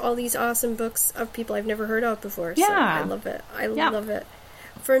read all these awesome books of people I've never heard of before. Yeah. So I love it. I love it.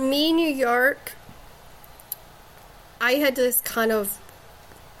 For me, New York, I had this kind of...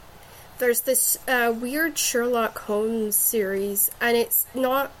 There's this weird Sherlock Holmes series, and it's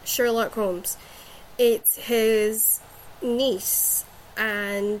not Sherlock Holmes. It's his niece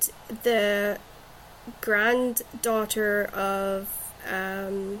and the granddaughter of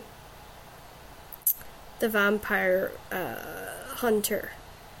the vampire hunter.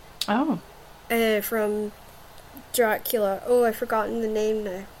 Oh. From Dracula. Oh, I've forgotten the name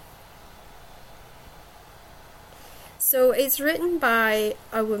now. So it's written by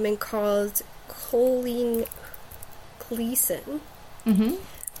a woman called Colleen Gleason. Mm-hmm.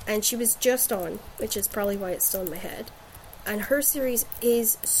 And she was just on, which is probably why it's still in my head. And her series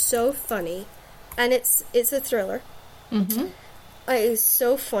is so funny. And it's a thriller. Mm-hmm. It is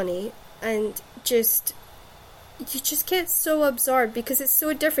so funny. And just... You just get so absorbed because it's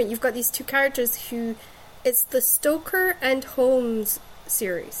so different. You've got these two characters who... It's the Stoker and Holmes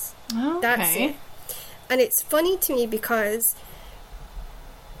series. Okay. That's it. And it's funny to me because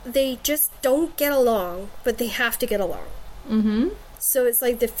they just don't get along, but they have to get along. Mm-hmm. So it's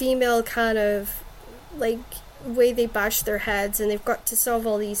like the female kind of, like, way they bash their heads, and they've got to solve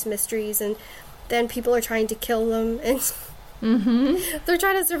all these mysteries, and then people are trying to kill them, and they're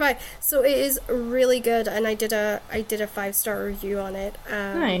trying to survive. So it is really good, and I did a 5-star review on it.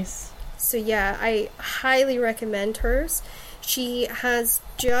 Nice. So yeah, I highly recommend hers. She has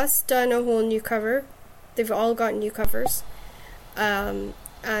just done a whole new cover. They've all got new covers. And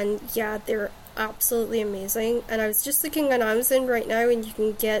yeah, they're absolutely amazing. And I was just looking on Amazon right now, and you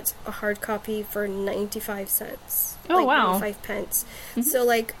can get a hard copy for 95 cents. Oh, like wow. 95 pence.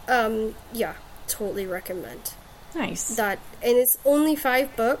 So, yeah, totally recommend. Nice. That, and it's only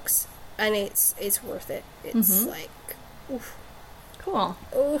 5 books, and it's worth it. It's oof. Cool. Oh.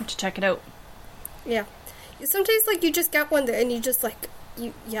 I'll have to check it out. Yeah. Sometimes, you just get one and you just,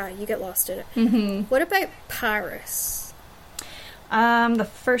 you get lost in it. Mm-hmm. What about Paris? The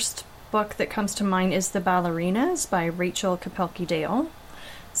first book that comes to mind is The Ballerinas by Rachel Kapelke-Dale.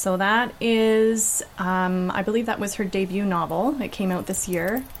 So that is, I believe that was her debut novel. It came out this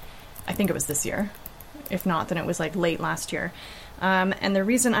year. I think it was this year. If not, then it was late last year. And the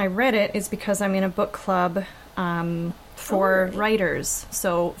reason I read it is because I'm in a book club for writers.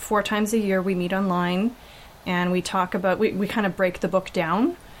 So 4 times a year we meet online and we talk about, we kind of break the book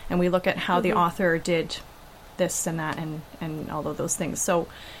down and we look at how the author did this and that and all of those things. So,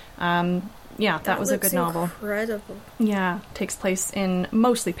 that was a good novel. Incredible. Yeah, takes place in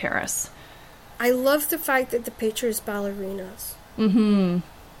mostly Paris. I love the fact that the picture is ballerinas. Mm-hmm.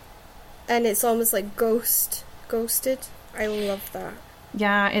 And it's almost like ghosted. I love that.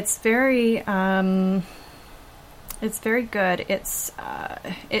 Yeah, it's very good. It's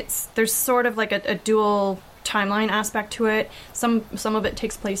there's sort of like a dual timeline aspect to it. Some of it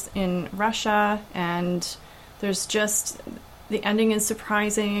takes place in Russia, and there's just the ending is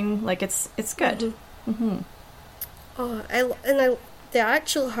surprising. It's good. Mm-hmm. Oh,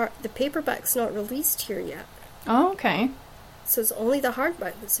 the paperback's not released here yet. Oh, okay. So it's only the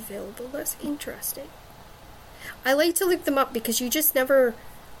hardback that's available. That's interesting. I like to look them up because you just never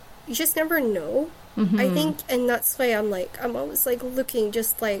know. Mm-hmm. I think, and that's why I'm always looking,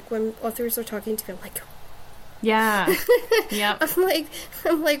 just when authors are talking to me, I'm like, yeah, yeah. I'm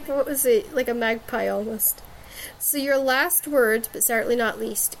like, what was it? Like a magpie almost. So your last word, but certainly not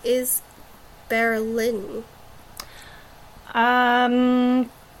least, is Berlin. I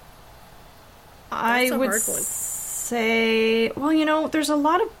That's a would hard one. say, well, there's a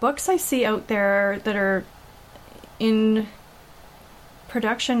lot of books I see out there that are in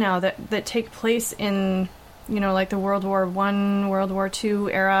production now that take place in, the World War I, World War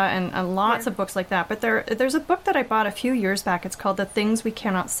II era, and lots of books like that. But there's a book that I bought a few years back. It's called The Things We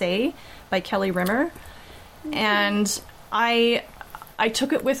Cannot Say by Kelly Rimmer. And I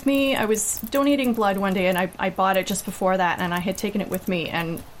took it with me. I was donating blood one day, and I bought it just before that, and I had taken it with me,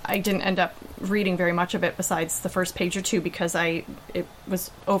 and I didn't end up reading very much of it besides the first page or two because it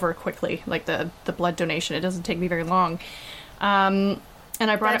was over quickly, like the blood donation. It doesn't take me very long. And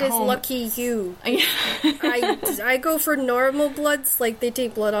I brought it home. That is lucky you. I go for normal bloods, they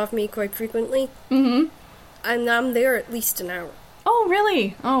take blood off me quite frequently. Mm-hmm. And I'm there at least an hour. Oh,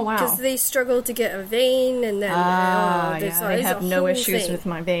 really? Oh, wow. Because they struggle to get a vein, and then... I have no issues with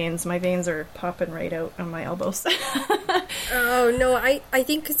my veins. My veins are popping right out on my elbows. Oh, no, I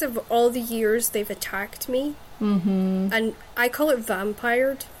think because of all the years they've attacked me. Mm-hmm. And I call it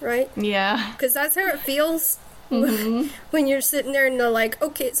vampired, right? Yeah. Because that's how it feels. Mm-hmm. When you're sitting there and they're like,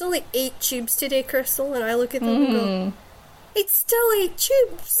 okay, it's only 8 tubes today, Crystal. And I look at them and go, it's still 8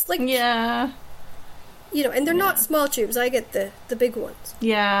 tubes. Yeah. And they're not small tubes. I get the big ones.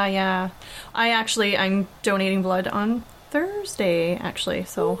 Yeah. I'm donating blood on Thursday, actually.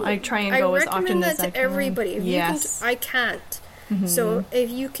 So I try and go as often as I can. I recommend that to everybody. Yes. I can't. Mm-hmm. So if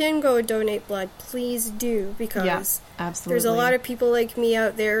you can go donate blood, please do. Because absolutely. There's a lot of people like me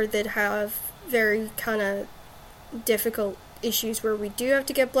out there that have very kind of difficult issues where we do have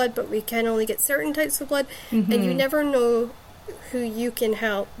to get blood, but we can only get certain types of blood. Mm-hmm. And you never know who you can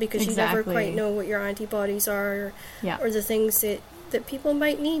help because you never quite know what your antibodies are or the things that people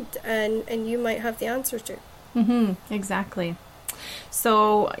might need and you might have the answers to. Mm-hmm. Exactly.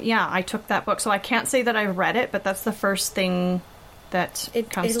 So, I took that book. So I can't say that I read it, but that's the first thing that comes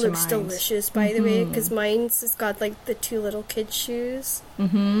to mind. It looks delicious, by the way, because mine's has got the 2 little kid shoes.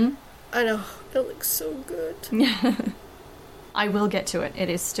 Mm-hmm. I know. It looks so good. I will get to it. It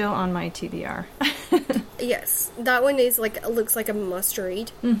is still on my TBR. Yes, that one is it looks like a must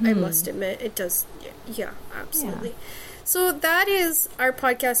read. Mm-hmm. I must admit, it does. Yeah, absolutely. Yeah. So that is our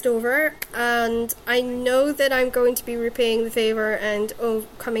podcast over, and I know that I'm going to be repaying the favor and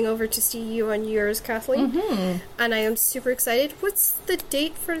coming over to see you on yours, Kathleen. Mm-hmm. And I am super excited. What's the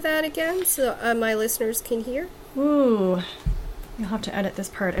date for that again, so my listeners can hear? Ooh. You'll have to edit this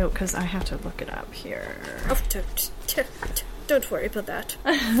part out because I have to look it up here. Oh, don't worry about that.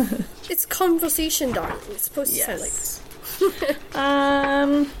 It's conversation, darling. It's supposed to sound like this.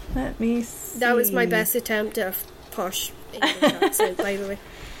 Let me see. That was my best attempt at a posh English accent, by the way.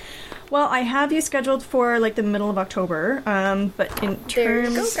 Well, I have you scheduled for like the middle of October, but in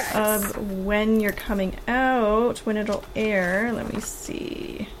terms of when you're coming out, when it'll air, let me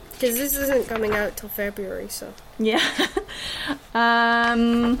see. Because this isn't coming out till February, so. Yeah.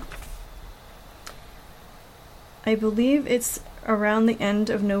 I believe it's around the end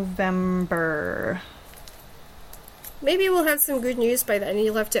of November. Maybe we'll have some good news by then.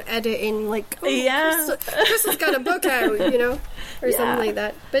 You'll have to edit in, like, oh, yeah, Crystal's got a book out, you know, or something like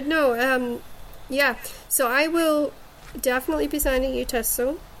that. But no, yeah. So I will definitely be sending you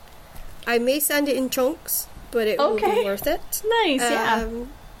Testo. I may send it in chunks, but it will be worth it. Nice, yeah.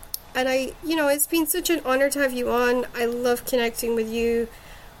 And it's been such an honor to have you on. I love connecting with you.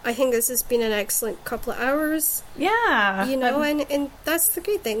 I think this has been an excellent couple of hours. Yeah. And that's the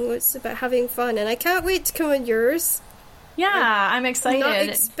great thing. It's about having fun. And I can't wait to come on yours. Yeah, I'm excited. Not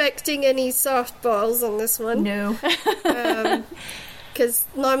expecting any softballs on this one. No. Because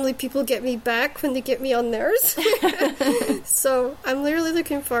normally people get me back when they get me on theirs. So I'm really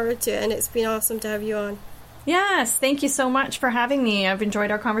looking forward to it, and it's been awesome to have you on. Yes, thank you so much for having me. I've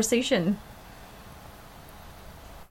enjoyed our conversation.